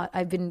lot,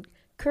 I've been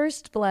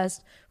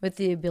blessed with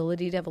the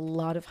ability to have a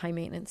lot of high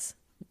maintenance,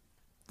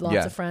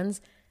 lots of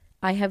friends.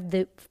 I have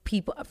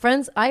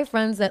I have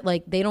friends that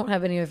like, they don't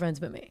have any other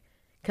friends but me.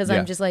 because Yeah.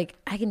 I'm just like,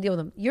 I can deal with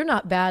them. You're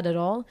not bad at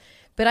all,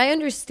 but I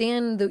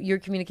understand your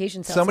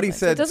communication style. Somebody sometimes.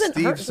 It said, doesn't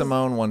Steve hurt.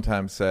 Simone one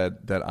time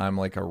said that I'm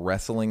like a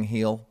wrestling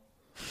heel.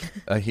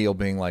 A heel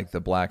being like the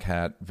black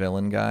hat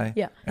villain guy.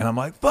 Yeah. And I'm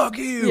like, fuck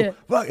you. Yeah.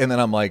 Fuck. And then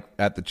I'm like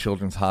at the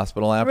children's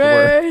hospital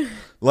afterward. Right.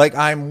 Like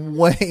I'm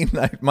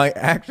my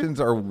actions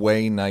are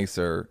way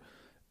nicer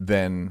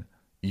than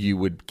you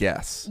would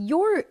guess.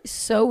 You're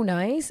so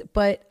nice,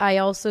 but I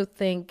also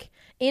think,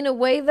 in a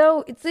way,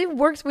 though, it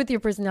works with your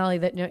personality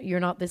that you're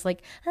not this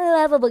like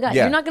lovable guy.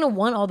 Yeah. You're not gonna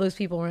want all those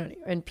people around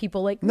you, and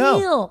people like No.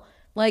 Neil,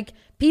 like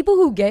people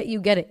who get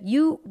it.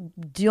 You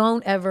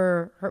don't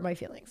ever hurt my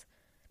feelings.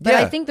 But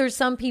I Yeah. think there's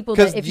some people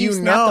Because that if you you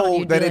snapped on know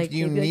you'd that be if like,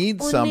 you you'd be like,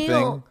 need "Oh, something,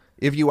 Neil."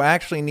 if you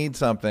actually need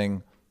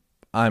something,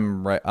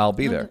 I'm right. I'll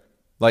be there.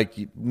 Like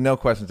no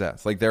questions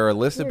asked. Like there are a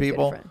list You're of a good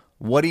people. friend.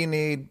 What do you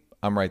need?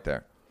 I'm right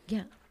there.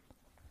 Yeah,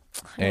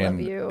 I And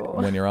love you.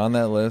 when you're on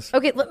that list,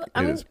 Okay,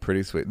 it is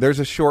pretty sweet. There's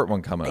a short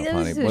one coming up, Yeah,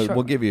 honey. let's do a short We'll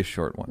one. give you a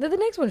short one. the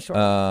next one's short.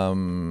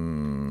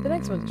 The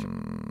next one's short.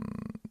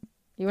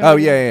 You wanna Oh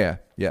do yeah.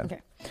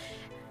 Okay.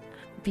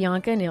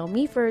 Bianca, Neil.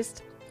 Me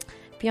first.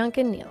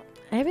 Bianca, Neil.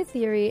 I have a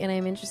theory, and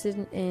I'm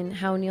interested in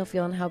how Neil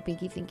feel and how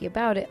Binky thinking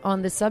about it.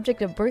 On the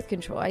subject of birth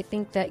control, I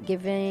think that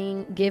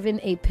given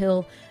a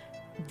daily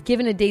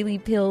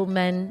pill,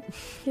 men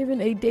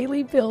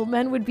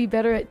would be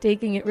better at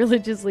taking it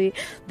religiously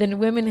than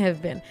women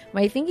have been.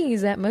 My thinking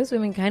is that most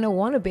women kind of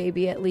want a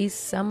baby at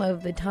least some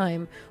of the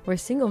time, where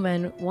single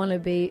men wanting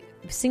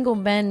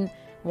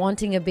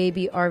a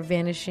baby are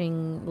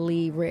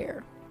vanishingly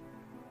rare.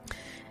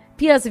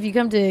 P.S. If you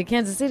come to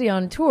Kansas City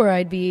on tour,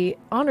 I'd be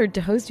honored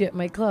to host you at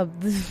my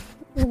club, the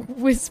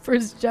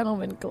Whispers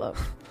Gentleman Club.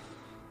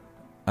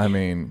 I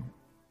mean,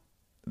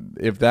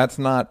 if that's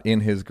not in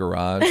his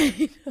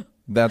garage,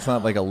 that's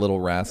not like a Little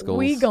Rascals.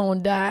 We gonna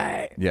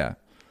die. Yeah.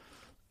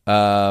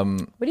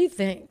 What do you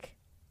think?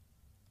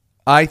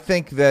 I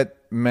think that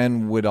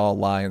men would all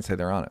lie and say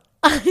they're on it.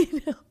 I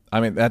know. I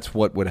mean, that's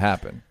what would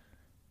happen.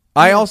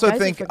 I also guys are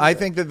think fucking good.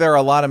 think that there are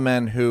a lot of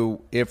men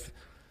who, if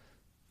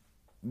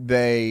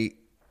they,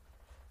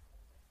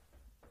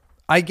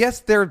 I guess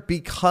they're,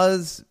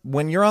 because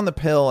when you're on the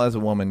pill as a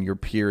woman, your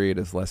period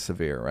is less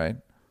severe, right?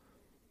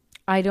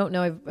 I don't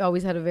know. I've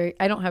always had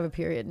I don't have a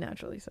period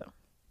naturally, so.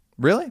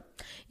 Really?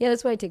 Yeah,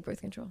 that's why I take birth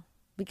control.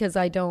 Because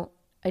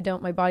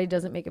my body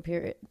doesn't make a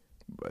period.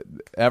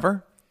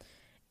 Ever?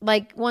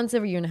 Like once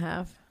every year and a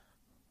half.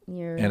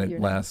 And it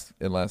lasts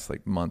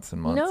like months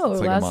and months. No,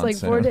 It's it like a lasts month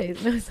like 4 soon.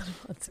 days. No, it's not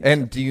months.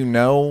 And do you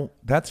know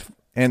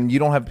and you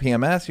don't have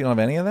PMS? You don't have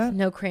any of that?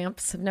 No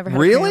cramps. I've never had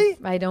Really? a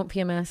cramp. I don't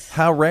PMS.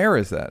 How rare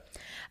is that?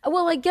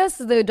 Well, I guess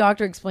the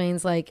doctor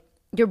explains like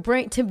your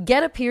brain, to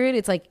get a period,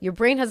 it's like your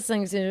brain has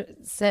to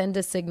send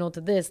a signal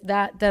to this,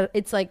 that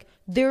it's like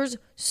there's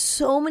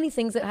so many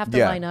things that have to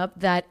Yeah. line up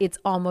that it's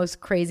almost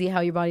crazy how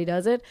your body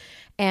does it,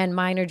 and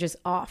mine are just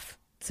off.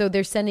 So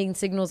they're sending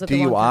signals at Do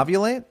the you wrong time.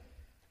 ovulate?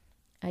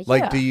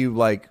 Yeah. Do you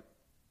like?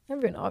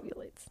 Everyone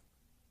ovulates.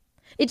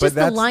 It's But just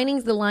the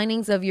that's-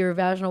 linings of your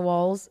vaginal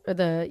walls or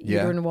the Yeah.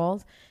 uterine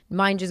walls.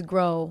 Mine just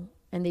grow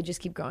and they just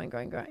keep growing.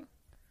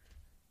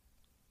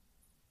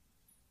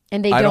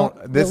 And they don't.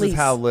 This release. is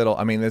how little.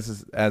 I mean, this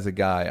is as a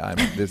guy.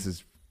 This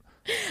is.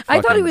 I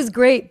thought it fucking was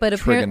great, but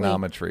apparently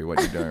trigonometry. What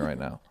you're doing right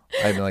now?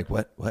 I'd be like,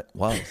 what? What?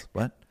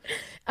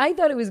 I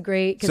thought it was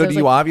great. 'Cause So I do was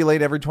you like,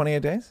 ovulate every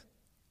 28 days?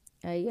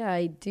 Yeah,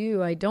 I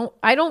do. I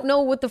don't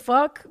know what the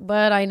fuck,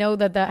 but I know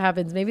that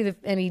happens. Maybe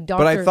any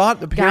doctor. But I thought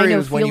the period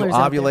is when you gyno-feelers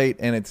out there. ovulate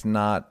and it's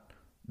not,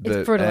 the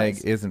It's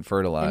fertilized. egg isn't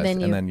fertilized,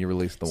 and then you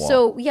release the wall.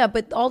 So yeah,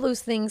 but all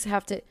those things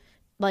have to,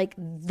 like,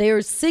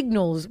 there's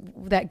signals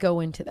that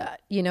go into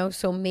that,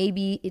 So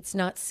maybe it's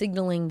not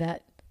signaling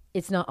that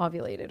it's not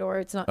ovulated or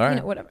it's not, All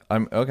right. whatever.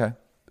 I'm okay.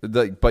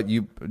 But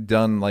you've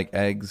done like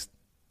eggs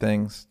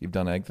things. You've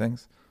done egg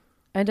things.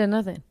 I done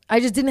nothing. I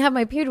just didn't have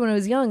my period when I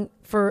was young.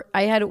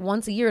 I had it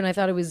once a year, and I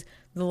thought it was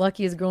the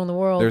luckiest girl in the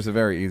world. There's a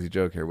very easy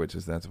joke here, which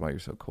is that's why you're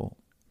so cool.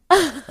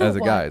 As a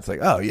guy, it's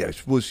like, oh yeah,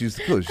 well she's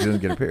cool. She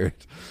doesn't get a period.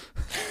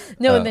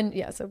 No, and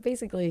then so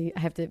basically, I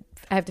have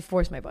to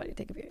force my body to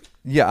take a period.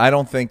 Yeah, I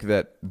don't think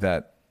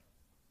that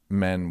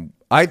men.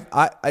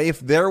 If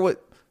there would,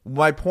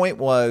 my point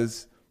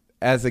was,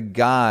 as a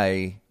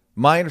guy,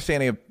 my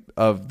understanding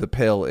of the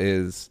pill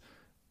is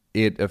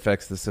it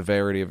affects the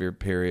severity of your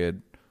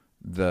period,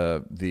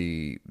 the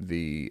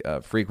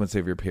frequency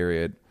of your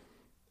period,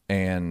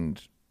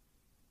 and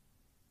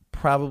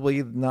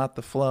probably not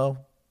the flow.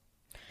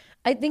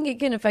 I think it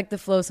can affect the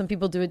flow. Some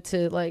people do it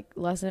to like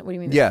lessen it. What do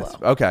you mean? Yes. The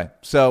flow? Okay.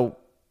 So,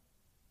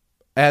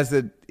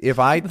 if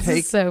I This take,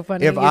 is so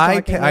funny. if You're I,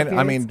 talking about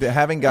I mean, periods.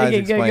 having guys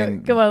Okay, go.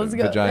 explain Come on, let's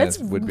go. vaginas That's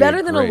would better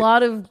be than great, a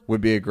lot of. would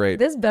be a great.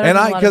 That's better and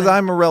than a lot of because men.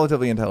 I'm a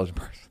relatively intelligent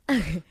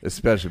person,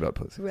 especially about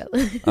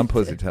pussy. I'm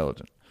pussy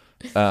intelligent.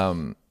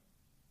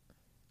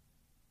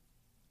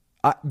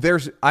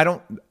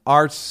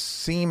 Our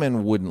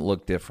semen wouldn't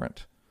look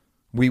different.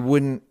 We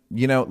wouldn't,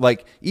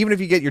 like even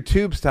if you get your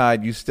tubes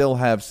tied, you still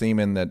have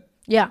semen that.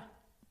 Yeah.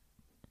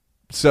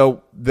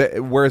 So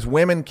whereas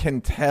women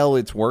can tell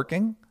it's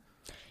working.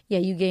 Yeah,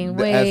 you gain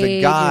weight. As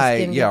a guy, your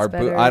skin yeah, gets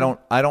better.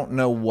 I don't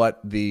know what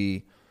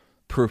the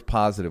proof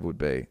positive would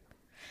be.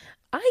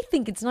 I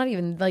think it's not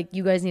even like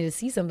you guys need to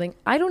see something.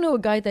 I don't know a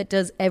guy that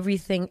does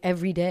everything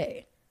every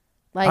day.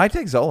 Like, I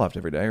take Zoloft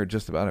every day, or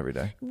just about every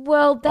day.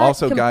 well, that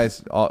Also,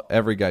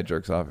 every guy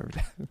jerks off every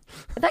day.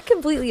 that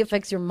completely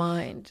affects your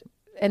mind,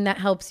 and that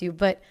helps you.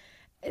 But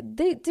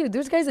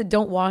there's guys that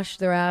don't wash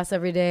their ass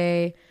every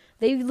day.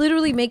 They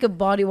literally make a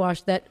body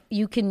wash that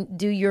you can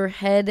do your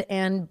head,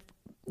 and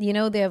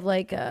they have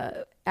like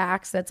a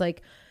Axe that's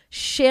like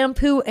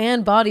shampoo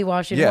and body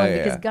wash in one,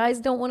 because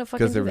guys don't want to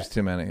fucking. Because there was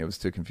too many. It was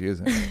too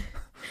confusing.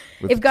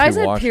 If guys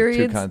had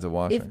periods, two kinds of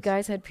washings. if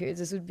guys had periods,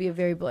 this would be a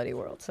very bloody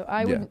world. So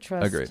I wouldn't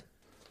trust. Agreed.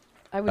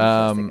 I wouldn't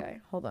trust a guy.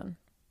 Hold on.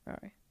 All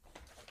right.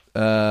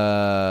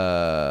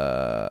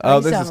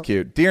 This is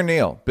cute. Dear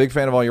Neil, big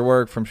fan of all your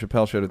work, from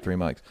Chappelle Show to 3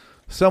 Mics.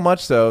 So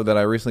much so that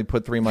I recently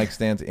put 3 mic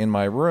stands in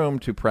my room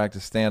to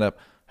practice stand-up.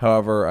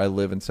 However, I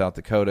live in South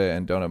Dakota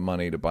and don't have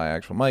money to buy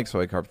actual mics,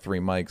 so I carved 3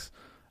 mics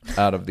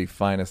out of the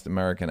finest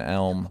American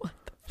elm.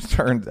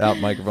 Turned out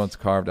microphones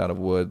carved out of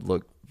wood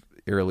look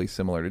eerily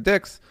similar to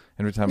dicks.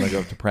 Every time I go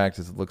up to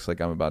practice, it looks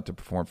like I'm about to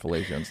perform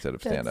fellatio instead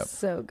of stand-up. That's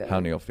so good.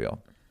 How Neil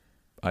feel?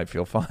 I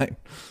feel fine.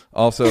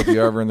 Also, if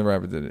you're ever in the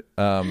rapid,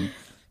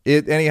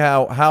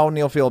 how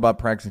Neil feel about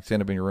practicing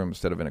stand-up in your room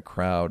instead of in a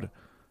crowd?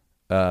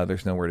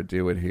 There's nowhere to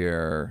do it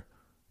here.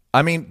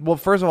 I mean, well,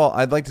 first of all,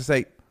 I'd like to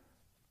say,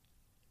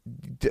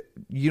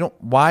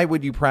 why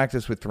would you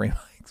practice with 3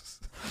 mics?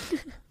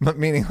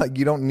 Meaning, like,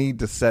 you don't need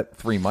to set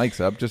 3 mics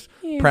up. Just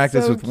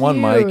practice with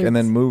 1 mic and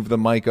then move the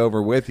mic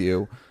over with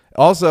you.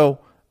 Also,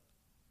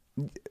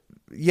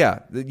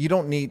 yeah, you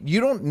don't need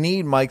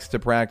mics to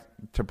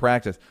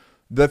practice.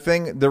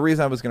 The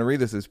reason I was going to read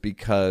this is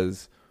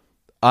because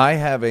I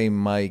have a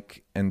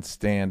mic and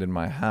stand in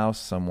my house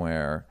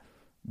somewhere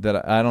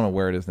that I don't know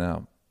where it is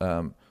now.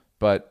 And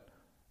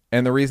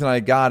the reason I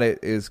got it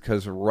is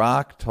because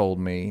Rock told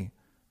me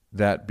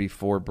that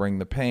before Bring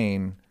the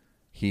Pain,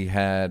 he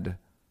had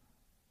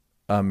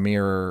a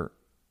mirror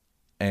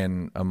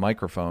and a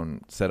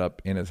microphone set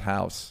up in his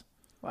house.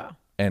 Wow.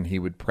 And he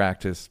would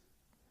practice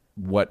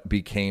what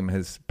became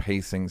his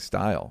pacing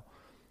style.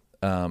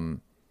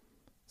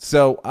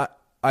 So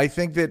I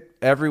think that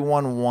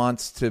everyone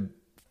wants to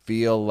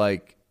feel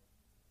like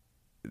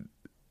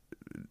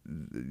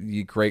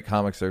you great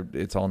comics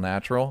it's all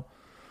natural.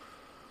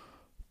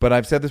 But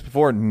I've said this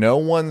before, no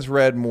one's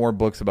read more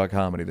books about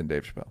comedy than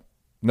Dave Chappelle.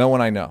 No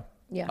one I know.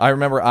 Yeah. I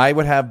remember I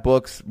would have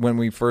books when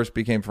we first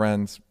became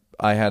friends.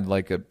 I had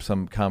like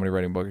some comedy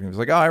writing book, and he was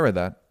like, "Oh, I read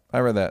that."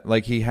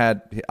 Like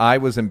I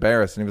was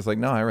embarrassed, and he was like,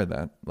 "No, I read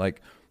that."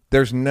 Like,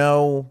 there's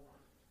no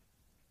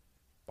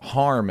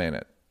harm in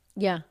it.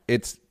 Yeah.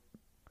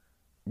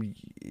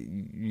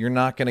 You're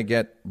not going to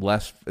get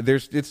less.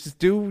 It's just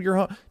do your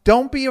home.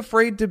 Don't be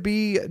afraid to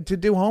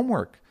do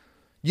homework.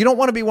 You don't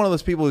want to be one of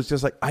those people who's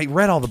just like, I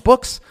read all the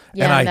books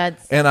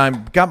and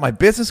I've got my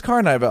business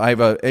card and I have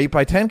a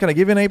 8x10. Can I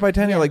give you an 8x10?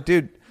 Yeah. You're like,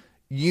 dude,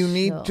 you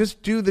need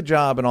just do the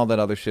job and all that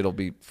other shit will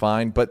be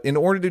fine. But in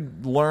order to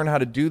learn how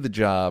to do the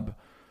job,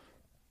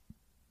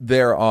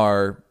 there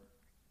are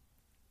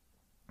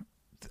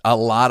a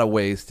lot of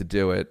ways to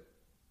do it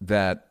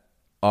that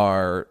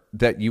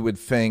you would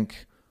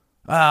think,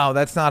 oh,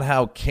 that's not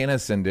how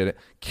Kinison did it.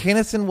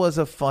 Kinison was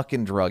a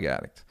fucking drug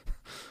addict.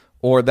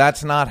 Or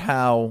that's not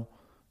how,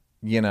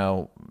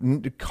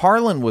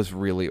 Carlin was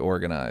really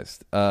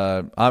organized.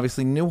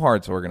 Obviously,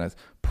 Newhart's organized.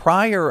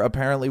 Pryor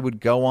apparently would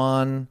go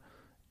on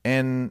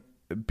and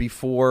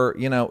before,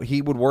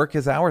 he would work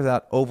his hours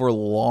out over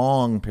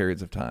long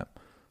periods of time.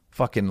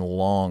 Fucking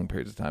long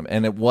periods of time.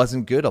 And it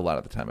wasn't good a lot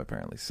of the time,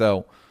 apparently.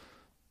 So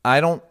I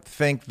don't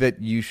think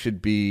that you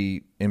should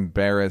be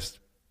embarrassed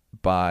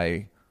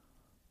by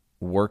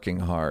working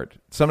hard.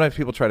 Sometimes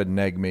people try to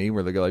neg me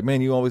where they go like,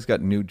 man, you always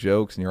got new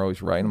jokes and you're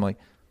always right. I'm like,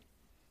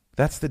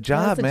 that's the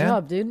job, man. That's the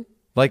job, dude.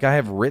 Like, I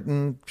have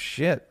written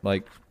shit.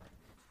 Like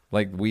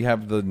we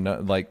have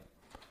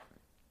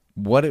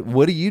what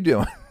are you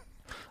doing?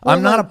 Well,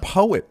 I'm not a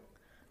poet.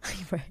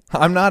 Right.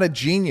 I'm not a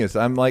genius.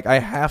 I'm like, I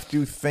have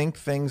to think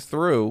things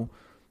through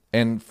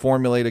and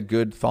formulate a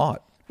good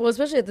thought. Well,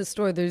 especially at the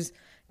store, there's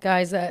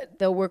guys that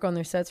they'll work on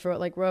their sets for it.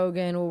 Like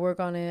Rogan will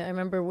work on it. I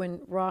remember when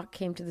Rock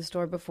came to the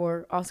store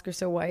before Oscar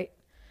So White.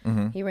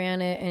 Mm-hmm. He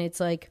ran it, and it's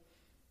like,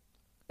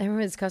 I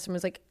remember his customer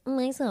was like,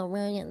 I saw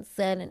Rogan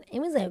said, and it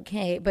was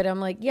okay. But I'm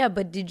like, yeah,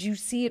 but did you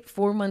see it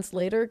 4 months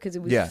later? Because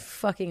it was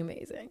fucking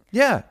amazing.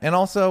 Yeah, and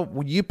also,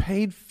 you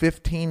paid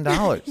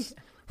 $15.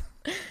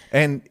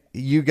 And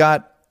you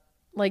got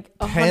like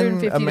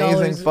 10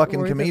 amazing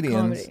fucking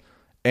comedians.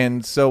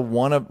 And so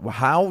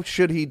how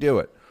should he do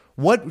it?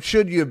 What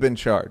should you have been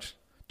charged?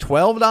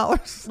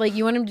 $12? Like,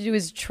 you want him to do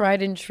his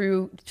tried and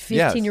true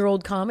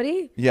 15-year-old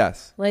comedy?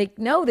 Yes. Like,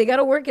 no, they got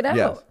to work it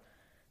out.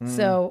 Yes.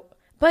 So,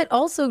 but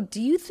also,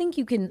 do you think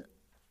you can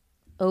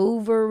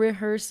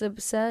over-rehearse a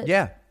set?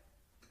 Yeah.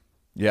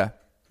 Yeah.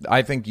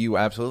 I think you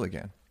absolutely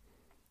can.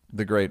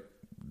 The great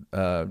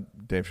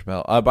Dave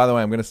Chappelle. By the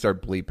way, I'm going to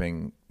start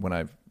bleeping when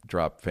I've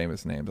drop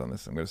famous names on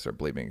this. I'm going to start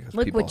bleeping because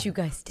Look people what you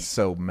guys did.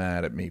 so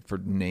mad at me for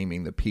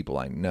naming the people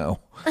I know.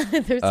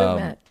 They're so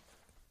mad.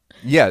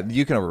 Yeah,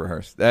 you can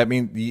over-rehearse. I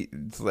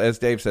mean, as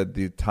Dave said,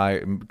 the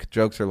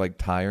jokes are like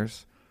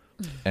tires,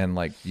 and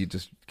like you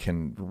just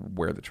can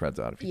wear the treads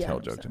out if you tell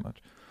a joke too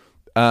much.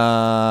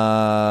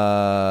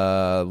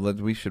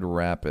 We should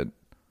wrap it.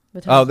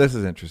 Oh, this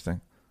is interesting.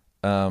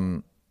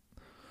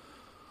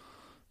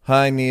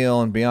 Hi,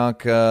 Neil and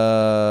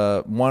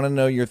Bianca. Want to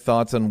know your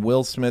thoughts on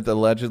Will Smith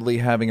allegedly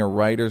having a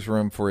writer's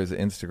room for his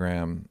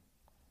Instagram.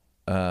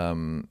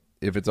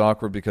 If it's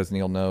awkward because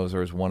Neil knows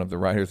or is one of the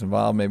writers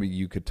involved, maybe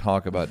you could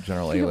talk about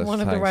General A-list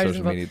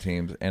social media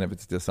teams and if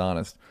it's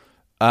dishonest.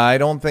 I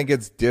don't think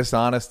it's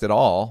dishonest at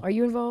all. Are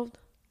you involved?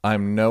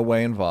 I'm no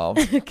way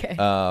involved. Okay.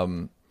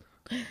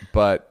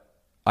 But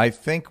I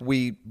think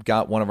we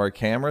got one of our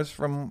cameras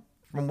from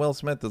Will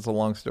Smith. That's a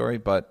long story,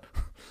 but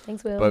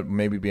thanks, Will. But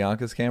maybe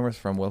Bianca's cameras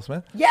from Will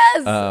Smith.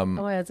 Yes.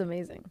 That's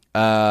amazing.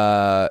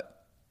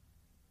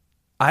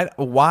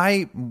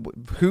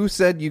 Who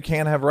said you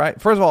can't have right?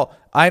 First of all,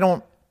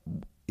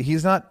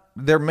 he's not.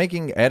 They're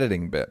making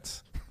editing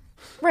bits.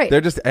 Right.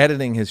 They're just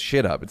editing his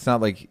shit up. It's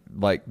not like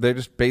they're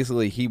just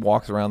basically he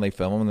walks around, they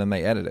film him, and then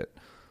they edit it.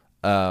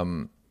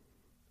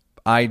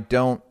 I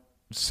don't.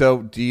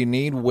 So do you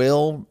need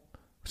Will?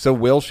 So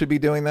Will should be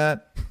doing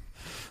that.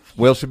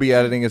 Will should be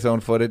editing his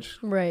own footage.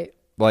 Right.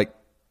 Like,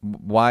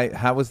 why?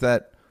 How is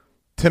that?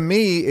 To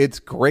me, it's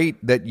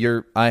great that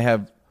I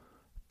have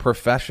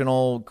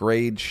professional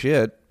grade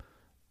shit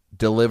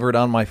delivered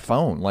on my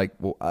phone. Like,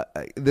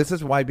 this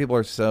is why people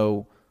are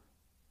so.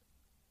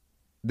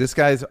 This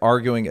guy's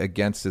arguing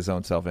against his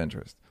own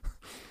self-interest,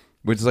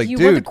 which is like, dude,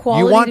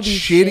 you want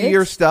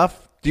shittier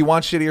stuff? Do you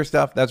want shittier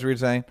stuff? That's what you're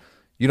saying.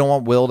 You don't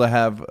want Will to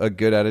have a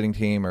good editing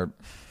team, or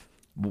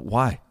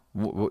why?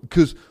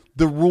 Because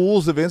the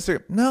rules of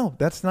Instagram. No,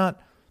 that's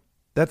not.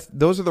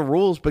 Those are the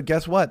rules. But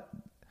guess what?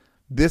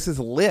 This is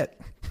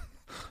lit.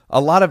 A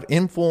lot of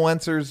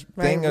influencers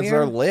things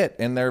are lit,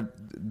 and they're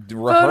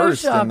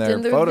rehearsed, and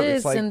they're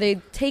photos, and they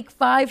take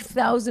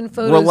 5,000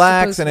 photos.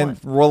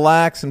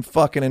 Relax and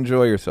fucking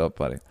enjoy yourself,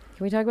 buddy.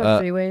 Can we talk about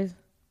three ways?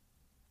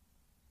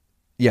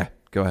 Yeah,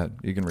 go ahead.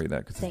 You can read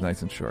that because it's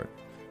nice and short.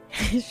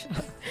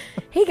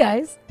 Hey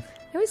guys,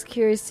 I was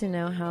curious to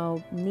know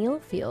how Neil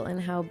feel and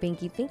how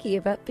Binky thinky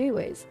about three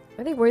ways.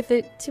 Are they worth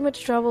it? Too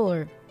much trouble,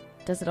 or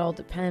does it all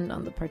depend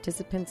on the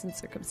participants and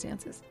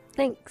circumstances?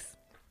 Thanks.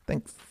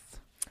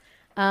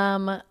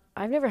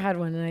 I've never had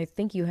one, and I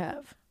think you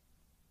have.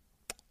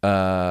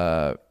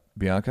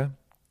 Bianca?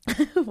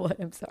 What?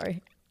 I'm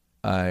sorry.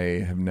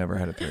 I have never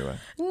had a three-way.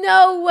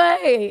 No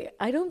way!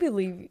 I don't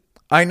believe you.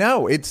 I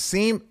know. It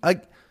seemed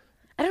like...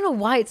 I don't know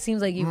why it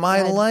seems like you.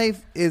 My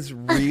life is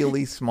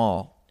really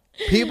small.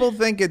 People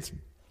think it's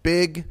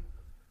big.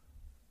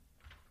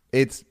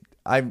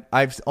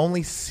 I've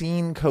only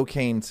seen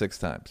cocaine 6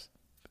 times.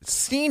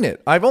 Seen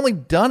it. I've only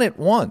done it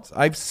once.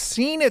 I've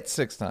seen it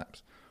 6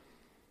 times.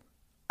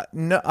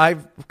 No,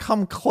 I've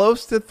come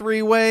close to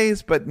 3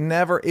 ways, but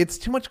never. It's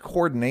too much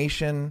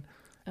coordination,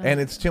 and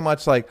it's too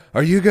much like,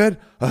 "Are you good?"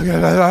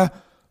 That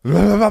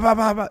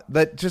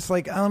just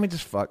like, let me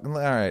just fuck. All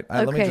right,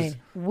 okay. Let me just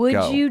Would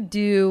go. you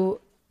do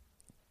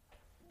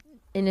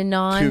in a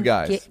 2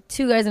 guys,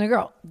 2 guys and a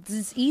girl? This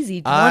is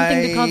easy. One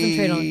thing to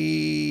concentrate on.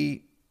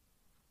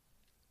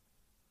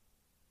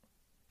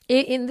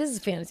 This is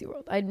fantasy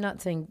world. I'm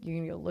not saying you're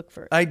gonna go look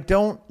for it. I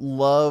don't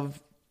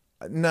love.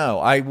 No,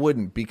 I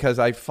wouldn't, because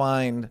I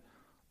find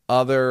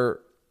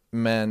other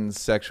men's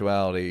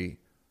sexuality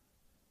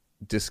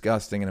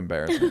disgusting and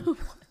embarrassing.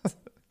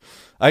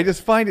 I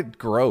just find it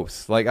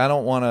gross. Like, I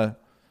don't want to.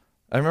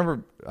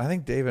 I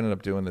think Dave ended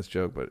up doing this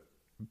joke,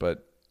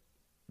 but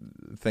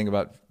thing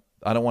about,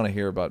 I don't want to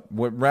hear about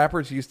what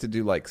rappers used to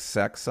do, like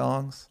sex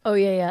songs. Oh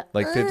yeah.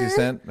 Like 50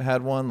 Cent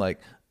had one, like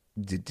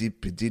or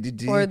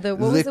the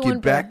lick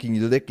it back and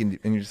you lick and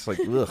you're just like,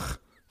 ugh.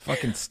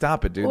 Fucking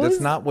stop it, dude. That's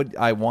not what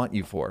I want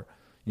you for.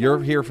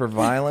 You're here for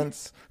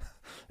violence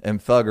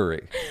and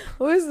thuggery.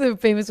 What was the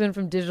famous one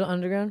from Digital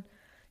Underground?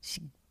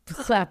 She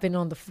clapping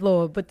on the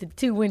floor, but the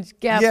 2-inch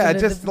gap. Yeah,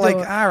 just like,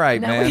 all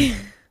right, man.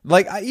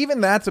 Like,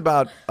 even that's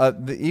about.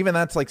 Even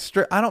that's like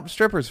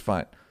strippers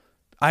fine.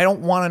 I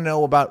don't want to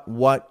know about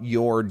what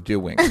you're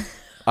doing.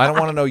 I don't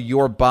want to know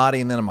your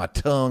body and then my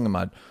tongue and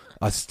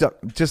my stuff.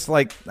 Just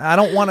like I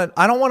don't want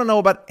to know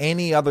about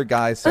any other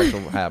guy's sexual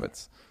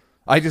habits.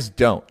 I just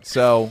don't.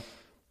 So,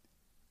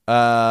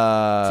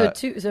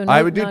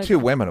 I would do 2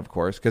 women, of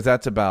course, because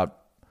that's about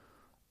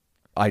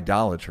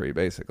idolatry,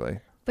 basically.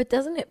 But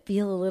doesn't it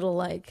feel a little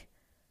like,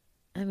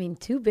 2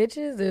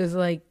 bitches?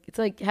 It's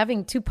like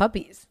having 2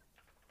 puppies.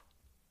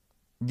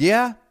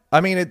 Yeah,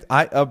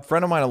 a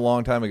friend of mine a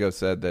long time ago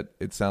said that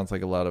it sounds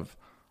like a lot of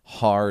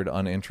hard,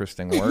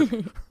 uninteresting work.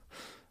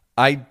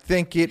 I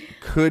think it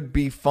could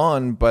be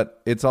fun,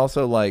 but it's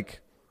also like,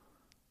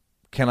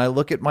 can I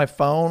look at my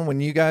phone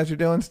when you guys are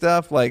doing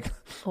stuff? Like,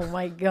 oh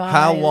my God.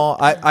 How long?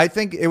 I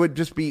think it would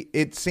just be,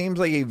 it seems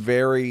like a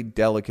very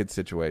delicate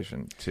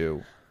situation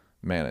to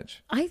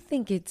manage. I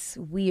think it's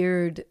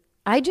weird.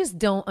 I just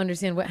don't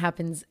understand what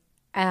happens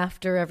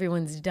after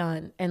everyone's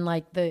done, and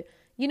like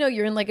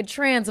you're in like a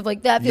trance of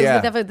like that feels Yeah.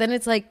 like that, but then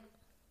it's like,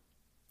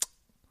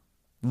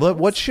 Look,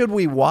 what should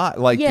we watch?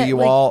 Like, Yeah, do you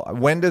like- all?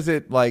 When does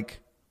it like?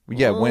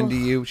 Yeah, when do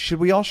you? Should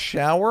we all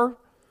shower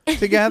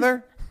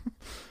together?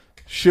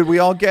 Should we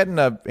all get in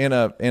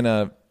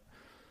a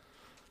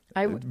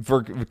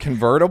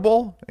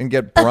convertible and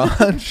get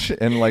brunch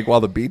and like while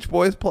the Beach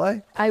Boys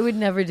play? I would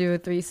never do a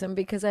threesome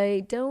because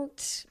I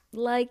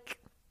like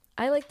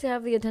to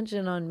have the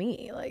attention on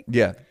me. Like,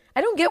 Yeah,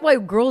 I don't get why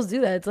girls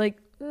do that. It's like,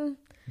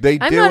 they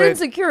I'm do not it.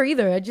 insecure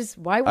either.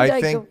 Why would I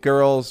I think go?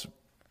 girls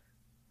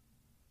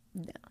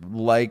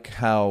like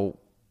how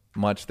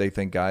much they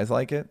think guys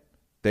like it.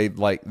 They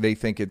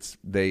think it's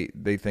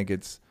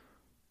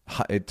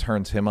it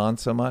turns him on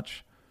so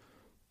much,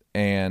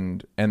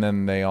 and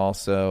then they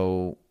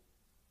also,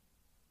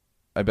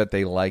 I bet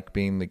they like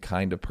being the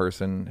kind of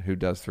person who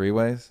does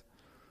three-ways.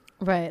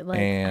 Right, like,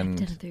 And I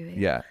did a three-way.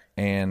 yeah,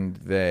 and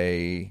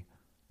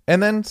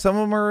then some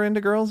of them are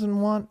into girls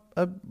and want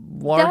a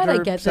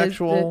larger get.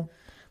 sexual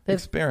the-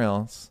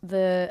 experience.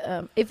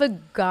 If a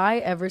guy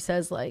ever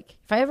says like,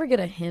 if I ever get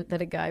a hint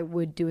that a guy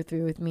would do a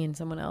three with me and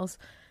someone else,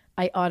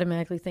 I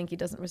automatically think he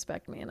doesn't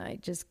respect me, and I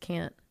just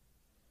can't.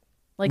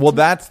 Like, Well,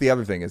 that's the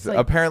other thing is like-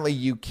 apparently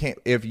you can't,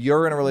 if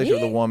you're in a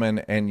relationship with a woman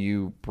and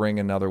you bring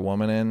another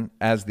woman in,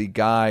 as the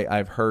guy,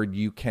 I've heard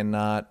you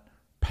cannot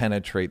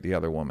penetrate the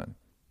other woman.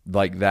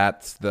 Like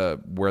that's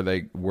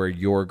where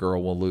your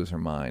girl will lose her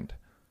mind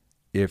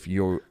if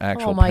you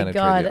actually Oh my penetrate.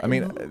 God. I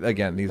mean,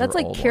 again, these that's are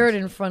like old carrot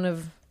ones. in front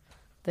of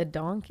the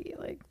donkey.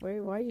 Like,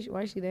 why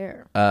is she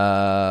there?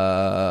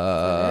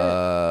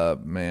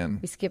 Man,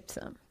 We skipped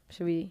some.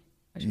 Should we?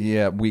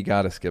 yeah, we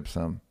got to skip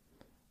some.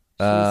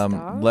 Should we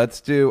stop?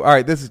 Let's do. All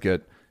right, this is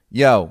good.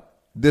 Yo,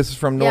 this is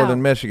from Northern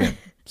Yeah. Michigan.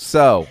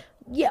 So.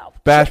 Yeah.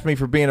 Bash me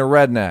for being a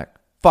redneck.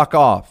 Fuck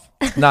off.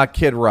 Not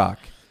Kid Rock.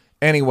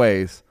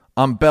 Anyways,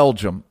 I'm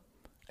Belgium.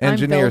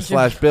 Engineer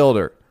Belgium. /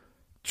 builder.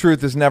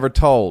 Truth is never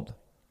told.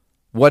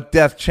 What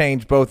death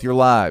changed both your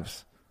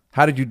lives?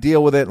 How did you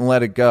deal with it and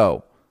let it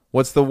go?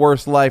 What's the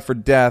worst life or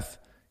death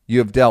you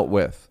have dealt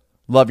with?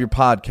 Love your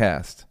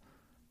podcast.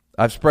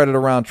 I've spread it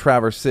around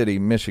Traverse City,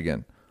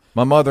 Michigan.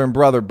 My mother and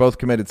brother both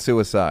committed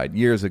suicide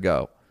years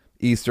ago.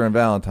 Easter and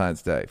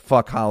Valentine's Day.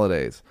 Fuck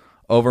holidays.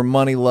 Over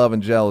money, love,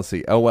 and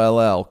jealousy.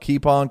 OLL.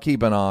 Keep on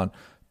keeping on.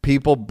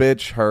 People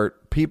bitch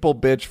hurt. People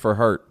bitch for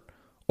hurt.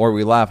 Or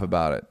we laugh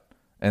about it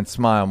and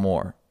smile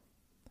more.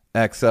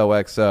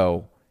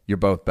 XOXO. You're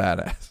both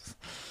badass.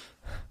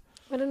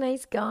 What a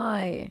nice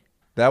guy.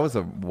 That was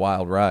a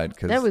wild ride.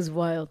 Cause That was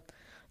wild.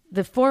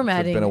 The it's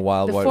formatting. been a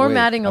wild the white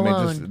formatting week.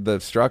 alone. Just the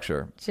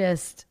structure.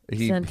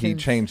 He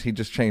sentence.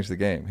 just changed the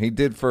game. He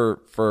did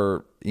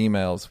for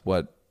emails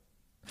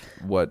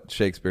what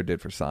Shakespeare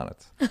did for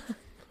sonnets.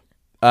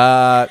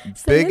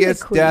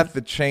 Biggest queen. death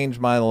that changed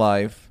my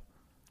life.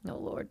 No,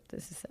 Lord,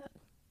 this is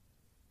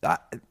sad.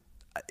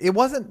 It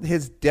wasn't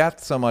his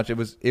death so much. It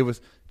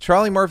was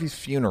Charlie Murphy's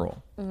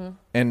funeral,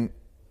 and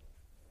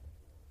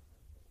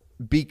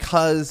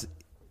because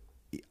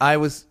I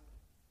was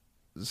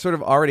sort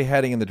of already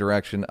heading in the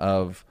direction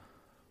of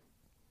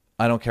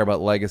I don't care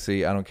about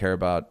legacy. I don't care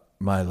about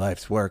my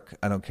life's work.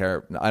 I don't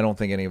care. I don't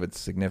think any of it's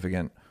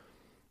significant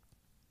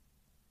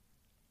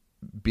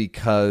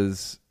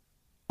because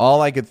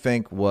all I could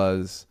think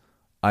was,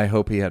 I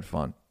hope he had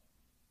fun.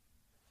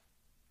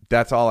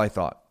 That's all I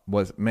thought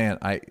was, man,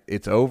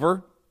 it's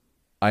over.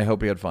 I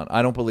hope he had fun.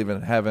 I don't believe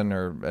in heaven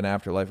or an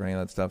afterlife or any of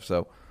that stuff.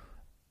 So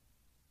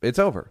it's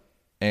over.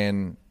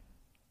 And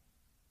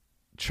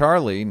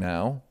Charlie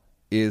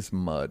is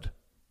mud.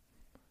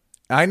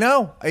 I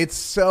know. It's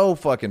so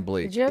fucking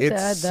bleak. Did you have to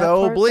It's add that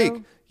so part, bleak.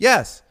 though?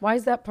 Yes. Why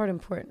is that part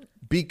important?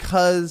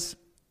 Because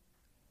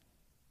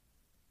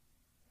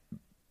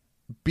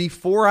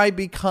before I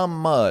become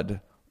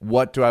mud,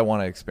 what do I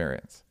want to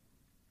experience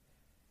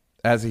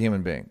as a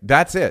human being?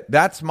 That's it.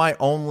 That's my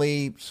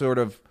only sort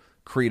of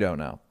credo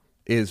now,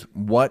 is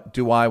what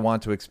do I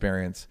want to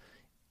experience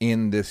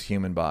in this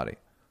human body?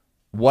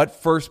 What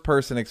first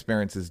person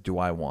experiences do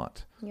I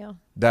want Yeah.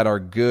 that are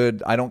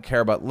good? I don't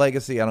care about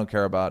legacy. I don't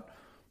care about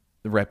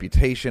the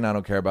reputation. I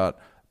don't care about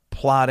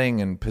plotting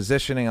and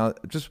positioning.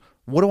 Just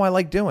what do I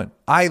like doing?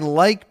 I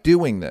like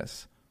doing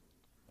this.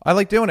 I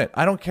like doing it.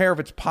 I don't care if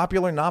it's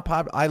popular, not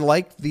popular. I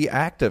like the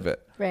act of it.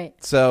 Right.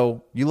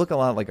 So you look a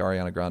lot like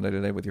Ariana Grande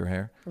today with your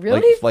hair.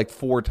 Really? Like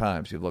 4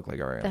 times you look like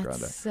Ariana That's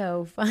Grande.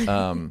 so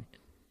funny.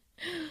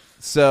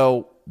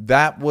 So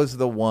that was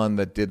the one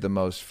that did the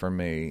most for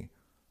me.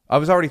 I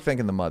was already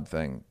thinking the mud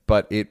thing,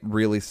 but it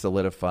really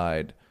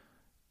solidified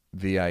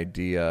the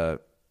idea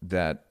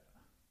that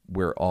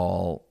we're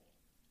all.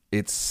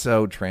 It's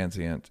so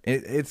transient.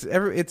 It's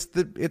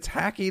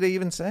hacky to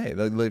even say.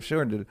 Liv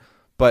Schur did,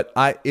 but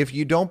if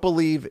you don't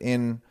believe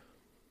in,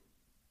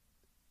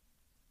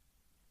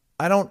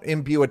 I don't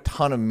imbue a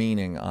ton of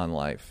meaning on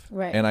life,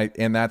 Right.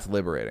 And that's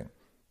liberating,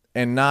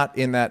 and not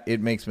in that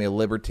it makes me a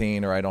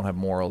libertine or I don't have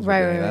morals or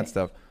Right, any of right, that right.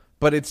 stuff.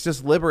 But it's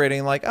just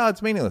liberating. Like, oh,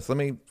 it's meaningless. Let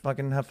me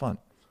fucking have fun.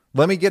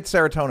 Let me get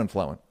serotonin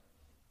flowing.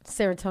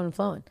 Serotonin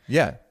flowing.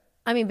 Yeah.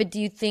 I mean, but do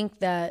you think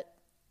that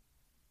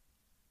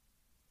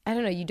I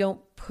don't know, you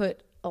don't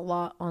put a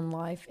lot on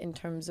life in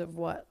terms of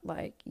what,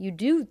 like, you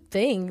do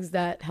things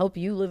that help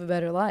you live a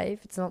better life.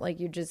 It's not like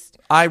you just...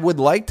 I would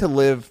like to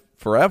live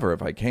forever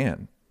if I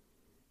can,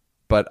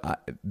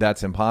 but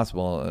that's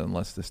impossible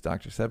unless this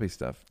Dr. Sebi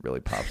stuff really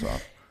pops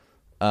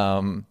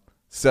off.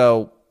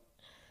 So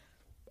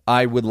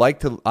I would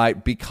like to,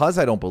 because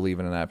I don't believe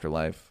in an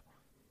afterlife,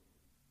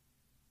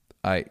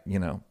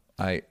 No,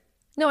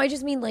 I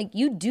just mean, like,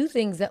 you do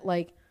things that,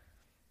 like,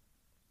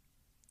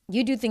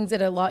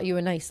 allot you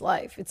a nice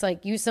life. It's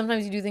like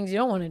sometimes you do things you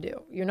don't want to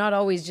do. You're not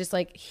always just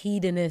like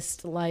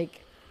hedonist, like.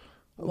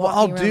 Well,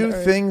 I'll do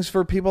things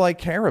for people I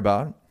care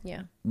about.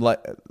 Yeah. Like,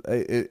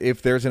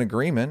 if there's an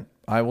agreement,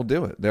 I will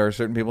do it. There are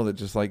certain people that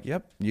just like,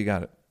 yep, you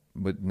got it,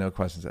 but no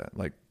questions asked.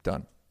 Like,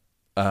 done.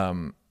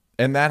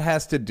 And that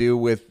has to do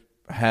with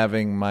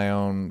having my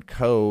own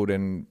code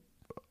and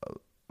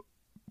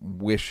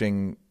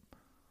wishing.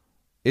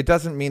 It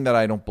doesn't mean that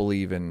I don't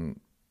believe in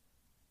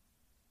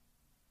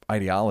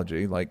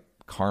ideology, like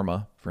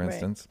karma, for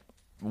instance.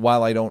 Right.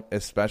 While I don't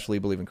especially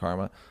believe in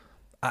karma,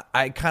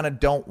 I kind of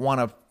don't want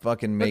to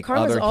fucking make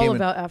other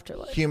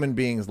human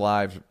beings'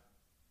 lives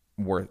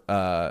worse.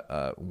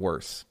 I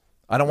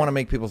don't want to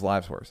make people's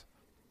lives worse.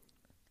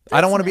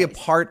 I don't want to be a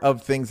part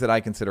of things that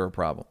I consider a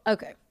problem.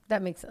 Okay,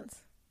 that makes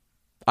sense.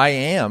 I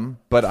am,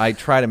 but I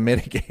try to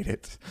mitigate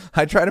it.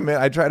 I try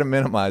to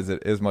minimize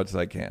it as much as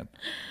I can.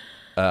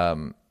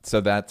 So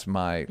that's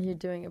my You're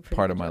doing a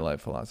part of my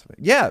life philosophy.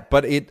 Yeah,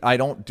 but I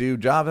don't do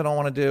jobs I don't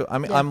want to do. I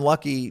mean, I'm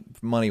lucky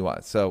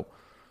money-wise. So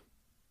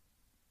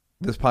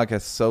this podcast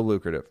is so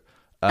lucrative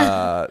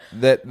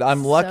that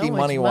I'm lucky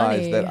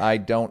money-wise that I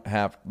don't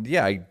have.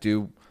 Yeah, I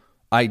do.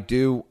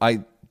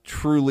 I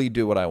truly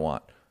do what I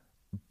want.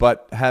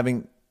 But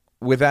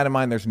with that in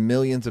mind, there's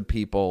millions of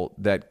people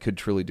that could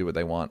truly do what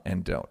they want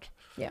and don't.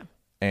 Yeah.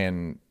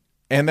 And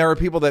there are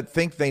people that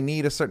think they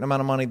need a certain amount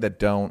of money that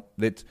don't.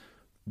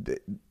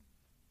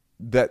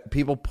 That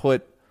people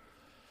put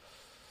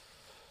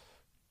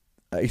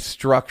a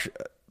structure,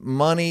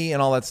 money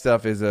and all that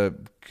stuff is a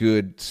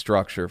good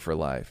structure for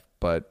life,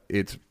 but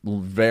it's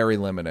very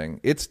limiting.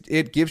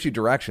 It gives you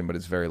direction, but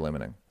it's very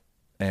limiting.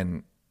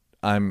 And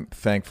I'm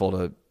thankful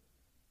to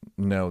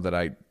know that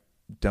I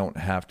don't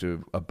have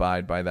to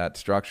abide by that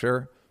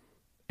structure.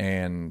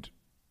 But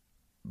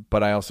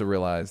I also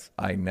realize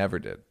I never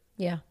did.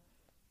 Yeah.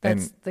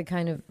 That's the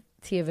kind of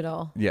tea of it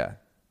all. Yeah.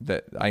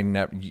 That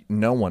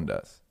no one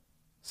does.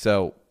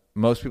 So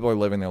most people are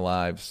living their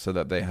lives so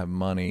that they have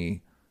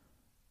money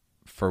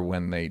for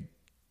when they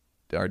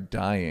are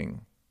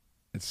dying.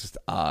 It's just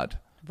odd.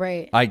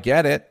 Right. I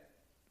get it,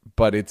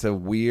 but it's a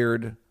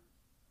weird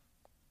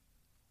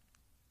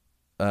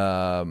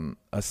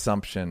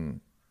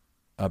assumption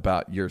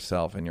about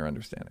yourself and your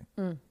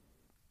understanding.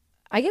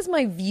 I guess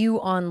my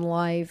view on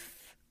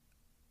life,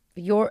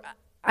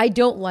 I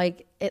don't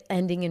like it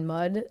ending in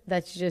mud.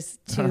 That's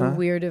just too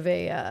weird of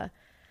a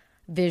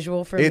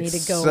visual for me to go.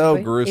 It's so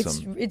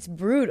gruesome. It's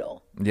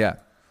brutal. Yeah.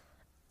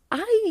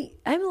 I'm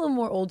a little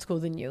more old school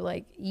than you.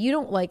 Like, you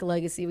don't like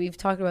legacy. We've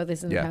talked about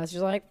this in the past.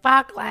 You're like,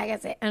 fuck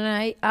legacy.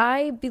 And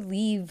I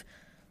believe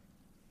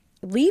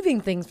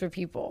leaving things for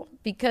people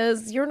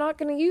because you're not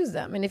going to use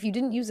them. And if you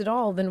didn't use it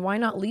all, then why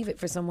not leave it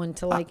for someone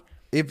to like...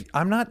 If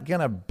I'm not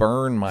going to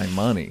burn my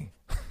money.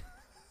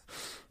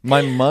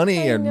 My money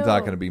is not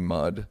going to be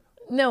mud.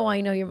 No,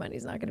 I know your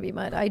money's not going to be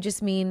mud. I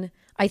just mean,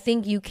 I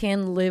think you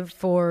can live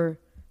for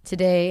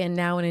today and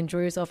now and enjoy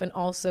yourself and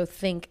also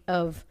think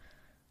of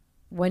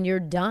when you're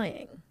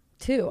dying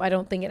too. I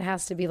don't think it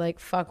has to be like,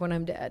 fuck when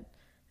I'm dead.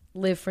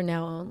 Live for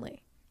now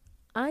only.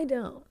 I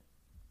don't.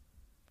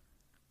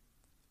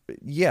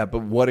 Yeah,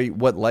 but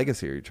what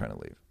legacy are you trying to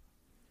leave?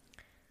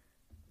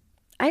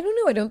 I don't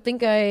know. I don't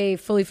think I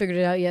fully figured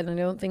it out yet,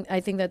 and I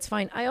think that's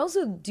fine. I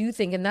also do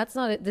think, and that's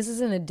not this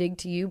isn't a dig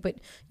to you, but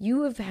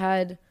you've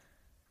had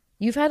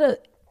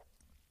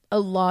a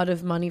lot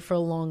of money for a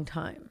long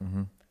time.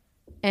 Mm-hmm.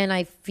 And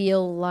I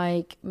feel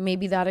like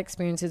maybe that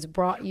experience has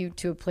brought you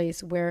to a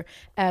place where,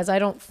 as I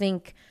don't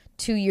think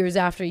 2 years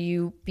after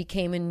you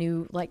became a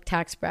new like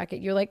tax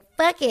bracket, you're like,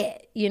 fuck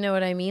it. You know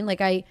what I mean? Like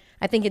I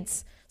think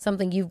it's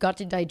something you've got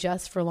to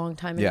digest for a long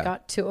time, and it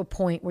got to a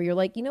point where you're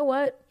like, you know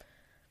what?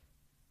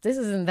 This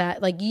isn't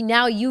that, like,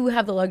 now you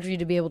have the luxury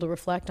to be able to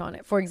reflect on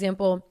it. For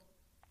example,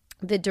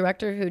 the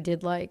director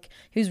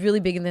who's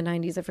really big in the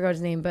 90s, I forgot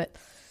his name, but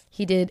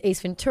he did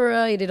Ace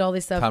Ventura, he did all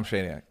this stuff. Tom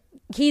Shadyac.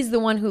 He's the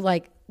one who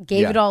like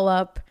gave it all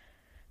up,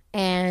 but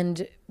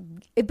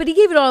he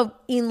gave it all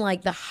in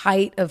like the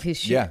height of his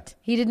shit. Yeah.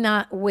 He did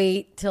not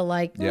wait till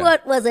like,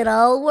 what was it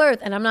all worth?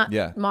 And I'm not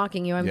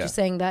mocking you. I'm just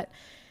saying that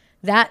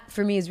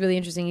for me is really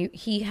interesting.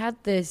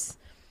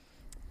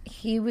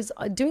 He was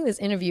doing this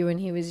interview and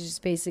he was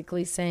just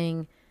basically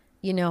saying,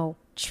 you know,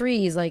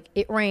 trees, like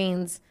it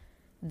rains,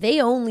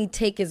 they only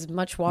take as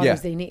much water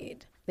as they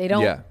need. They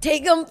don't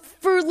take them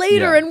for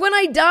later. And when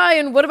I die,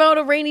 and what about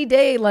a rainy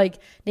day? Like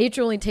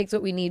nature only takes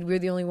what we need. We're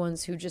the only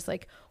ones who just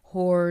like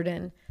hoard.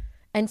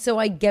 And so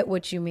I get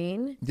what you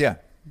mean. Yeah.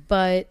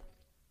 But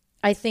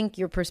I think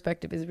your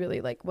perspective is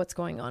really like what's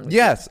going on with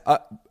yes.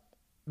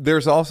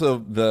 there's also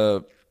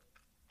the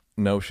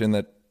notion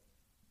that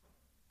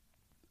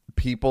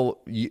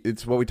people,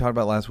 it's what we talked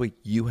about last week.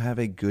 You have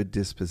a good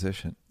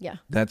disposition. Yeah.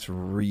 That's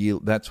real.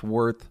 That's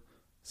worth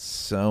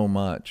so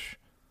much.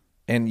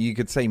 And you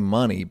could say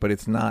money, but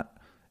it's not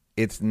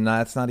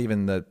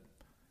even the,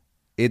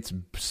 it's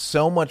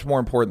so much more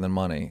important than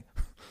money.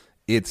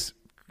 It's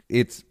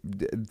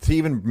to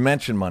even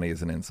mention money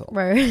is an insult.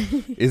 Right.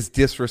 Is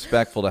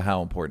disrespectful to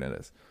how important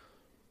it is.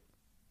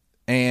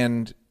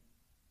 And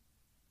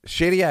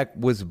Shadyac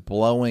was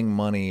blowing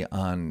money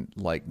on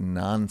like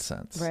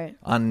nonsense, right?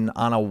 On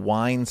a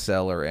wine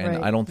cellar, and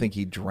right. I don't think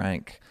he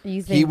drank.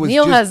 You think he was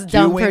Neil just has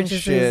dumb doing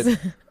purchases.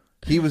 shit.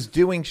 He was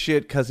doing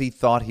shit because he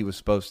thought he was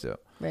supposed to,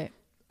 right?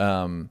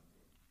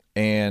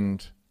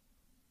 And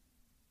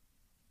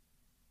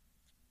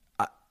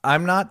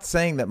I'm not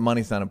saying that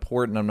money's not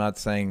important. I'm not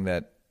saying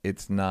that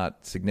it's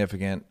not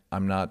significant.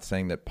 I'm not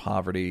saying that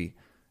poverty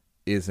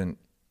doesn't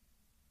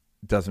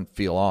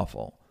feel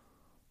awful.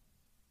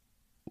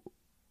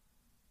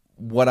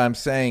 What I'm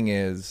saying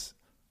is,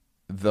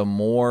 the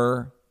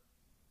more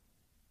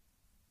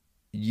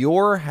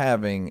you're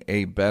having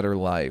a better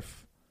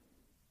life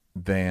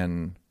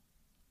than,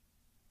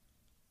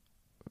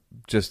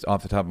 just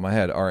off the top of my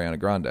head, Ariana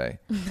Grande,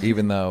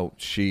 even though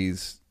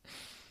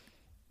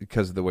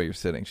because of the way you're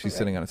sitting, she's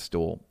sitting on a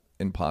stool,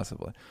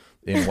 impossibly,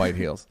 in white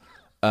heels.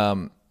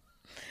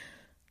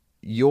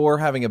 You're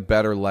having a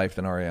better life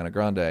than Ariana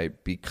Grande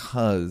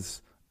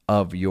because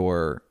of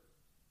your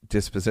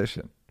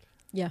disposition.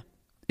 Yeah.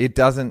 It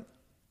doesn't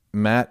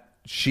matter.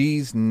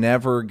 She's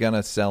never going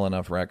to sell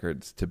enough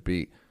records to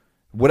be,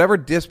 whatever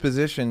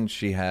disposition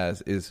she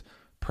has is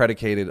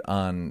predicated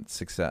on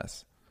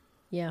success.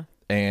 Yeah.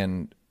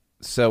 And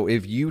so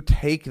if you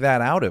take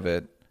that out of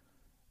it,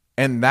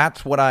 and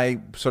that's what I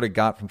sort of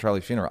got from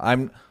Charlie's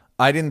funeral.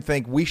 I didn't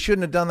think we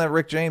shouldn't have done that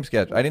Rick James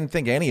sketch. I didn't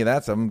think any of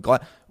that. So I'm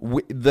glad.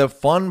 The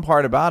fun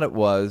part about it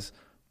was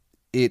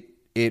it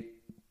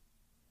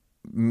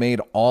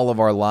made all of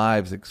our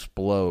lives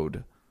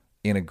explode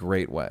in a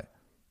great way.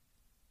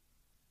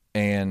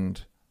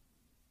 And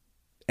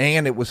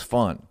it was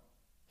fun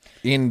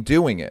in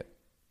doing it.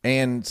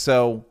 And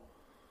so,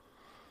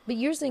 but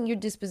you're saying your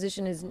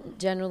disposition is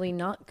generally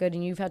not good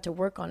and you've had to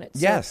work on it.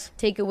 So yes.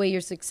 Take away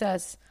your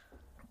success.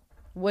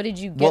 What did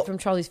you get from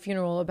Charlie's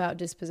funeral about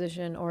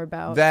disposition or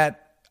about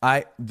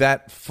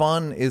that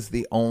fun is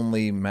the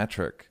only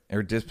metric,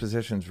 or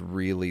disposition's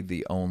really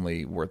the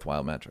only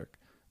worthwhile metric.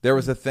 There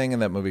was a thing in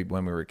that movie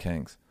When We Were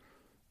Kings,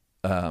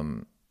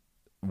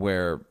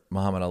 where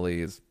Muhammad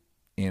Ali is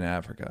in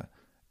Africa,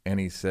 and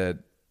he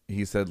said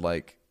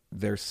like,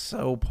 they're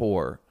so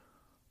poor,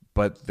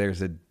 but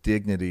there's a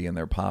dignity in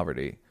their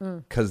poverty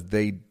because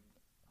they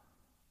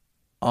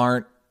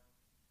aren't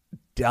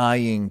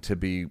dying to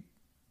be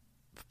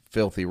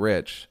filthy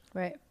rich.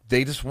 Right.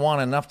 They just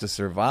want enough to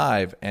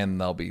survive,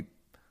 and they'll be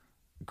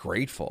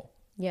grateful.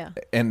 Yeah.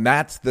 And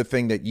that's the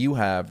thing that you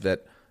have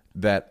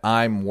that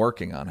I'm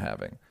working on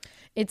having.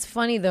 It's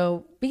funny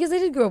though, because I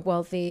did grow up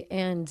wealthy,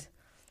 and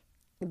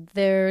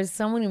there's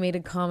someone who made a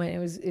comment. It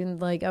was in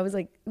like, I was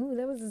like, ooh,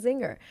 that was a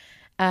zinger.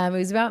 It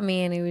was about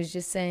me, and it was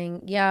just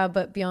saying, yeah,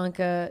 but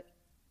Bianca,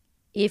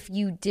 if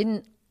you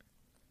didn't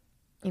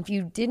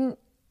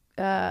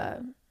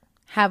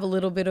have a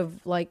little bit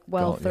of like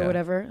wealth gold, or yeah.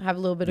 whatever, have a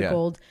little bit of Yeah.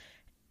 gold.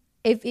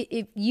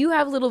 If you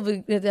have a little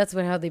bit, that's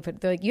how they put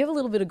it. They're like, you have a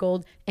little bit of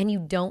gold and you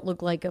don't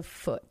look like a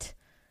foot,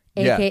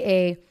 Yeah.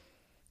 AKA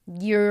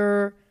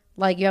you're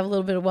like, you have a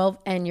little bit of wealth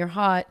and you're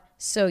hot,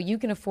 so you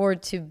can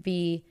afford to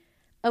be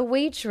a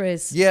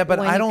waitress. Yeah, but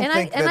when I you- don't and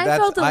think I that's...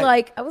 felt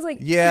like, I was like,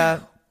 Yeah,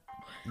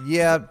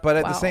 but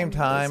at Wow, the same I'm really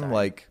time, sorry.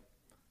 like,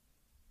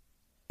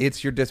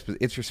 it's your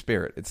it's your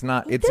spirit. It's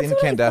not. It's That's what I thought,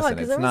 incandescent.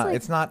 'cause It's I was not. like,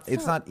 It's not.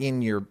 It's not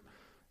in your.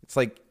 It's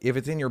like, if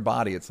it's in your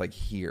body, it's like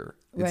here.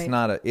 It's Right.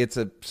 not a. It's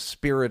a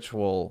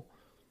spiritual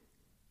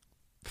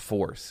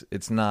force.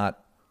 It's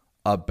not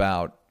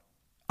about.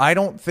 I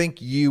don't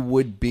think you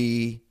would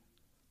be.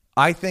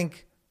 I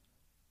think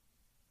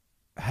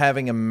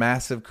having a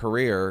massive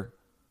career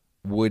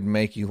would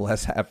make you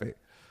less happy.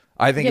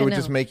 I think it would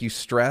just make you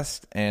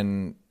stressed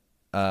and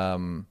a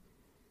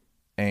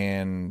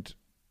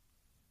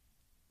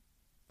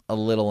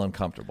little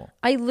uncomfortable.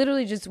 I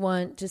literally just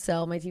want to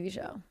sell my TV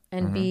show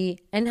and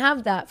Mm-hmm. and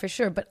have that for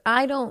sure. But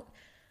I don't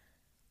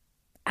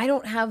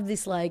have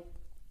this like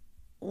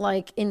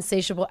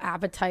insatiable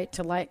appetite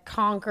to like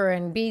conquer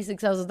and be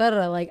successful.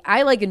 Like,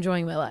 I like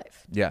enjoying my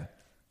life. Yeah.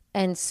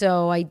 And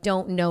so I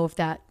don't know if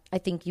that, I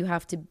think you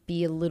have to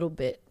be a little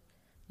bit,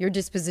 your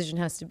disposition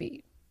has to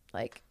be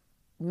like,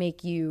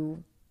 make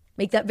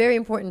that very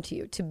important to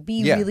you to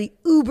be really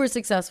uber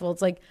successful.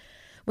 It's like,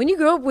 when you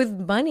grow up with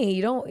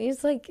money,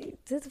 it's like,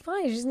 it's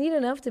fine. You just need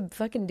enough to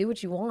fucking do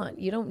what you want.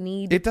 You don't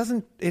need. It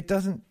doesn't,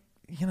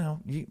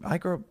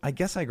 I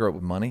guess I grew up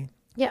with money.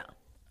 Yeah.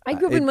 I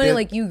grew up with money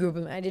like you grew up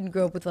with money. I didn't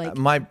grow up with like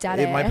My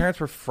daddy. parents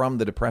were from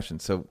the Depression,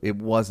 so it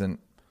wasn't,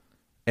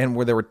 and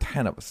where there were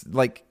 10 of us,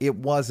 like, it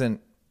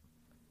wasn't.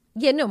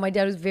 Yeah, no, my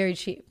dad was very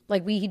cheap.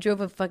 Like, he drove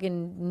a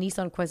fucking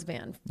Nissan Quest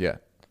van Yeah.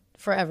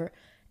 forever.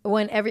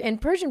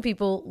 and Persian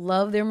people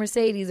love their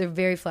Mercedes. They're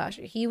very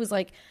flashy. He was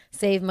like,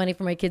 save money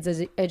for my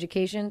kids'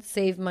 education,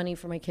 save money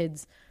for my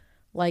kids,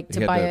 like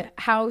to buy a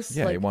house.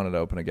 Yeah, like, he wanted to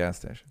open a gas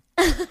station.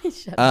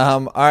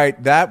 All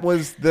right, that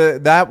was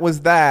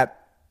that.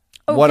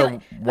 Oh, what a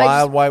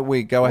wild white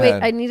week. Go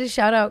ahead. I need to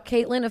shout out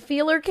Caitlin. A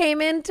feeler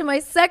came into my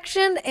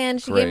section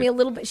and she gave me a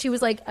little bit. She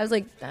was like, I was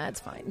like,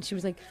 that's fine. And she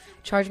was like,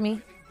 charge me.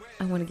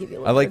 I want to give you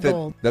a little bit of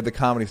gold. that the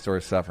Comedy Store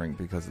is suffering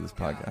because of this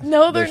podcast.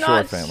 No, they're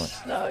not. Shore family.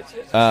 No,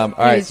 just, all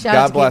right,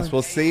 God bless.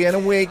 We'll see you in a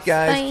week,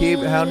 guys. Bye. Keep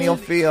how Neil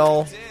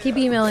feel. Keep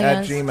emailing at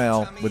us.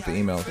 Gmail with the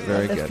emails.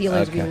 Very the good.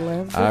 Feelers, okay. we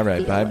love all the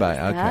right, feelers. bye.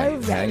 Okay, All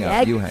right. hang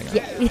up. You hang up.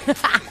 Yeah.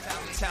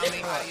 Tell me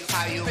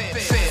how you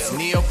feel.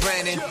 Neil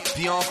Brennan,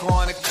 Bianca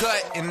on the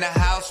cut, in the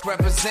house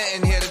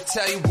representing, here to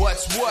tell you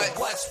what's what.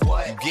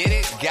 You get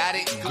it, got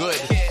it, good.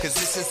 Cause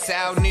this is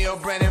how Neil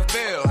Brennan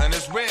feel, and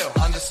it's real.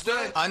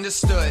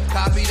 Understood,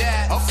 copy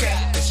that. Okay,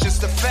 it's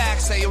just a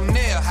fact. Say, yo,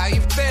 Neil, how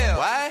you feel?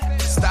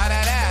 What? Start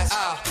that ass.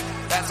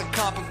 That's a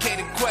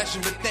complicated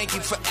question, but thank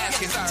you for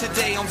asking.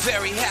 Today I'm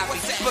very happy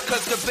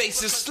because the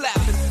bass is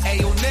slapping. Hey,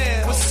 yo,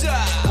 Neil, what's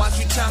up? Why don't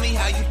you tell me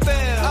how you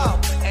feel?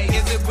 Hey,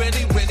 is it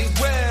really, really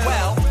real?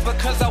 Well,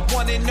 because I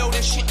want to know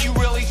the shit you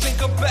really think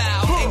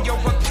about. And your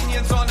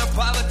opinions on the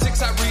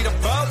politics I read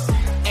about.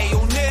 Hey, yo,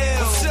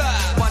 Neil, what's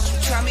up? Why don't you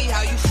tell me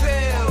how you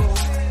feel?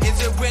 Is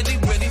it really,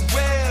 really